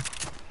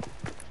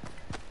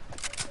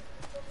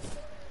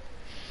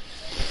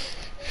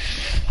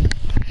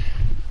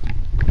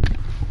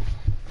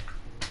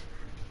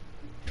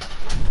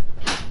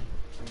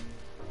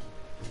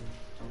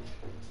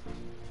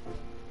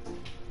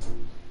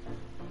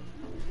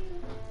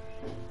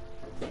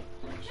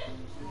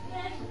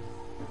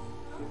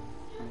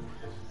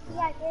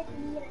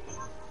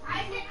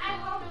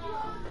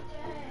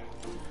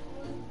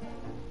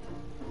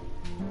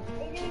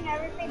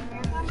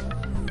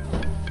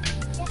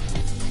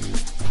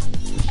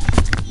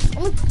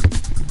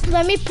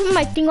 Let me put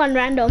my thing on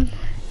random.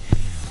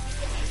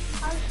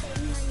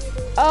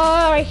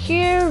 Right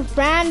here,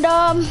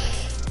 random.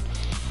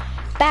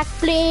 Back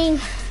bling,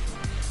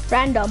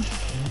 random.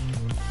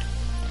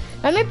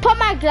 Let me put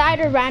my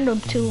glider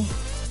random too.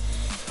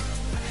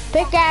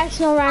 Pickaxe,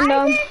 no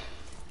random.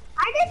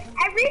 I did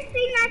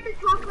everything at the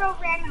top row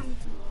random.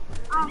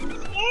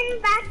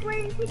 Skin, back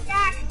bling,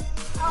 pickaxe,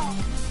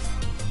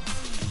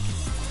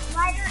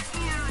 glider,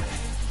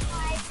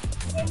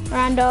 and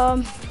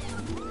random.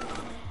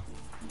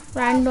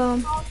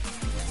 Random.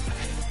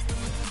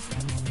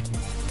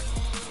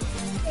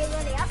 Okay,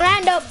 ready up.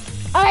 Random.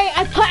 Alright,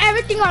 I put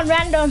everything on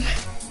random.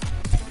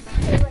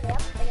 Okay, ready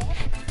up.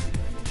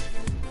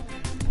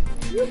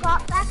 You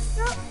got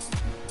backstroke?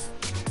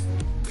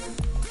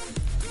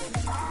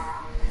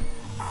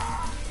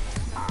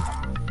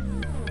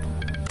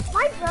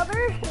 My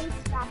brother hates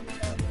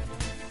backstroke.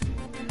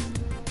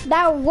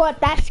 That what?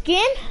 That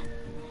skin?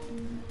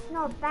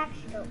 No,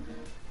 backstroke.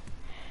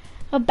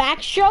 A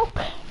backstroke?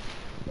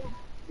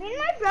 Me and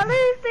my brother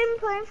have been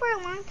playing for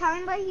a long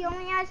time, but he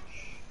only has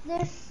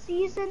this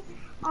season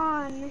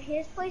on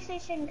his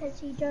PlayStation because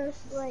he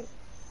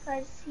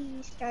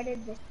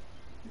started this.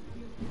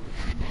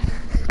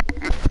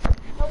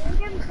 But we've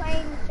been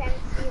playing since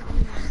season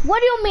 1. What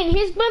do you mean?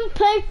 He's been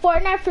playing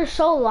Fortnite for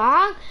so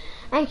long,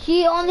 and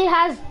he only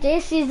has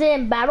this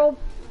season battle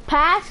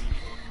pass.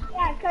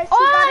 Yeah, because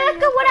Oh,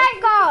 look at what I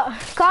got!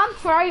 Come,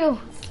 where are you?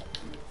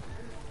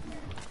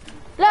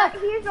 Look,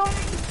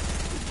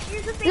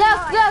 Here's the thing.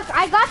 look!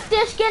 I got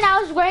this skin. I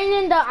was wearing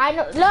in the.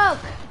 Look,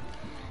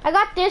 I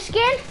got this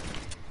skin.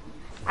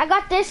 I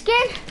got this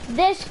skin,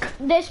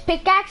 this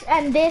pickaxe,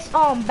 and this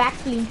back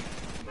bling.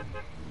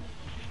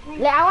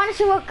 I want to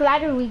see what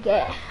glider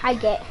I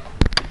get.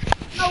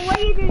 Oh, what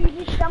do?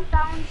 You just jump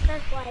down and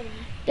start gliding.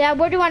 Yeah,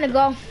 where do you want to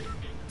go?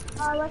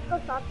 Let's go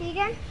salty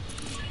again.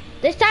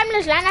 This time,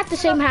 let's land at the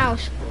same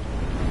house.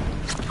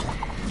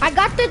 I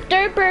got the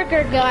third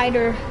burger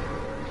glider.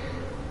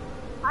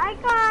 I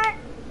got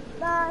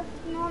the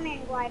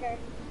snowman glider.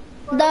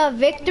 The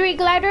victory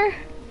glider.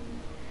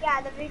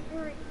 Yeah, the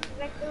victory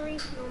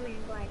snowman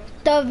glider.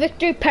 The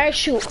victory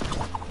parachute.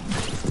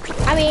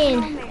 I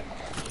mean, Snowman.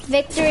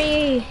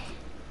 victory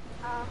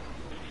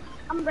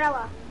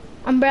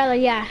Umbrella.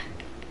 Yeah.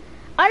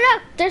 Oh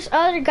look, this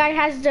other guy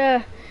has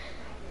the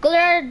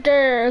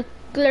glider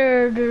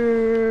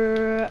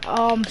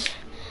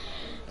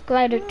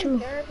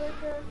too.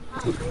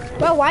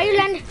 Bro, why you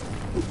landing?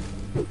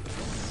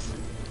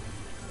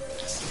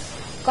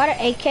 Got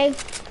an AK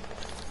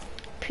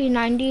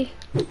P90.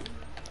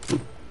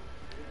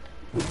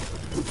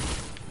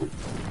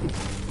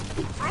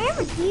 I have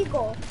a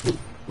deagle.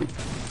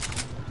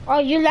 Oh,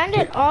 you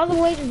landed all the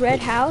way to Red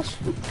House?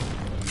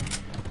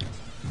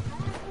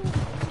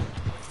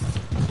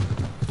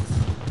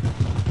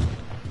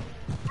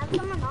 I have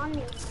someone on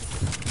me.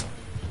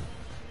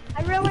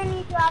 I really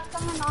need to have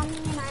someone on me,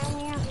 and I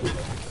only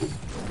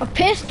have A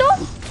pistol?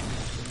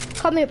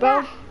 Come here, bro.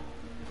 I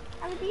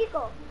have a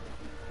deagle.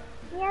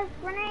 He has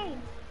grenades.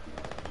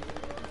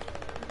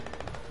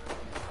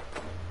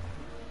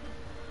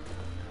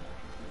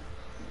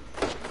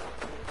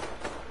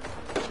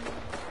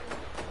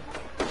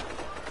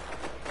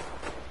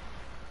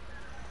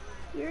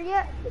 Here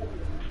yet?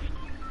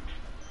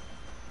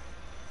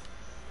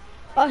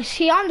 Oh, is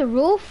he on the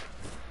roof?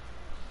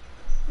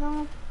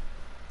 No.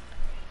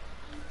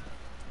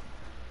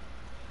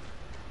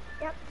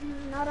 Yep,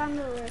 not on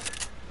the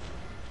roof.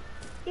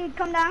 Dude,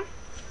 come down.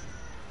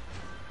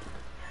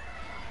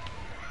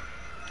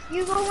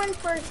 You go in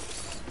first.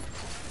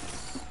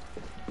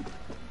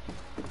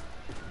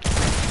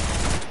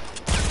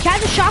 He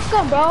has a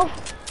shotgun, bro.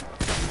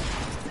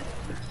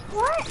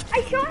 What?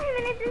 I shot him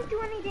and it didn't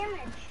do any damage.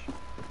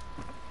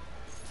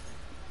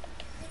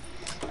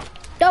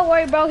 Don't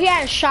worry, bro. He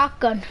had a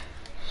shotgun.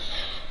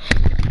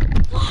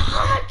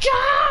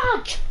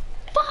 Fudge!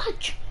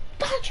 Fudge!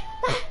 Fudge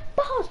my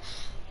balls!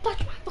 Fudge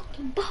my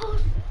fucking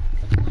balls!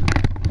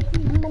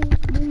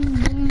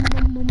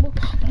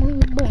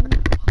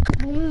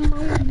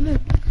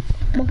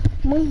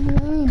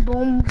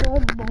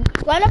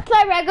 Wanna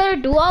play regular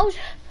duos?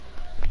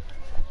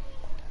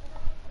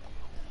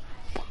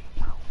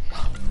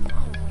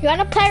 You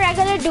wanna play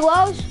regular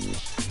duos?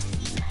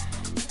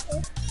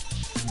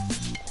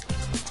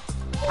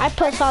 I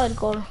put solid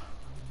gold.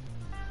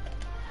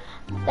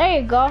 There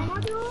you go.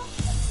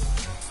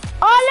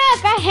 Oh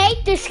look, I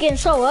hate this skin,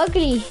 so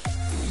ugly.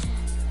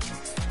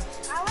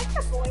 I like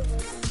the boy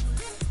version.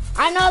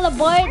 I know the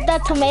boy, the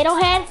tomato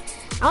head,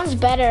 that one's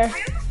better.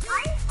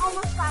 I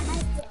almost got my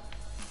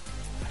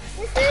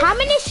skin. How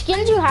many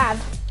skins you have?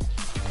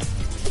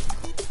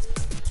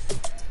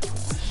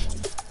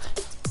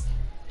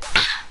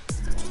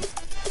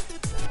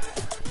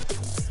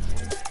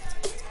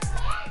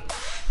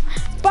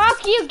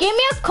 Brock, you give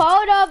me a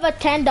code of a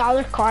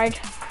 $10 card.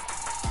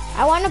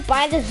 I want to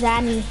buy the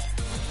Zanny.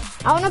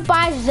 I want to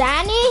buy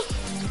Zanny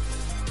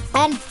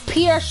and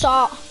pure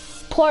salt.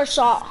 Pour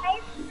salt. I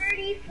have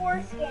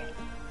 34 skins.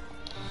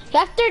 You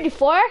have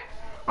 34? I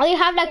only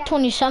have like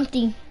 20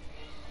 something.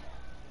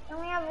 I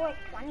only have like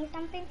 20. 20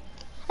 something?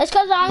 It's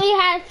because I only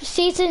have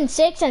season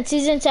 6 and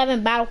season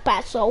 7 battle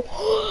pass, so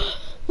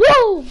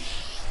woo!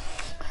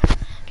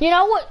 You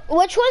know what?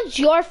 Which one's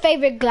your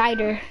favorite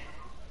glider?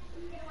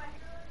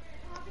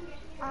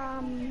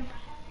 I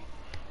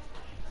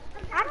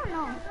don't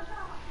know.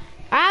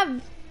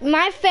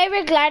 My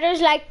favorite glider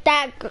is like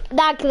that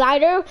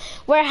glider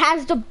where it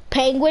has the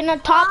penguin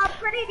on top.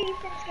 Pretty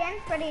decent skin,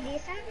 pretty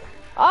decent.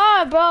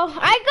 Oh, bro,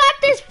 I got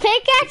this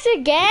pickaxe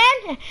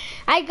again.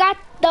 I got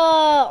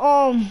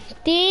the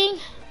thing,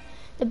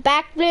 the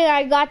back bling.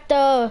 I got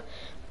the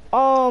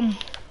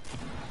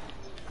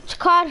what's it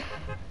called?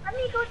 Let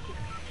me go.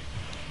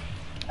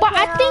 But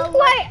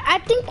I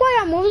think why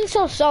I'm moving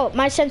so slow.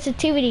 My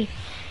sensitivity.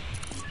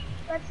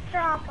 Let's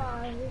drop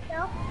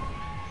Rico.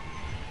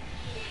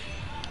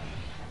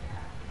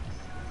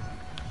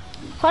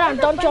 Hold on,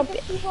 don't jump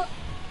it.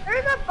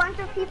 There's a bunch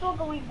of people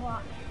going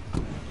block.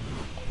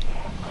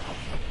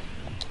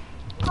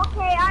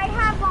 Okay, I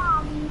have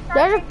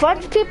There's a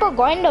bunch of people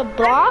going to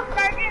block.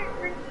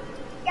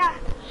 Yeah.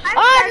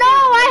 Oh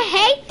no, I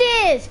hate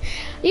this.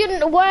 You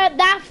know where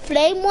that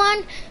flame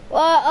one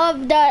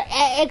of the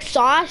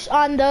exhaust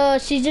on the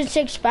season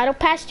 6 battle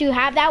pass? Do you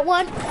have that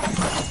one?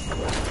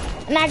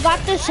 And I got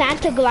the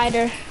Santa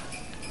glider.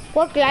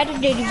 What glider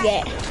did you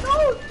get?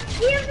 No,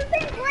 we have the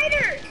same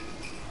glider.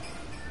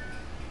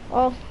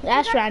 Oh,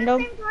 that's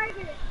random.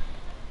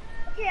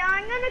 Okay,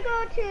 I'm gonna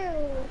go to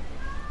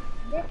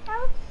this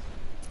house.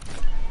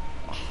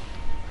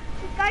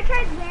 This guy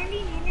tried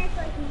landing in it,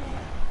 but he missed.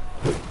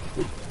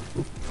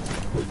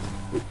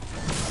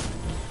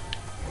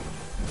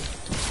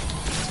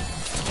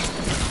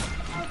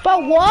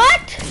 But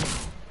what?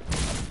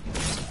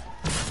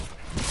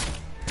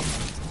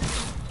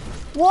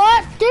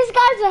 What? This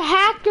guy's a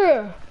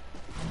hacker.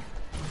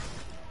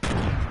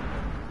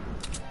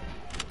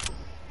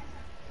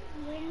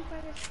 I'm waiting for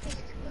this to go.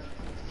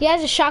 He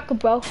has a shotgun,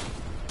 bro.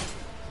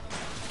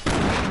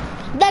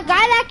 The guy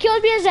that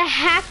killed me is a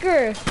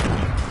hacker.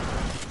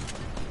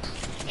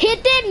 He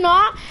did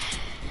not.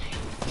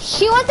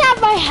 He was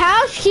at my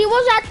house. He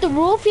was at the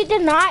roof. He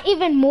did not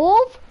even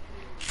move.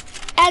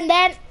 And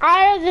then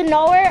out of the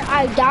nowhere,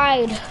 I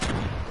died.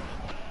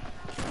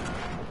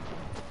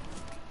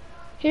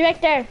 He's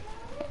right there.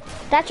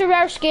 That's a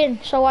rare skin,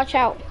 so watch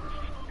out.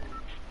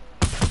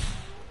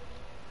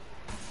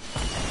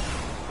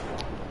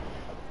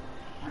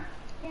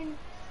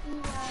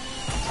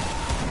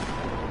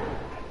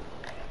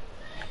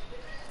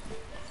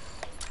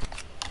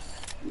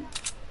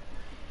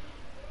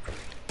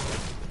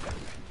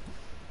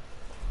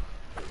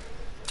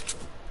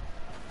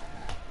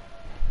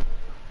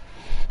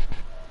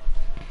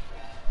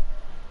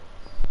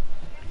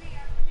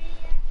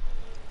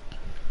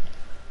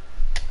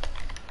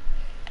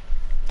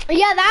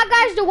 Yeah, that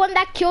guy's the one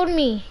that killed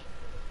me.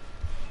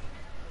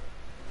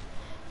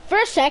 For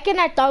a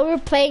second, I thought we were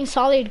playing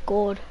solid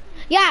gold.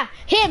 Yeah,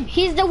 him.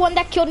 He's the one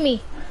that killed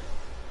me.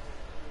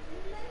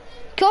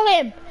 Kill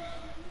him.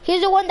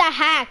 He's the one that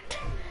hacked.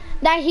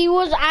 That he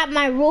was at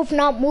my roof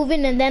not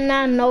moving, and then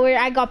out of nowhere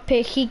I got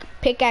he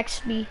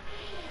pickaxed me.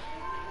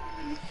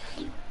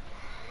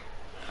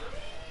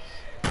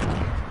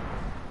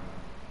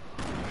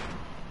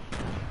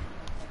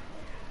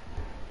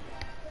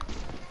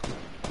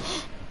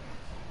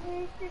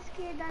 This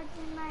kid that's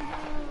in my house.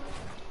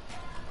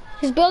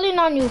 He's building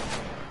on you.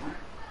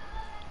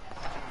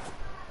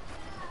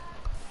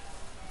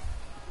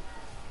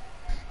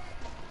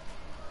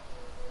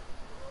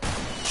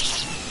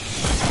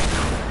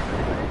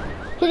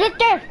 He's right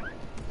there.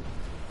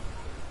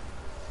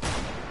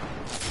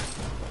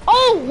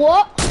 Oh,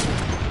 what?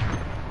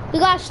 You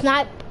got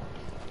sniped.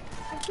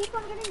 I keep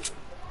on getting.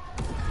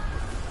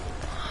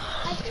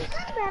 I think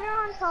I'm better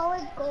on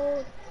solid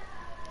gold.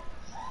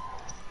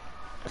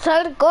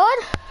 Solid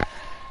gold?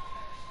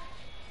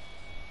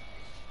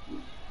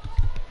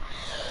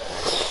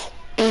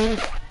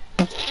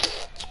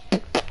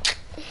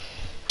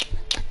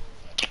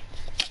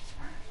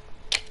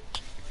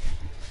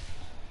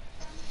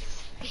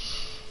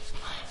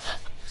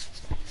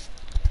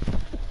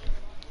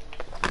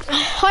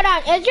 Hold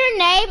on, is your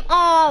name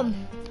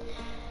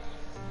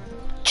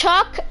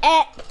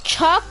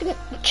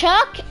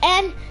Chuck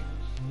and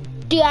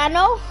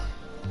Diano?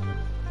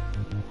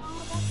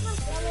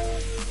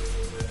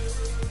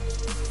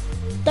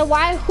 The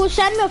why? Who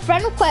sent me a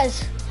friend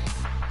request?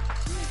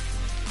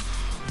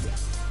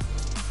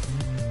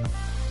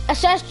 It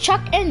says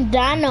Chuck and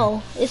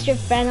Dano is your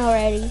friend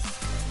already. He's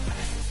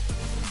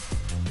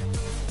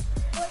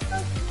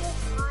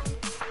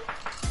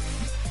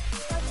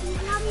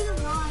not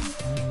even on.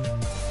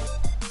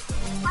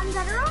 I'm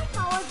better on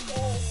solid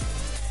gold.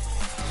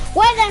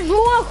 Well then,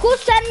 who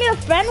sent me a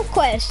friend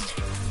request?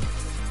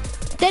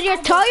 Did you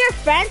tell your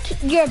friend,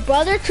 your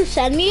brother, to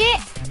send me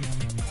it?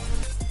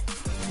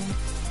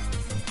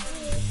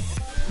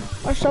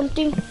 Or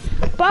something?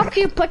 Bro,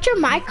 can you put your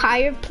mic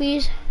higher,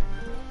 please?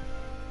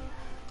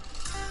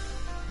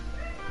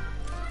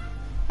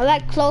 Or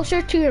like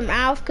closer to your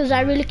mouth, because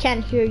I really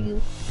can't hear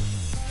you.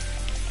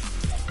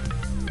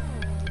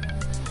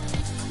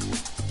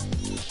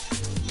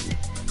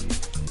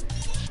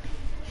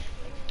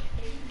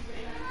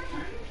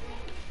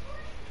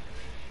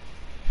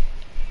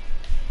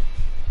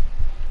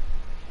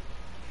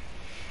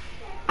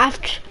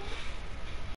 After